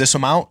need this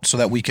amount so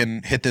that we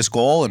can hit this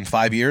goal in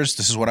 5 years.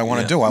 This is what I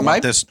want to do. I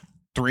want this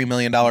 $3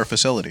 million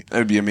facility. That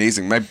would be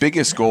amazing. My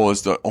biggest goal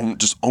is to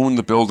own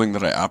the building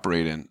that I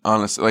operate in.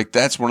 Honestly, like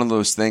that's one of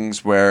those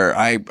things where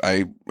I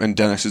and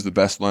Dennis is the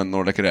best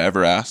landlord I could have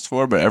ever asked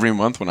for. But every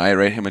month when I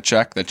write him a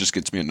check, that just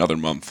gets me another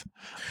month.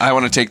 I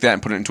want to take that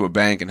and put it into a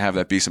bank and have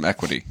that be some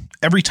equity.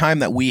 Every time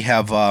that we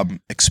have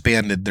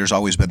expanded, there's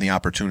always been the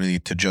opportunity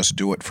to just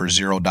do it for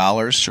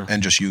 $0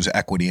 and just use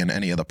equity in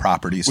any of the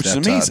properties Which is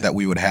amazing. that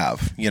we would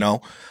have.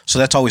 So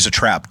that's always a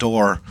trap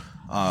door.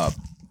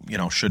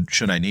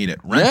 Should I need it?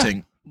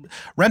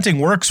 Renting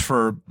works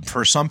for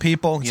some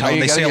people. how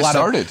you gotta get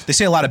started. They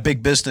say a lot of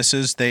big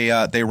businesses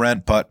they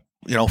rent, but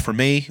for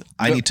me,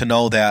 I need to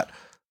know that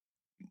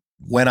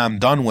when I'm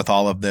done with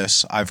all of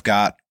this, I've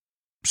got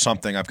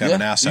something. I've got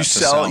an asset to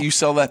sell. You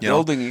sell that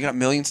building, you got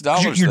millions of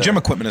dollars. Your gym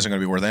equipment isn't going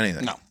to be worth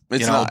anything. No,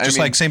 it's not.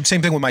 Like same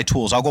thing with my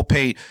tools. I'll go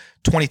pay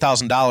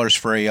 $20,000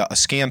 for a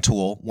scan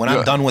tool when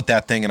I'm done with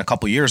that thing in a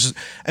couple of years.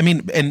 I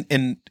mean,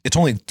 and it's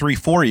only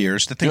 3-4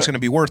 years. The thing's going to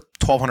be worth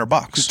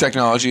 $1,200.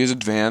 Technology is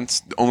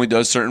advanced, only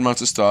does certain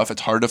amounts of stuff.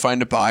 It's hard to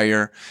find a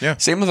buyer. Yeah.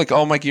 Same with like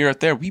all my gear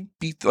out there.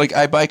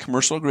 I buy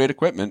commercial grade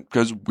equipment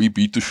because we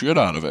beat the shit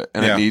out of it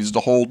and it needs to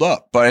hold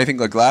up. But I think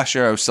like last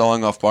year I was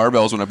selling off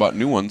barbells when I bought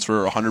new ones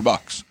for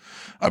 $100.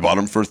 I bought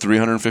them for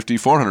 $350,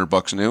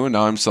 $400 new, and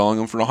now I'm selling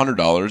them for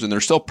 $100, and they're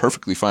still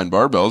perfectly fine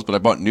barbells. But I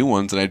bought new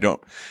ones, and I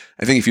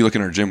think if you look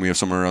in our gym, we have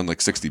somewhere around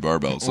like 60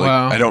 barbells. Like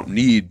Wow. I don't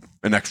need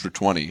an extra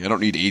 20. I don't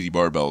need 80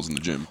 barbells in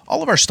the gym.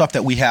 All of our stuff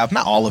that we have,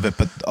 not all of it,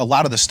 but a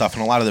lot of the stuff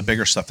and a lot of the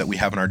bigger stuff that we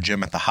have in our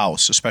gym at the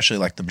house, especially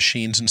like the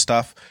machines and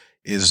stuff,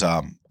 is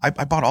I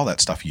bought all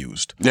that stuff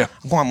used. Yeah.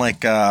 I go on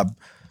like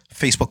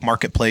Facebook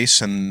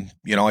Marketplace, and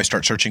I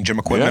start searching gym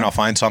equipment. Yeah. I'll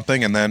find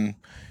something, and then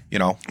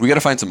We got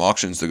to find some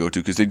auctions to go to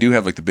because they do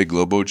have like the big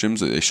Lobo gyms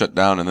that they shut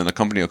down, and then a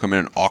company will come in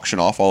and auction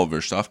off all of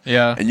their stuff.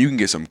 Yeah. And you can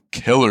get some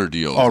killer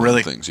deals. Oh, on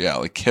really? Things. Yeah,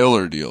 like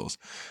killer deals.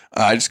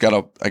 I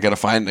gotta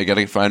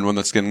find one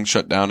that's getting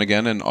shut down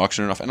again and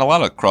auction it off. And a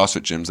lot of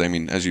CrossFit gyms, I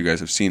mean, as you guys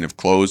have seen, have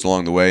closed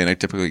along the way, and I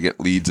typically get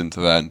leads into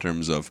that in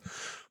terms of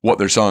what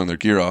they're selling their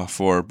gear off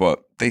for,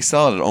 but they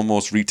sell it at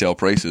almost retail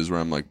prices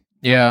where I'm like,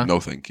 Yeah. no,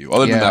 thank you.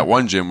 Other than Yeah. that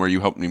one gym where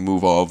you helped me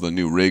move all of the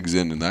new rigs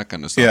in and that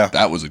kind of stuff. Yeah.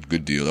 That was a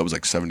good deal. That was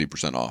like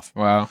 70% off.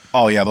 Wow.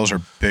 oh yeah, those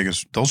are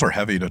those are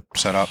heavy to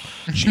set up.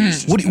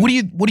 Jesus. What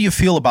do you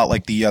feel about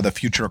like the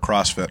future of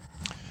CrossFit?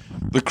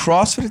 The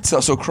CrossFit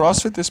itself. So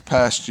CrossFit this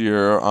past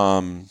year,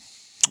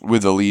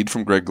 with a lead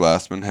from Greg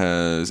Glassman,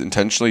 has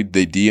intentionally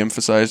they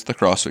de-emphasized the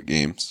CrossFit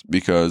Games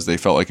because they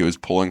felt like it was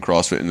pulling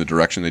CrossFit in the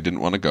direction they didn't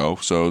want to go.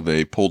 So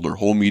they pulled their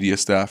whole media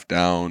staff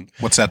down.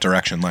 What's that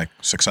direction like?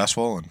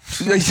 Successful and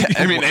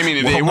I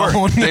mean,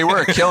 they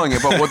were killing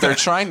it. But what they're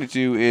trying to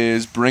do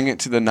is bring it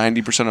to the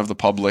 90% of the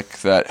public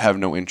that have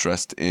no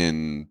interest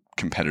in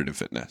competitive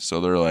fitness. So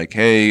they're like,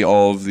 hey,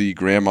 all of the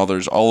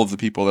grandmothers, all of the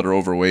people that are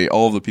overweight,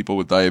 all of the people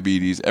with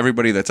diabetes,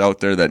 everybody that's out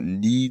there that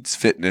needs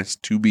fitness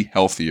to be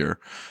healthier,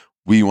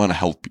 we want to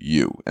help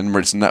you. And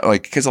it's not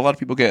like, because a lot of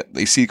people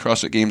they see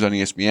CrossFit Games on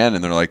ESPN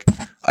and they're like,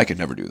 I could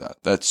never do that.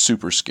 That's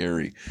super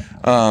scary.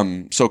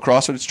 So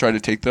CrossFit has tried to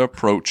take the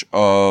approach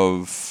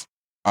of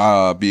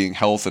being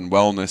health and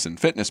wellness and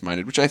fitness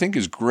minded, which I think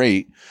is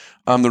great.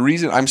 The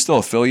reason I'm still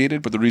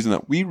affiliated, but the reason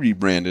that we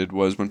rebranded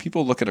was when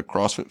people look at a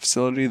CrossFit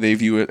facility, they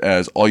view it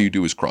as all you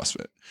do is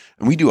CrossFit.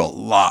 And we do a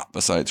lot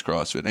besides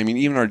CrossFit. I mean,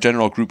 even our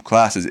general group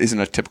classes isn't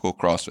a typical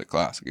CrossFit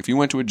class. If you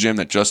went to a gym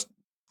that just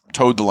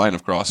towed the line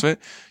of CrossFit,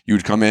 you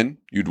would come in,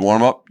 you'd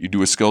warm up, you'd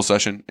do a skill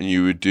session, and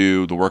you would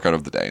do the workout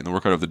of the day. And the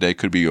workout of the day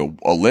could be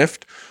a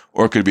lift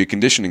or it could be a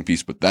conditioning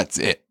piece, but that's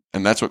it.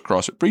 And that's what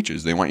CrossFit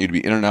preaches. They want you to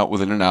be in and out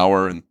within an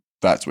hour, and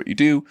that's what you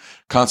do.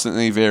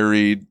 Constantly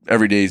varied.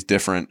 Every day is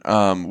different.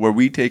 Where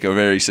we take a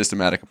very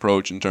systematic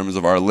approach in terms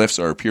of our lifts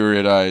are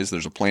periodized.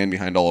 There's a plan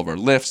behind all of our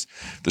lifts.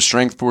 The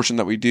strength portion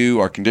that we do,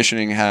 our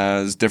conditioning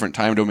has different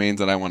time domains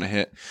that I want to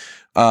hit.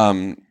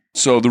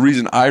 So the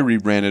reason I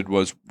rebranded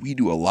was we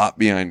do a lot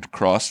behind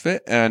CrossFit.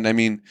 And I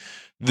mean,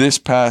 this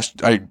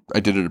past, I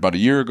did it about a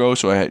year ago.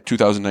 So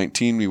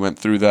 2019, we went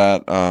through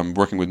that,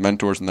 working with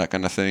mentors and that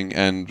kind of thing.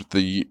 And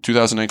the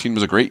 2019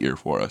 was a great year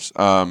for us.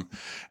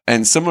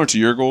 And similar to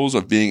your goals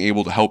of being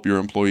able to help your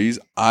employees,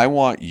 I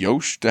want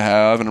Yosh to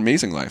have an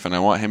amazing life. And I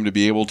want him to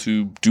be able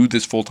to do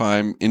this full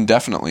time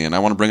indefinitely. And I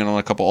want to bring on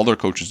a couple other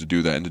coaches to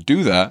do that. And to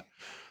do that,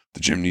 the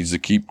gym needs to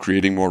keep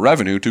creating more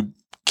revenue to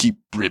keep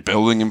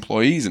rebuilding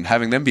employees and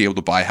having them be able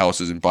to buy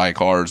houses and buy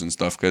cars and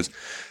stuff, because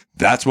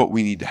that's what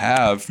we need to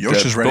have.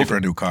 Yosh is ready for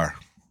a new car.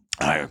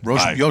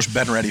 Yosh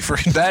been ready for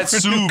that.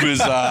 Sub is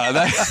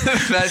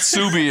that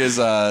Subi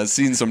is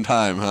seen some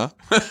time, huh?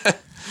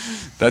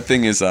 That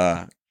thing is.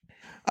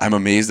 I'm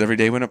amazed every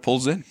day when it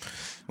pulls in.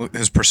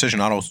 His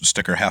Precision Auto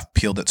sticker half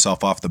peeled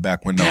itself off the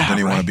back window. Didn't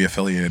even want to be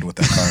affiliated with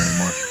that car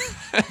anymore.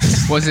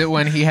 Was it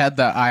when he had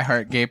the I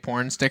Heart Gay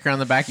Porn sticker on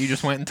the back? You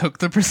just went and took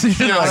the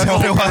Precision? Yeah,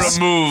 I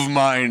remove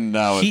mine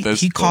now.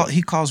 He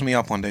calls me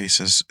up one day.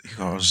 He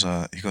goes,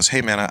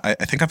 hey man, I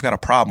think I've got a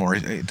problem. Or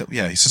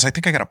he says, I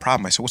think I got a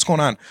problem. I said, what's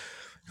going on?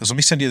 He goes, let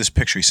me send you this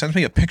picture. He sends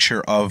me a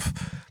picture of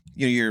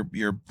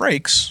your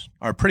brakes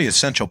are a pretty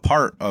essential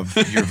part of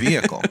your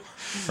vehicle,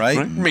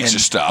 right? Makes you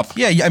stop.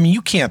 Yeah, I mean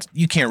you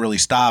can't really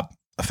stop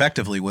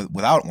effectively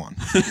without one,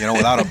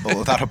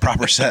 without a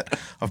proper set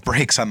of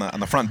brakes on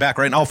the front and back,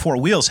 right? And all four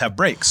wheels have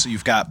brakes. So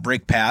you've got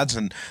brake pads,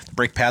 and the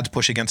brake pads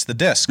push against the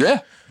disc.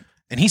 Yeah.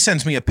 And he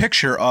sends me a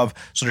picture so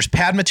there's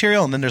pad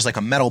material and then there's like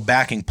a metal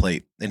backing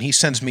plate. And he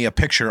sends me a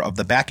picture of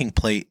the backing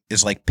plate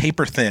is like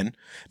paper thin,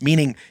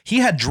 meaning he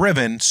had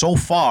driven so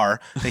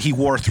far that he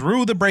wore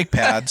through the brake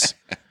pads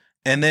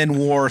and then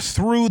wore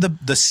through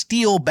the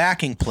steel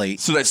backing plate.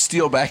 So that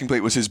steel backing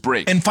plate was his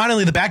brake. And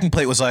finally the backing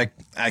plate was like,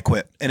 I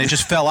quit. And it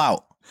just fell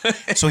out.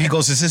 So he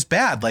goes, is this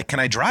bad? Like, can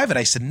I drive it?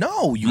 I said,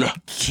 no, you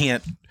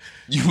can't.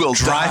 You will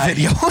drive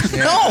it.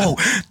 No,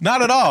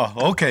 not at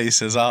all. Okay, he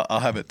says, I'll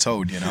have it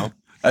towed,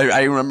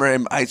 I remember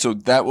him. So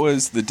that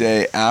was the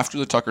day after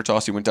the Tucker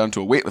Toss. He went down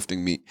to a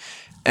weightlifting meet.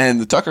 And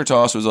the Tucker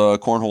Toss was a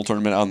cornhole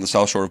tournament on the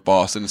South Shore of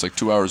Boston. It's like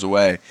 2 hours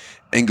away.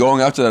 And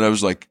going out to that, I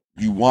was like,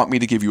 you want me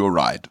to give you a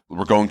ride?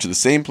 We're going to the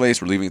same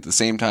place. We're leaving at the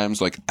same time.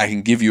 So like, I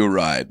can give you a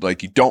ride.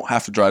 Like, you don't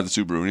have to drive the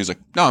Subaru. And he's like,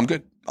 no, I'm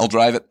good. I'll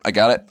drive it. I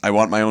got it. I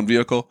want my own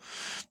vehicle.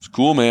 It's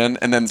cool, man.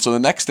 And then so the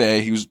next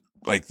day he was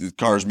like, the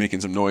car's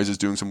making some noises,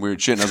 doing some weird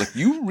shit. And I was like,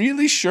 you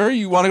really sure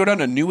you want to go down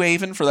to New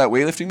Haven for that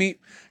weightlifting meet?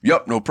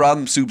 Yup, no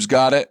problem. Sub's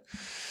got it.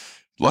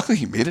 Luckily,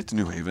 he made it to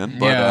New Haven,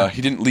 but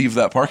he didn't leave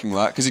that parking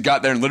lot because he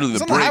got there and literally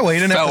the brake highway.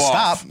 He didn't have to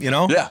off. stop,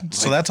 Yeah.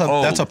 So that's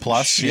a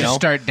plus. You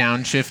start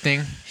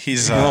downshifting.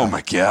 He's oh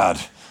my God.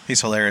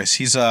 He's hilarious.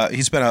 He's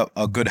been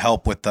a good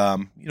help with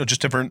just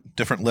different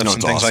lifts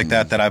and things awesome,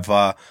 like that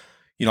I've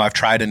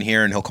tried in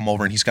here, and he'll come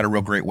over and he's got a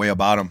real great way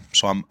about him.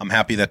 So I'm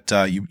happy that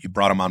you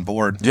brought him on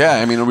board. Yeah,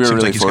 I mean, we were Seems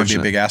really like he's going to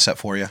fortunate. be a big asset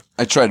for you.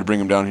 I tried to bring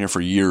him down here for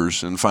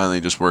years and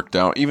finally just worked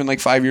out. Even like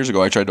 5 years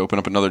ago, I tried to open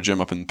up another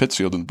gym up in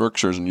Pittsfield in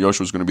Berkshires, and Yosh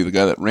was going to be the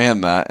guy that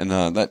ran that, and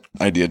that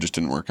idea just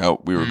didn't work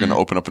out. We were going to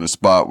open up in a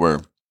spot where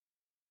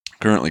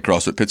currently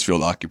CrossFit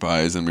Pittsfield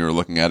occupies, and we were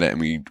looking at it, and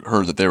we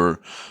heard that they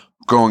were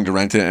going to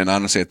rent it. And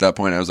honestly, at that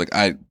point, I was like,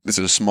 this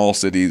is a small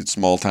city,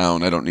 small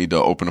town. I don't need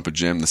to open up a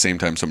gym the same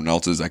time someone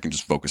else is. I can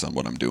just focus on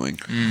what I'm doing.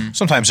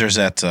 Sometimes there's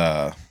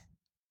that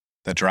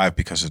drive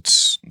because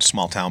it's a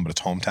small town, but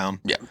it's hometown.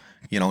 Yeah.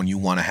 And you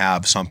want to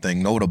have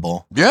something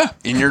notable. Yeah.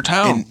 In your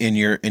town. In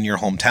your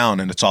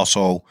hometown. And it's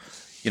also,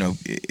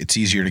 it's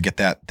easier to get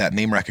that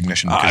name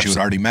recognition because you had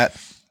already met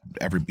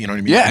you know what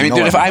I mean? Yeah, I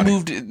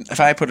mean, dude, if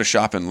I put a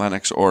shop in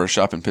Lenox or a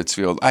shop in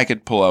Pittsfield, I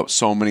could pull out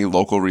so many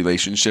local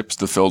relationships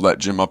to fill that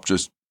gym up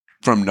just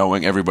from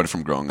knowing everybody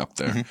from growing up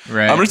there. Mm-hmm.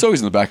 Right. I mean, it's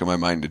always in the back of my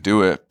mind to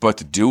do it, but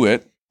to do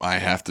it, I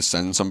have to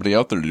send somebody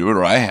out there to do it,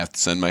 or I have to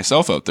send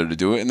myself out there to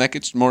do it, and that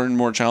gets more and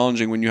more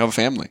challenging when you have a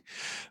family.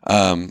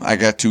 I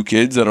got 2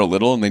 kids that are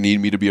little, and they need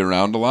me to be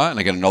around a lot, and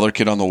I got another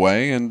kid on the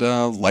way, and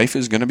life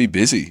is going to be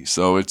busy.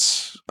 So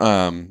it's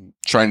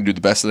trying to do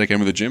the best that I can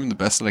with the gym and the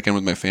best that I can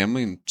with my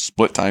family, and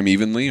split time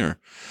evenly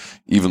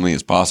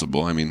as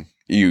possible. I mean,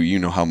 you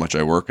know how much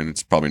I work, and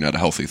it's probably not a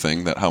healthy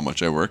thing that how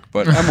much I work,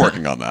 but I'm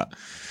working on that.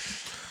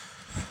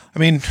 I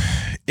mean,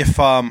 if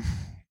I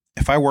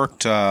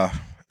worked out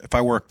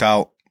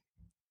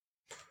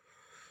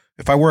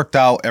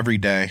every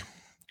day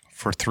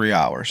for 3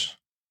 hours,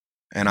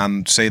 and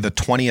on, say, the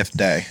 20th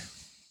day,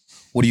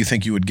 what do you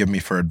think you would give me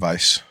for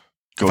advice?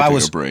 Go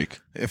take a break.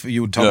 If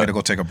you would tell me to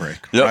go take a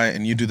break, right?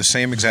 And you do the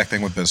same exact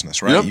thing with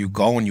business, right? You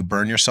go and you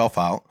burn yourself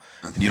out.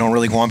 And you don't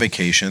really go on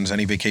vacations.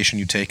 Any vacation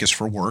you take is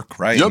for work,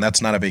 right? And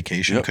that's not a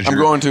vacation. I'm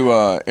going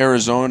to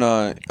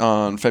Arizona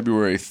on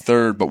February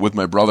 3rd, but with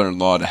my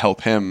brother-in-law to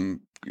help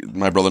him.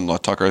 My brother-in-law,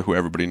 Tucker, who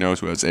everybody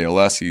knows who has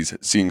ALS, he's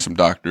seeing some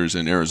doctors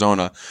in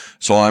Arizona.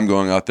 So I'm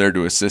going out there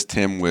to assist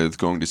him with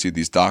going to see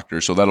these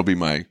doctors. So that'll be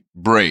my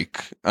break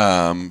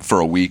for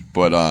a week.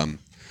 But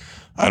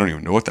I don't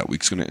even know what that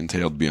week's going to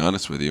entail, to be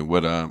honest with you.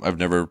 I've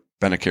never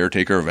been a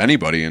caretaker of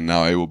anybody, and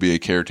now I will be a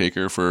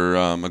caretaker for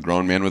a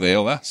grown man with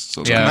ALS.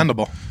 So it's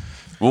commendable.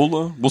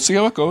 We'll see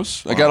how it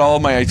goes. Wow. I got all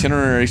my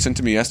itinerary sent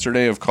to me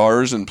yesterday of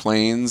cars and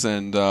planes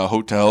and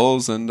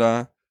hotels,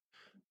 and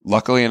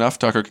luckily enough,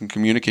 Tucker can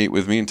communicate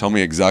with me and tell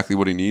me exactly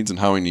what he needs and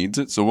how he needs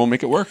it. So we'll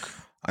make it work.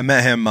 I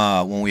met him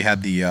when we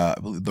had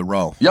the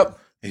row. Yep,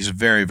 he's a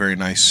very, very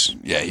nice.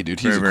 Yeah, he's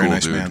a very cool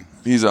nice dude. Man.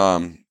 He's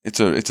It's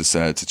a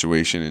sad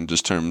situation in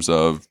just terms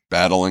of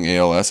battling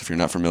ALS. If you're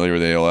not familiar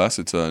with ALS,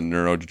 it's a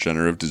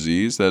neurodegenerative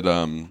disease that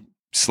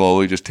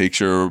slowly just takes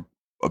your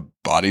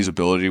body's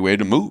ability away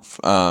to move.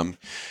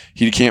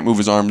 He can't move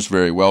his arms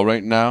very well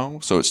right now,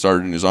 so it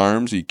started in his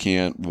arms. He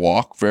can't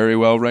walk very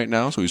well right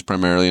now, so he's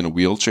primarily in a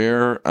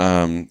wheelchair.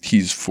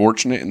 He's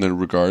fortunate in the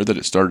regard that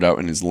it started out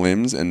in his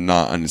limbs and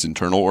not on his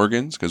internal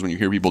organs, because when you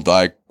hear people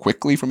die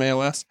quickly from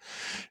ALS,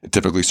 it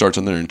typically starts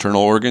on their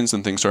internal organs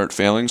and things start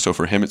failing. So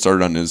for him, it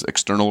started on his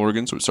external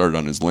organs, so it started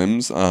on his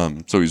limbs.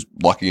 So he's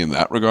lucky in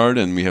that regard,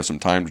 and we have some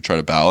time to try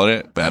to battle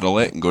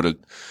it and go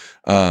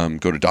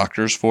to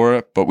doctors for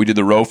it. But we did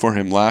the row for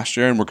him last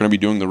year, and we're going to be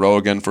doing the row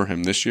again for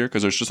him this year,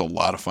 because there's just a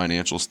lot of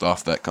financial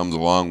stuff that comes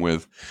along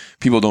with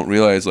people don't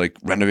realize, like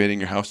renovating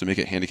your house to make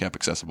it handicap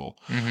accessible.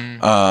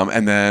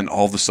 And then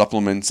all the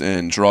supplements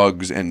and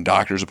drugs and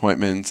doctor's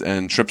appointments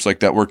and trips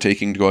like that we're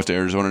taking to go out to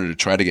Arizona to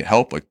try to get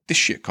help. Like, this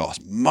shit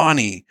costs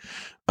money.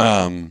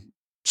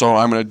 So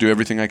I'm going to do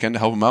everything I can to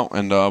help him out,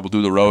 and we'll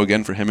do the row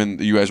again for him, and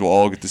you guys will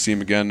all get to see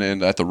him again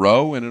and at the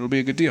row, and it'll be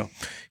a good deal.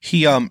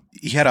 He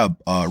had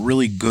a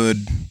really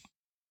good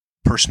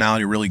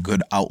personality, really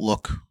good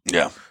outlook.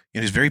 Yeah.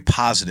 And he's very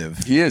positive.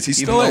 He is. He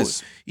still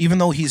is. Even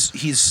though he's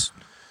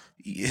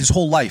his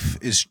whole life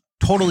is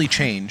totally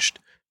changed,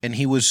 and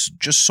he was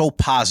just so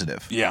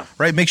positive. Yeah.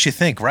 Right? Makes you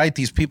think, right?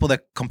 These people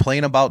that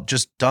complain about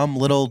just dumb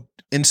little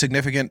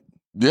insignificant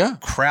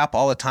crap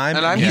all the time.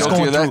 And I'm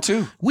guilty of that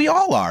too. We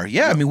all are.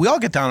 Yeah. I mean, we all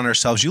get down on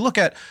ourselves. You look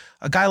at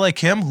a guy like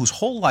him whose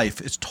whole life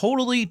is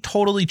totally,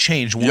 totally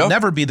changed, will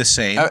never be the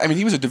same. I mean,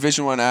 he was a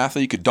Division I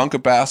athlete. He could dunk a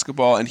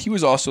basketball, and he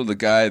was also the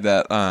guy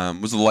that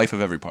was the life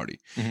of every party.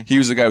 He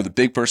was the guy with the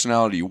big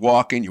personality. You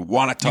walk in, you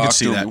want to talk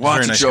to him, you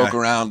want to joke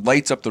around,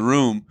 lights up the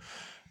room,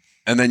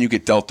 and then you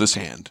get dealt this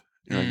hand.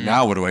 You're like,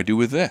 now what do I do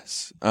with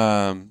this?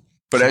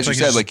 But as you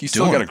said, like, he's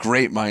still got a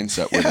great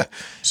mindset with it.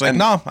 It's like,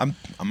 no, I'm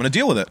going to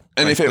deal with it.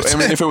 And if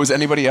it was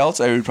anybody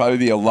else, I would probably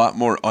be a lot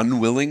more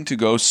unwilling to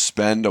go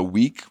spend a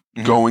week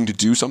going to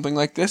do something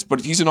like this.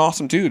 But he's an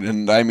awesome dude,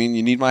 and I mean,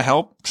 you need my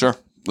help? Sure.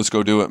 Let's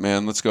go do it,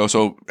 man. Let's go.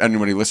 So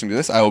anybody listening to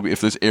this, I will be,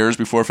 if this airs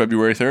before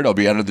February 3rd, I'll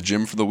be out of the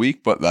gym for the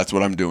week, but that's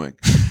what I'm doing.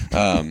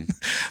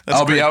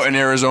 I'll be out in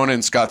Arizona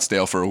and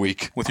Scottsdale for a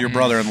week. With your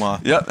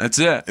brother-in-law. Yeah, that's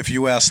it. If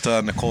you asked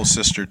Nicole's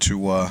sister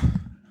to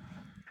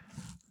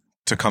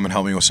come and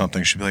help me with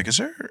something, she'd be like, is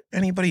there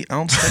anybody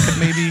else that could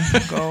maybe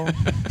go?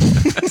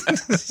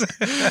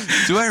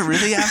 Do I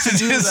really have to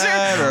do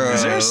that?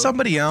 Is there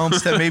somebody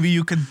else that maybe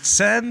you could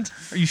send?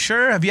 Are you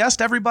sure? Have you asked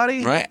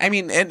everybody? Right. I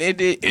mean, and it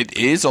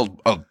is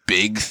a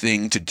big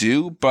thing to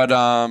do, but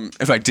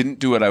if I didn't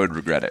do it, I would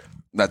regret it.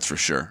 That's for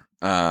sure.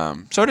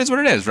 So it is what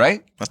it is,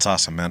 right? That's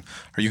awesome, man.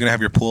 Are you gonna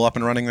have your pool up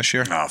and running this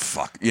year? Oh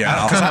fuck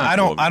yeah! Because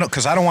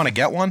I don't want to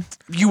get one.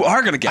 You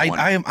are gonna get one.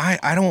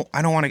 I don't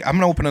want to. I'm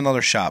gonna open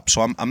another shop,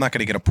 so I'm not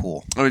gonna get a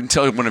pool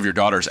until one of your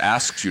daughters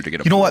asks you to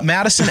get a pool. You know what?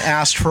 Madison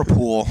asked for a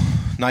pool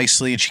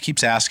nicely, and she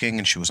keeps asking,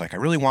 and she was like, I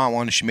really want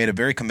one. And she made a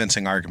very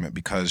convincing argument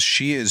because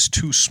she is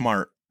too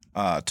smart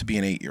to be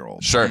an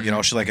 8-year-old. Sure. You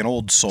know, she's like an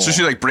old soul. So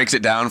she like breaks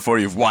it down for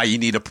you of why you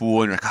need a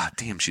pool, and you're like, oh,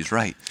 damn, she's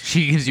right.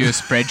 She gives you a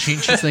spreadsheet,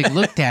 and she's like,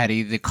 look,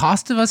 Daddy, the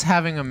cost of us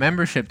having a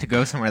membership to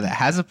go somewhere that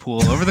has a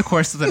pool over the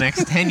course of the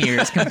next 10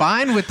 years,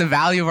 combined with the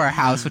value of our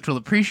house, which will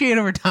appreciate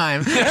over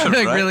time,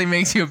 really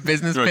makes you a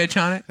business pitch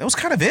on it. That was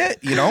kind of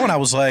it, you know? And I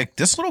was like,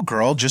 this little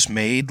girl just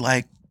made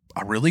like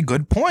a really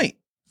good point.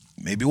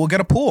 Maybe we'll get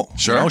a pool.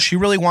 Sure. You know, she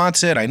really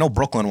wants it. I know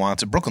Brooklyn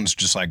wants it. Brooklyn's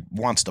just like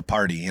wants to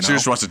party. You know, she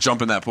just wants to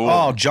jump in that pool.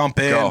 Oh, jump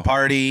in,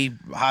 party,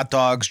 hot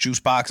dogs, juice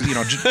box. You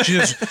know,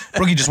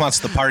 Brookie just wants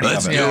the party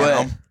of it. You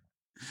know?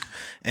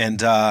 And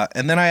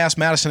then I asked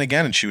Madison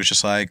again, and she was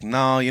just like,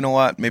 "No, you know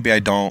what? Maybe I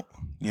don't.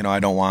 You know,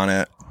 I don't want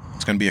it.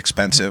 It's going to be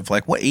expensive.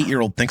 Like, what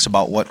 8-year-old thinks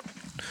about what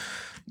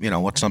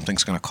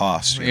something's going to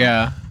cost?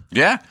 Yeah.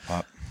 Yeah.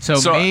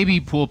 So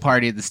maybe pool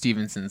party at the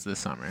Stevensons this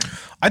summer.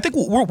 I think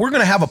we're going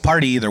to have a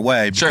party either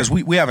way because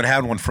we haven't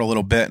had one for a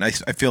little bit, and I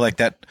feel like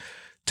that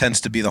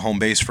tends to be the home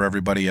base for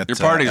everybody at, Your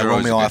parties at are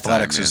always a Romeo good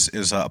Athletics time,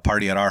 is a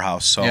party at our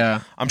house. So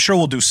Yeah. I'm sure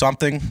we'll do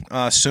something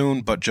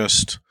soon, but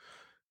just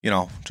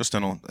just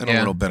in a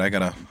little bit. I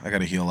gotta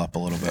heal up a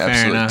little bit.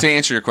 Absolutely. enough. To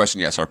answer your question,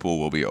 yes, our pool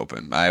will be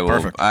open. I will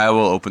Perfect.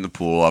 open the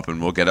pool up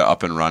and we'll get it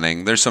up and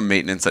running. There's some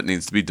maintenance that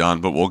needs to be done,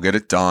 but we'll get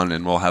it done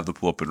and we'll have the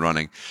pool up and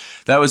running.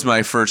 That was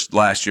my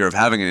last year of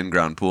having an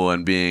in-ground pool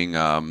and being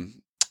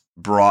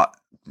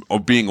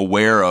being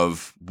aware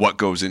of what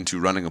goes into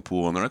running a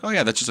pool. And they're like, oh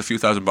yeah, that's just a few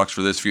 $1,000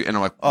 for this. And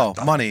I'm like, Oh,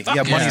 money.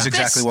 Yeah, money's is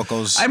exactly this? what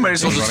goes. I might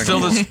as well into just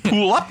running fill a pool. this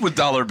pool up with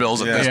dollar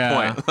bills at this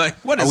Yeah. point. Like,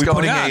 what Are is we going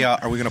putting on?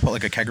 are we gonna put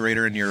like a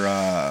kegerator in your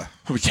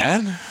We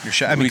can.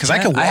 I mean, because I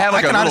can. can. I have,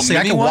 like, a little honestly, I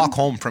mini can one. walk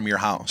home from your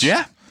house.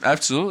 Yeah,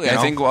 absolutely. You I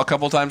know? think a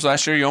couple times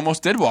last year you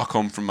almost did walk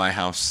home from my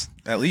house.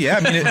 At least, yeah.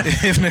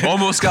 I mean,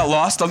 Almost got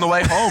lost on the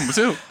way home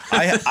too.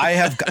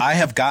 I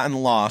have gotten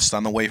lost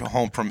on the way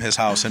home from his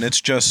house, and it's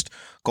just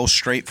go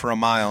straight for a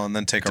mile and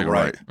then take a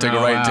right. Take a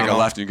Oh, right and wow. take a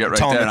left and you get right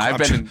Telling there. And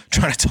Nic- I've I'm been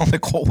trying to tell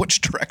Nicole which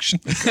direction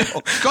to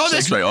go. go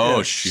this way.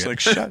 Oh She's shit. like,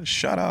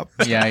 shut up.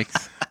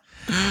 Yikes.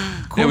 Cool,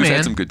 Yeah, we've man.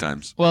 had some good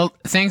times. Well,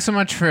 thanks so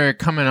much for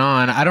coming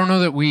on. I don't know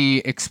that we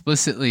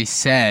explicitly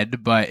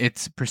said, but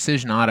it's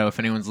Precision Auto. If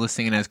anyone's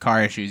listening and has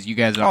car issues, you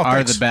guys are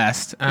thanks. the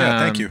best. Yeah,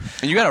 thank you.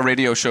 And you got a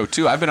radio show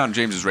too. I've been on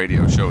James's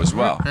radio show as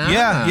well.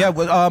 Yeah.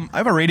 Well, I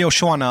have a radio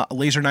show on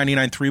Laser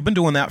 99.3. We've been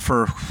doing that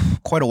for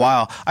quite a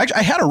while.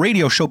 I had a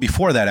radio show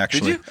before that, Did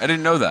actually. you? I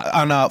didn't know that.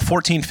 On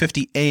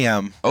 1450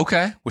 AM,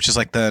 Okay. which is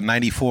like the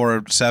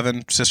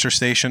 94.7 sister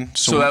station.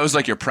 So that was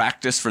like your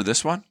practice for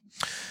this one?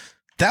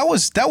 that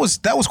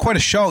was quite a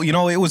show. You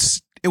know, it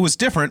was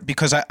different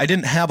because I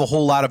didn't have a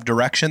whole lot of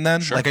direction then.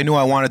 Sure. Like I knew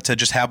I wanted to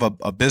just have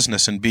a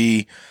business and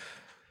be,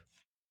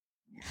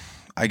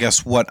 I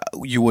guess, what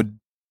you would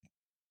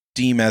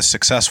deem as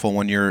successful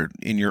when you're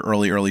in your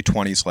early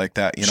 20s like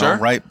that, you know, Sure.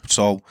 right?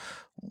 So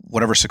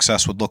whatever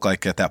success would look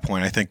like at that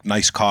point, I think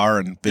nice car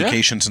and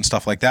vacations and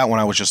stuff like that when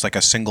I was just like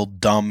a single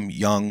dumb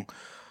young,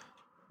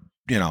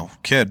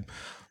 kid.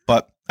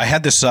 But I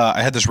had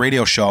this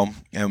radio show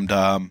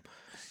and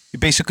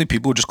basically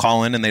people would just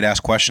call in and they'd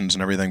ask questions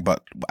and everything,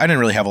 but I didn't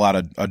really have a lot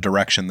of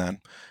direction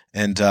then.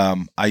 And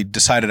I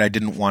decided I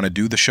didn't want to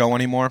do the show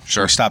anymore.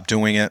 So I stopped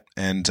doing it.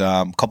 And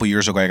a couple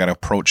years ago, I got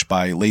approached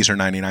by Laser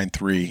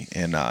 99.3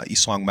 in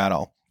East Long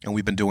Meadow. And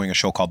we've been doing a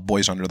show called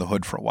Boys Under the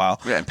Hood for a while.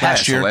 Yeah, and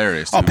Pat's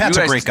hilarious. Oh, too. Pat's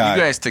You a guys- great guy.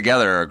 You guys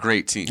together are a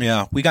great team.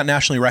 Yeah, we got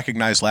nationally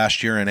recognized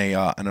last year in an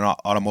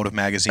automotive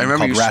magazine I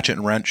remember called you- Ratchet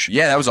and Wrench.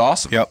 Yeah, that was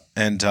awesome. Yep.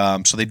 And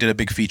so they did a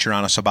big feature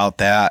on us about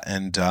that.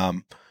 And,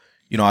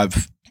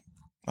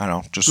 I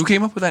don't know, just Who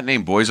came up with that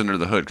name, Boys Under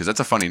the Hood? Because that's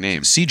a funny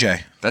name.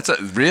 CJ. That's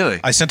really.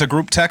 I sent a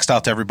group text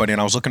out to everybody, and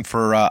I was looking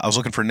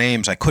for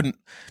names. I couldn't.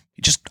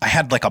 I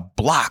had like a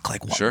block.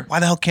 Like, Sure. why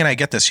the hell can't I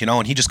get this?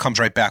 And he just comes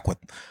right back with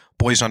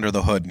Boys Under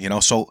the Hood.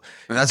 So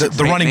And that's a the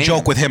great running name.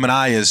 joke with him and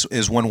I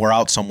is when we're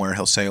out somewhere,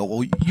 he'll say, "Oh,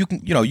 well, you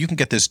can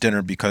get this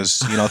dinner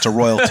because it's a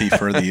royalty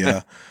for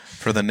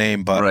the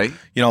name." But Right.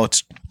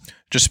 it's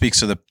just speaks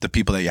to the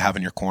people that you have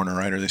in your corner,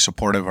 right? Are they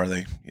supportive? Are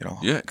they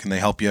Yeah. Can they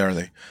help you? Are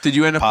they? Did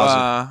you end up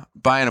Positive.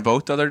 buying a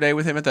boat the other day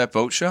with him at that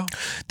boat show?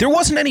 There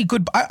wasn't any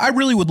good. I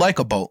really would like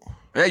a boat.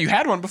 Yeah, you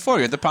had one before.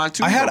 You had the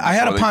pontoon. I had boat a before they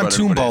brought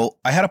pontoon everybody in. boat.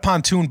 I had a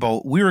pontoon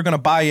boat. We were going to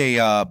buy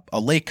a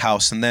lake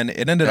house, and then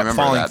it ended I up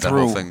remember falling that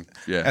whole through thing.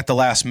 Yeah. at the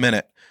last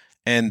minute.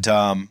 And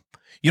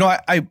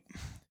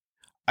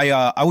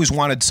I always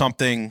wanted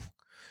something.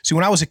 See,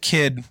 when I was a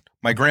kid,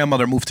 my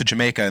grandmother moved to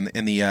Jamaica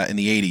in the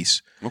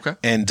 80s. Okay.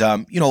 And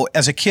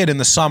as a kid in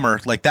the summer,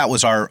 like that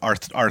was our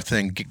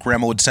thing.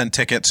 Grandma would send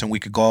tickets, and we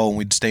could go and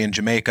we'd stay in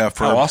Jamaica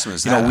for How awesome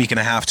is that? a week and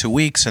a half, 2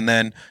 weeks, and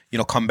then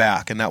come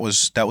back. And that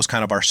was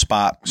kind of our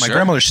spot. My Sure.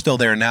 grandmother's still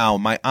there now.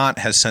 My aunt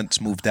has since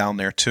moved down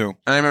there too.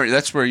 And I remember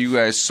that's where you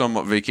guys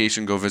somewhat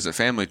vacation go visit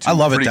family too. I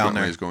love it down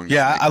frequently there. is going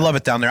Yeah, to I love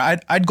it down there.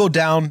 I'd go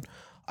down.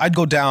 I'd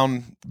go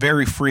down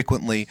very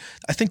frequently.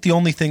 I think the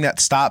only thing that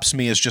stops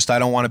me is just I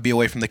don't want to be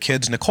away from the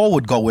kids. Nicole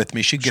would go with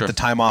me. She'd get Sure. the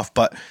time off,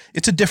 but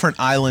it's a different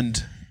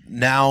island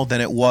now than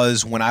it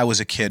was when I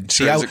was a kid.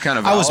 Sure. See, Is it kind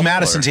of I was out,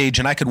 Madison's or- age,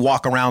 and I could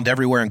walk around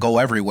everywhere and go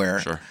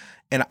everywhere. Sure.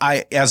 And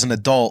I, as an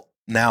adult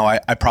now,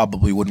 I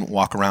probably wouldn't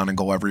walk around and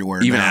go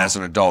everywhere. Even now. as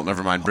an adult,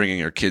 never mind bringing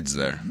your kids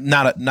there.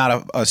 Not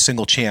a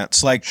single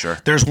chance. Like Sure.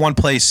 there's one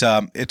place.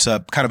 It's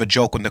a kind of a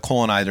joke with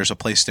Nicole and I. There's a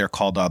place there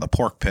called the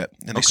Pork Pit,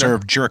 and they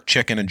serve jerk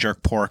chicken and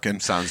jerk pork.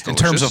 And Sounds in terms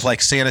delicious. of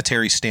like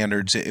sanitary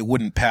standards, it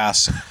wouldn't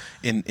pass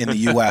in the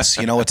U.S.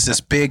 It's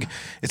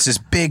this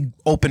big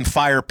open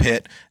fire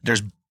pit.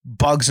 There's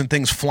bugs and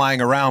things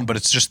flying around, but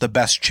it's just the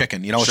best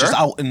chicken. It's Sure. just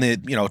out in the.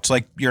 It's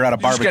like you're at a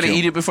You just barbecue. got to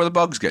eat it before the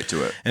bugs get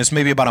to it. And it's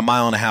maybe about a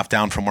mile and a half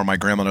down from where my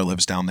grandmother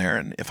lives down there.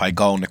 And if I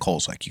go,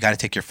 Nicole's like, "You got to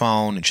take your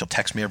phone," and she'll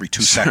text me every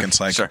 2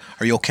 seconds, like, Sure.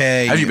 "Are you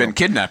okay? Have you been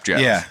kidnapped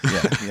yet? Yeah.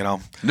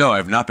 No, I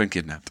have not been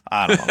kidnapped.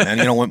 I don't know,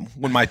 man.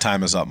 When my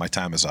time is up, my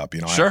time is up.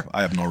 Sure.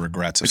 I have no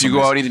regrets. If you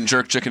go out eating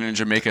jerk chicken in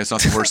Jamaica, it's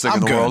not the worst thing in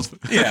the good. world.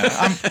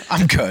 Yeah,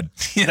 I'm good.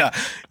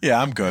 Yeah,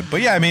 I'm good.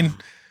 But yeah, I mean,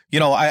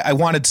 I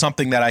wanted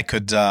something that I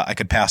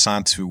could pass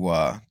on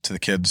to the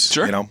kids.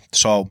 Sure.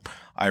 So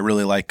I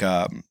really like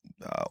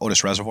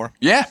Otis Reservoir.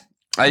 Yeah.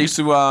 I used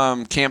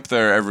to camp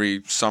there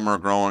every summer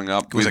growing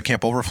up. Was it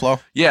Camp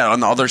Overflow? Yeah, on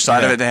the other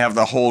side of it, they have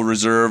the whole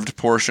reserved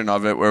portion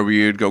of it where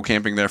we would go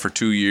camping there for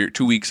 2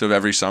 weeks of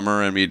every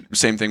summer, and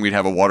we'd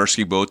have a water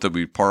ski boat that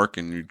we'd park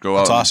and we'd go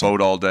out and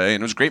boat all day,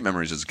 and it was great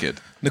memories as a kid.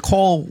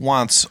 Nicole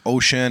wants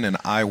ocean, and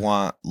I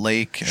want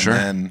lake, and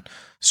then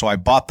so I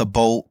bought the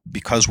boat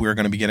because we were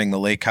going to be getting the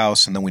lake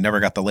house, and then we never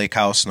got the lake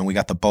house, and then we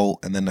got the boat,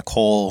 and then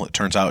Nicole, it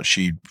turns out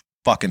she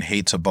fucking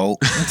hates a boat.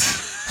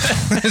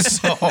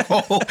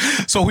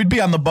 so we'd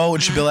be on the boat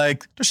and she'd be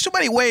like, there's too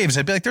many waves.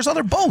 I'd be like, there's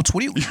other boats.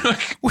 What do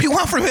you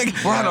want from me?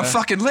 We're on a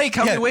fucking lake.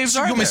 How many waves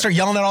are there? You want me to start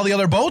yelling at all the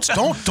other boats?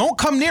 Don't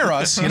come near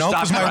us,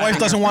 because my wife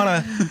doesn't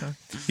want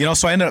to,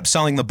 so I ended up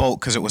selling the boat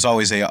because it was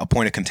always a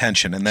point of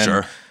contention. And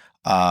then,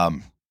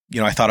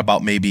 I thought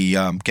about maybe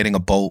getting a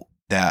boat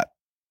that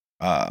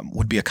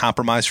would be a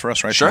compromise for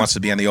us, right? She wants to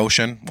be on the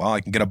ocean. Well,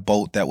 I can get a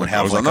boat that would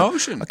have like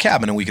a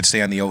cabin and we could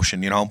stay on the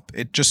ocean,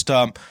 It just,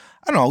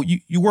 I don't know,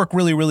 you work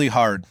really, really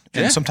hard.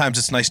 And sometimes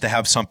it's nice to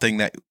have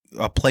something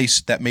a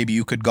place that maybe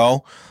you could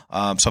go.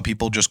 Some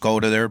people just go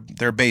to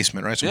their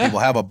basement, right? Some people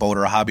have a boat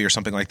or a hobby or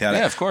something like that.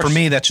 Yeah, of course. For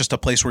me, that's just a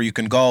place where you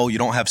can go. You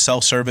don't have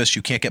self-service.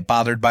 You can't get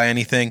bothered by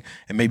anything.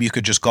 And maybe you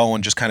could just go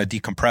and just kind of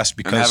decompress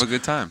because and have a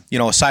good time.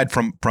 Aside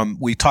from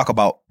we talk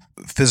about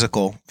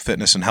physical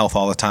fitness and health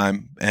all the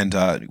time, and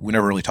we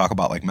never really talk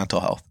about like mental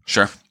health.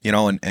 Sure.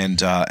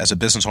 And as a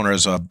business owner,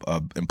 as a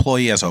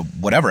employee, as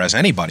as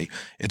anybody,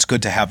 it's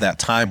good to have that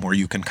time where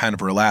you can kind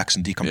of relax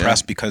and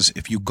decompress. Because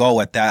if you go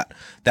at that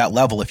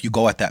level, if you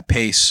go at that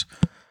pace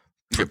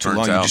for too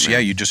long,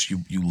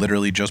 you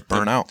literally just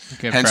burn out.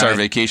 Hence our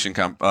vacation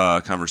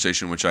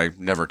conversation, which I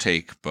never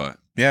take, but.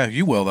 Yeah,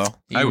 you will though.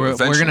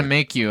 We're gonna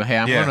make you. Hey,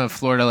 I'm going to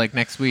Florida like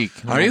next week.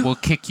 Are you? We'll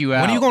kick you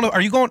out. When are you going to?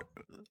 Are you going?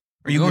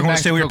 Are you going to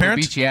stay with your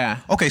parents? Beach, yeah.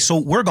 Okay, so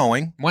we're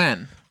going.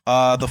 When?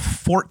 The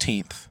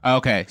 14th.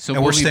 Okay,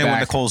 so we're staying with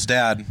Nicole's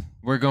dad.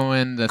 We're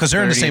going because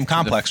they're in the same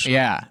complex.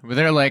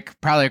 They're like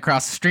probably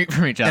across the street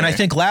from each other. And I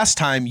think last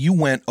time you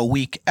went a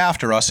week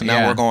after us, and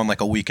now we're going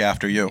like a week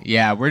after you.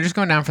 Yeah, we're just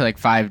going down for like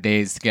 5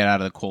 days to get out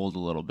of the cold a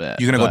little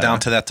bit. You're gonna go down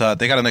to that.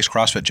 They got a nice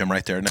CrossFit gym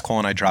right there. Nicole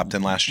and I dropped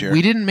in last year.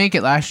 We didn't make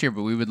it last year,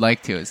 but we would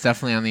like to. It's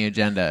definitely on the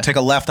agenda. Take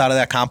a left out of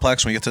that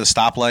complex when you get to the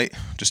stoplight.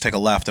 Just take a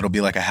left. It'll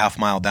be like a half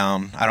mile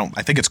down.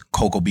 I think it's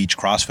Cocoa Beach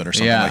CrossFit or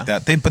something like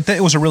that.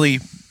 It was a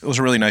really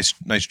nice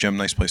gym,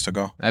 nice place to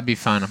go. That'd be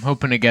fun. I'm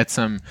hoping to get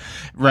some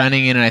running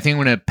in, and I think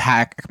I'm gonna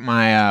pack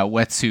my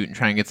wetsuit and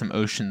try and get some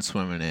ocean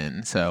swimming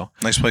in. So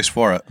nice place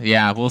for it.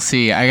 Yeah, we'll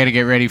see. I got to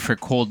get ready for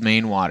cold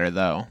Maine water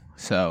though.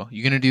 So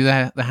you gonna do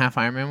the half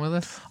Ironman with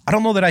us? I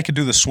don't know that I could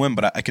do the swim,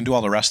 but I can do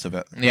all the rest of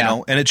it.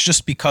 And it's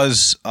just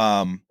because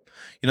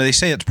they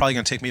say it's probably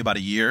gonna take me about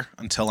a year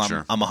until I'm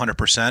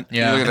 100%.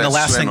 Yeah. And the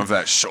last thing of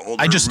that shoulder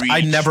I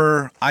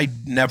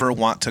never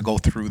want to go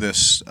through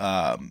this.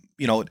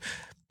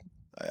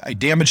 I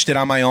damaged it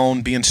on my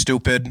own, being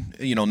stupid.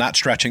 Not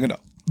stretching it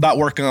up. Not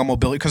working on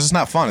mobility because it's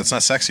not fun. It's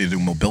not sexy to do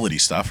mobility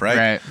stuff, right?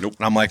 Right. Nope.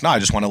 And I'm like, no, I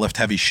just want to lift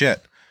heavy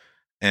shit,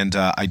 and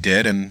I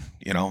did, and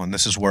and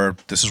this is where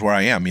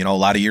I am. A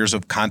lot of years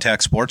of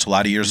contact sports, a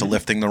lot of years of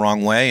lifting the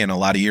wrong way, and a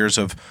lot of years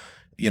of,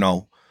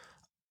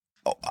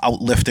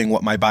 outlifting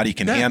what my body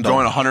can handle.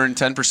 Going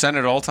 110%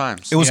 at all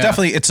times. It was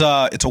definitely it's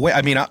a way.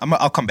 I mean,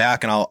 I'll come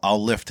back and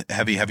I'll lift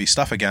heavy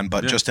stuff again,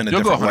 but just in a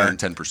different way. You'll go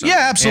 110%.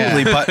 Yeah,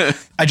 absolutely. But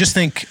I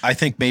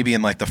think maybe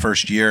in like the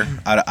first year,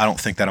 I don't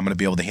think that I'm going to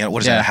be able to handle.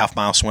 What is that? A half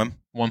mile swim?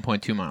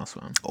 1.2 mile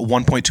swim. A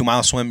 1.2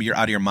 mile swim. You're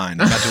out of your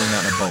mind. I'm not doing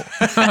that in a boat.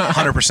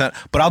 100%.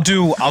 But I'll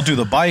do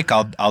the bike.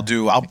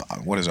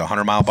 What is it?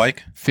 100-mile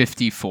bike?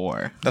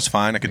 54. That's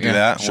fine. I could do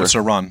that. Sure. What's the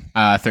run?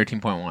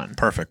 13.1.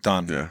 Perfect.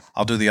 Done. Yeah.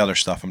 I'll do the other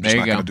stuff. I'm just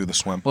not going to do the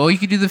swim. Well, you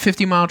could do the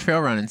 50-mile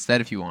trail run instead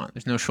if you want.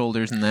 There's no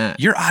shoulders in that.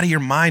 You're out of your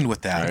mind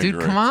with that.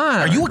 Dude, come on.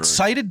 Are you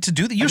excited to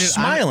do that? You're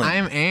smiling.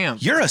 I'm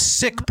amped. You're a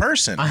sick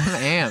person. I'm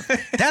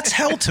amped. That's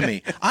hell to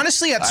me.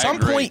 Honestly, at some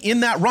point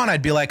in that run,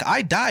 I'd be like,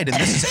 I died and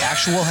this is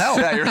actual hell.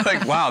 Yeah, you're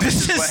like, wow,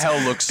 this is what hell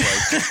looks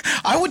like.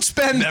 I would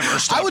spend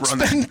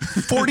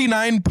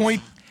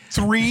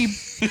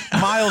 49.3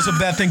 miles of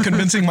that thing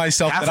convincing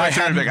myself that I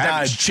hadn't died. I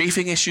have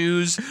chafing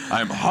issues.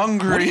 I'm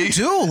hungry. What do you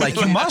do? Like,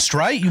 you must,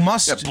 right? You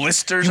must. Got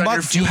blisters on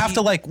your feet. Do you have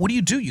to, like, what do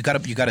you do? You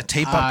got to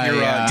tape up your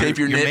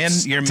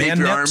nips, your tape man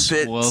your nips.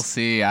 armpits. We'll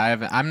see.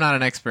 I'm not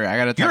an expert. I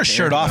got to. You're a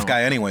shirt off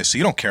guy anyway, so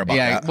you don't care about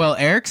that. Well,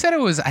 Eric said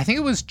I think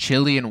it was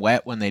chilly and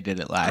wet when they did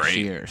it last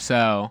year.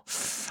 So,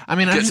 I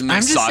mean, I'm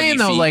just saying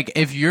though, like,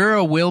 if you're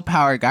a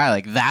willpower guy,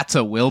 like, that's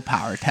a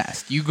willpower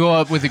test. You go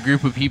up with a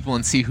group of people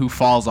and see who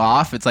falls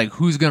off. It's like,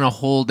 who's going to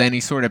hold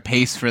any sort of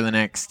pace for the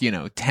next,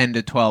 10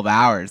 to 12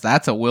 hours.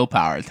 That's a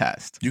willpower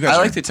test. I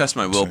like to test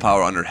my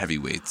willpower under heavy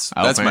weights.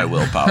 That's my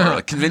willpower.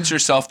 Like, convince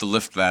yourself to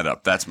lift that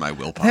up. That's my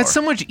willpower. That's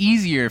so much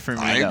easier for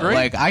me. I though. agree.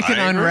 Like, I can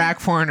unrack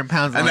 400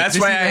 pounds. And that's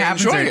why I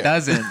happens enjoy or it.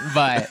 doesn't.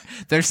 But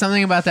there's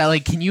something about that.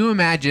 Like, can you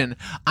imagine?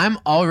 I'm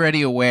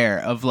already aware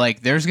of,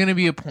 like, there's going to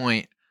be a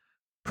point,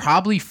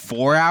 probably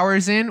 4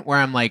 hours in, where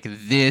I'm like,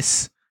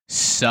 this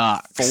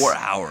sucks. 4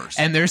 hours.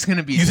 And there's going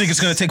to be... You think it's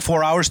going to take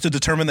 4 hours to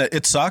determine that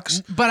it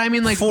sucks? But I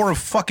mean, like... 4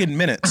 fucking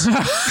minutes.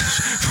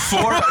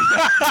 4 of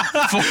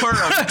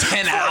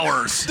 10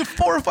 hours.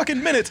 4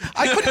 fucking minutes.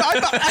 I couldn't...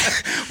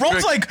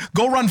 Rome's like,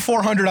 go run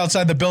 400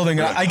 outside the building.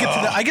 And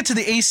I get to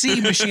the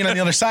AC machine on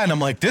the other side, and I'm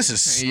like, this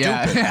is stupid.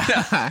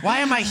 Yeah. Why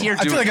am I here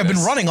I feel like I've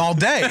been running all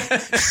day.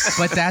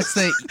 But that's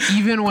the...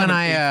 Even when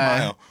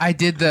I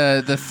did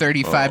the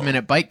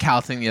 35-minute bike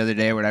cal thing the other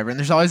day or whatever, and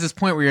there's always this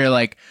point where you're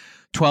like...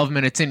 12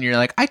 minutes in, you're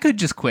like, I could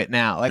just quit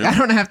now. Like, I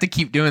don't have to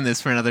keep doing this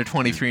for another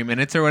 23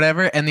 minutes or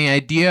whatever. And the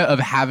idea of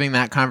having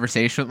that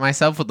conversation with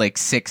myself with like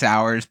 6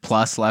 hours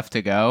plus left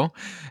to go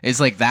is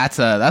like, that's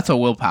a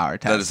willpower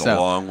test. That is a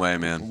long way,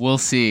 man. We'll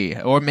see.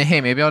 Or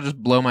hey, maybe I'll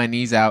just blow my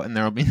knees out and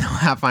there will be no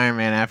half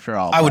Ironman after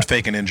all. I would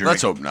fake an injury.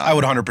 Let's hope not. I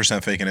would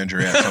 100% fake an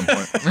injury at some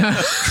point.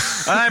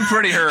 I'm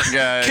pretty hurt,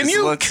 guys. Can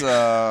you? Let's.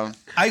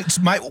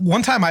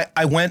 One time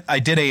I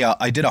did a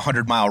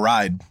 100-mile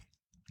ride.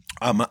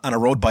 On a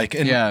road bike,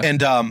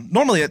 and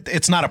normally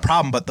it's not a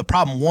problem, but the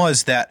problem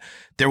was that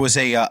there was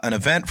an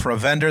event for a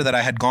vendor that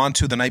I had gone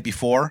to the night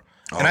before,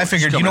 and I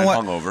figured, you know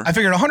what? Hungover. I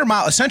figured 100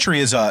 a century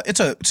is a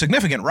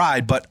significant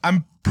ride, but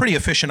I'm pretty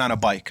efficient on a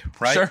bike,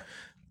 right? Sure.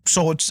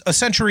 So a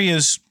century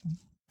is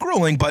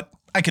grueling, but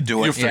I could do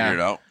it. You'll figure it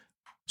out.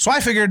 So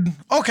I figured,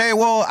 okay,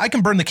 well, I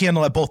can burn the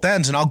candle at both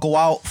ends, and I'll go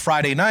out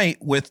Friday night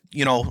with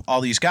all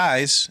these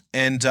guys,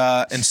 and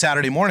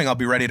Saturday morning I'll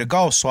be ready to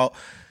go. So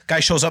guy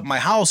shows up at my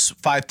house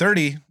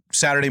 5:30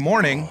 Saturday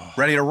morning,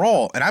 ready to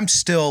roll, and I'm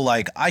still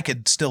like, I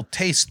could still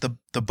taste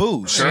the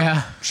booze. Sure.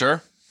 Yeah.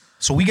 Sure.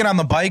 So we get on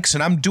the bikes,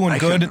 and I'm doing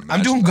good.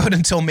 I'm doing good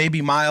until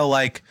maybe mile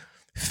like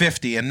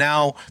 50, and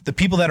now the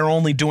people that are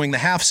only doing the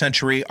half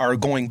century are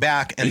going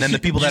back, and then the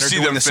people that are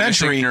doing the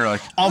century,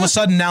 all of a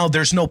sudden now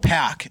there's no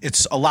pack.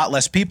 It's a lot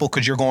less people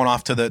because you're going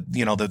off to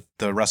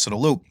the rest of the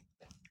loop.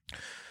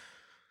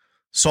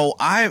 So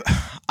I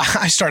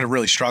started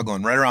really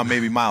struggling right around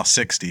maybe mile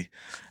 60,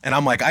 and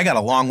I'm like, I got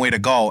a long way to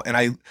go,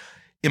 and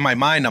in my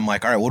mind I'm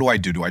like, all right, what do I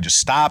do? Do I just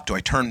stop? Do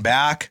I turn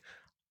back?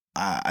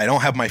 I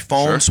don't have my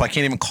phone, so I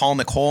can't even call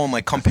Nicole and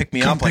like come pick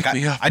me up.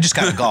 I just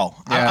got to go.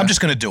 Yeah. I'm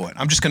just gonna do it.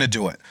 I'm just gonna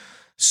do it.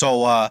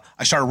 So I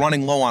started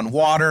running low on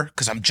water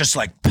because I'm just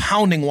like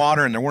pounding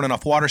water and there weren't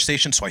enough water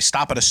stations. So I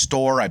stop at a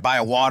store, I buy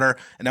a water,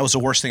 and that was the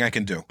worst thing I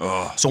can do.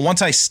 Ugh. So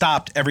once I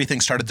stopped, everything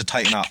started to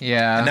tighten up.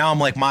 Yeah. And now I'm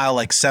like mile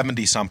like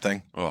 70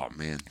 something. Oh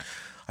man.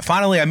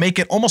 I make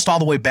it almost all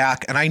the way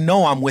back, and I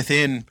know I'm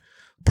within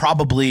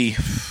probably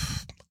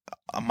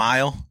a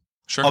mile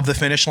of the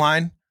finish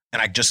line.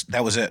 And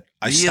that was it.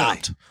 I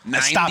stopped.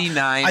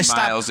 99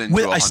 miles into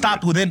 100. I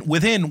stopped within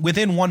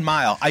 1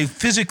 mile.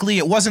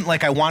 It wasn't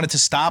like I wanted to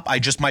stop.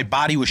 My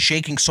body was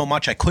shaking so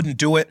much I couldn't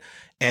do it.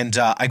 And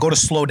I go to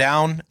slow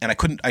down, and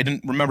I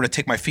didn't remember to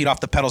take my feet off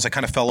the pedals. I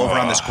kind of fell over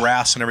on this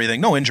grass and everything.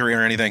 No injury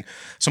or anything.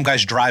 Some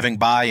guy's driving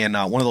by in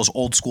one of those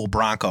old school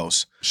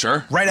Broncos.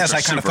 Sure. Right as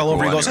I kind of fell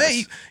over, he goes,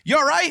 "Hey, you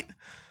all right?" I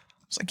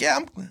was like, "Yeah,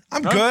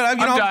 I'm good. I'm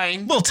dying.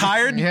 a little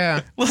tired." Yeah.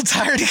 A little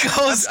tired. He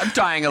goes, I'm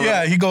dying a little.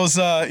 Yeah, he goes,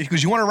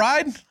 you want to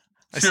ride?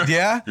 I said,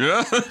 yeah.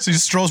 Yeah. So he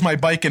just throws my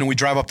bike in and we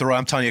drive up the road.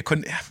 I'm telling you,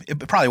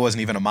 it probably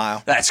wasn't even a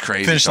mile. That's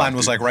crazy. Finish line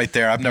was like right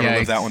there. I've never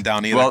lived that one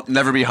down either. Well,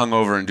 never be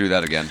hungover and do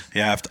that again.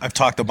 Yeah, I've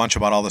talked a bunch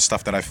about all the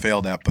stuff that I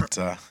failed at, but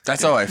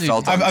that's how I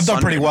felt. I've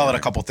done pretty well at a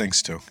couple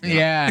things too.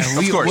 Yeah,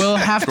 we'll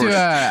have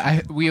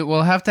to.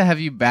 We'll have to have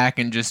you back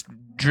and just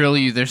drill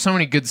you. There's so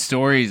many good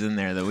stories in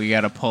there that we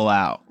got to pull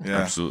out. Yeah,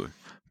 absolutely.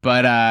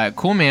 But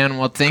cool, man.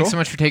 Well, thanks so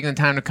much for taking the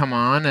time to come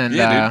on, and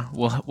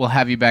we'll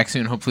have you back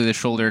soon. Hopefully, the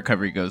shoulder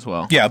recovery goes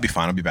well. Yeah, I'll be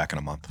fine. I'll be back in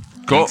a month.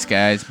 Cool. Thanks,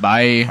 guys.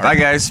 Bye. Bye,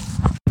 guys.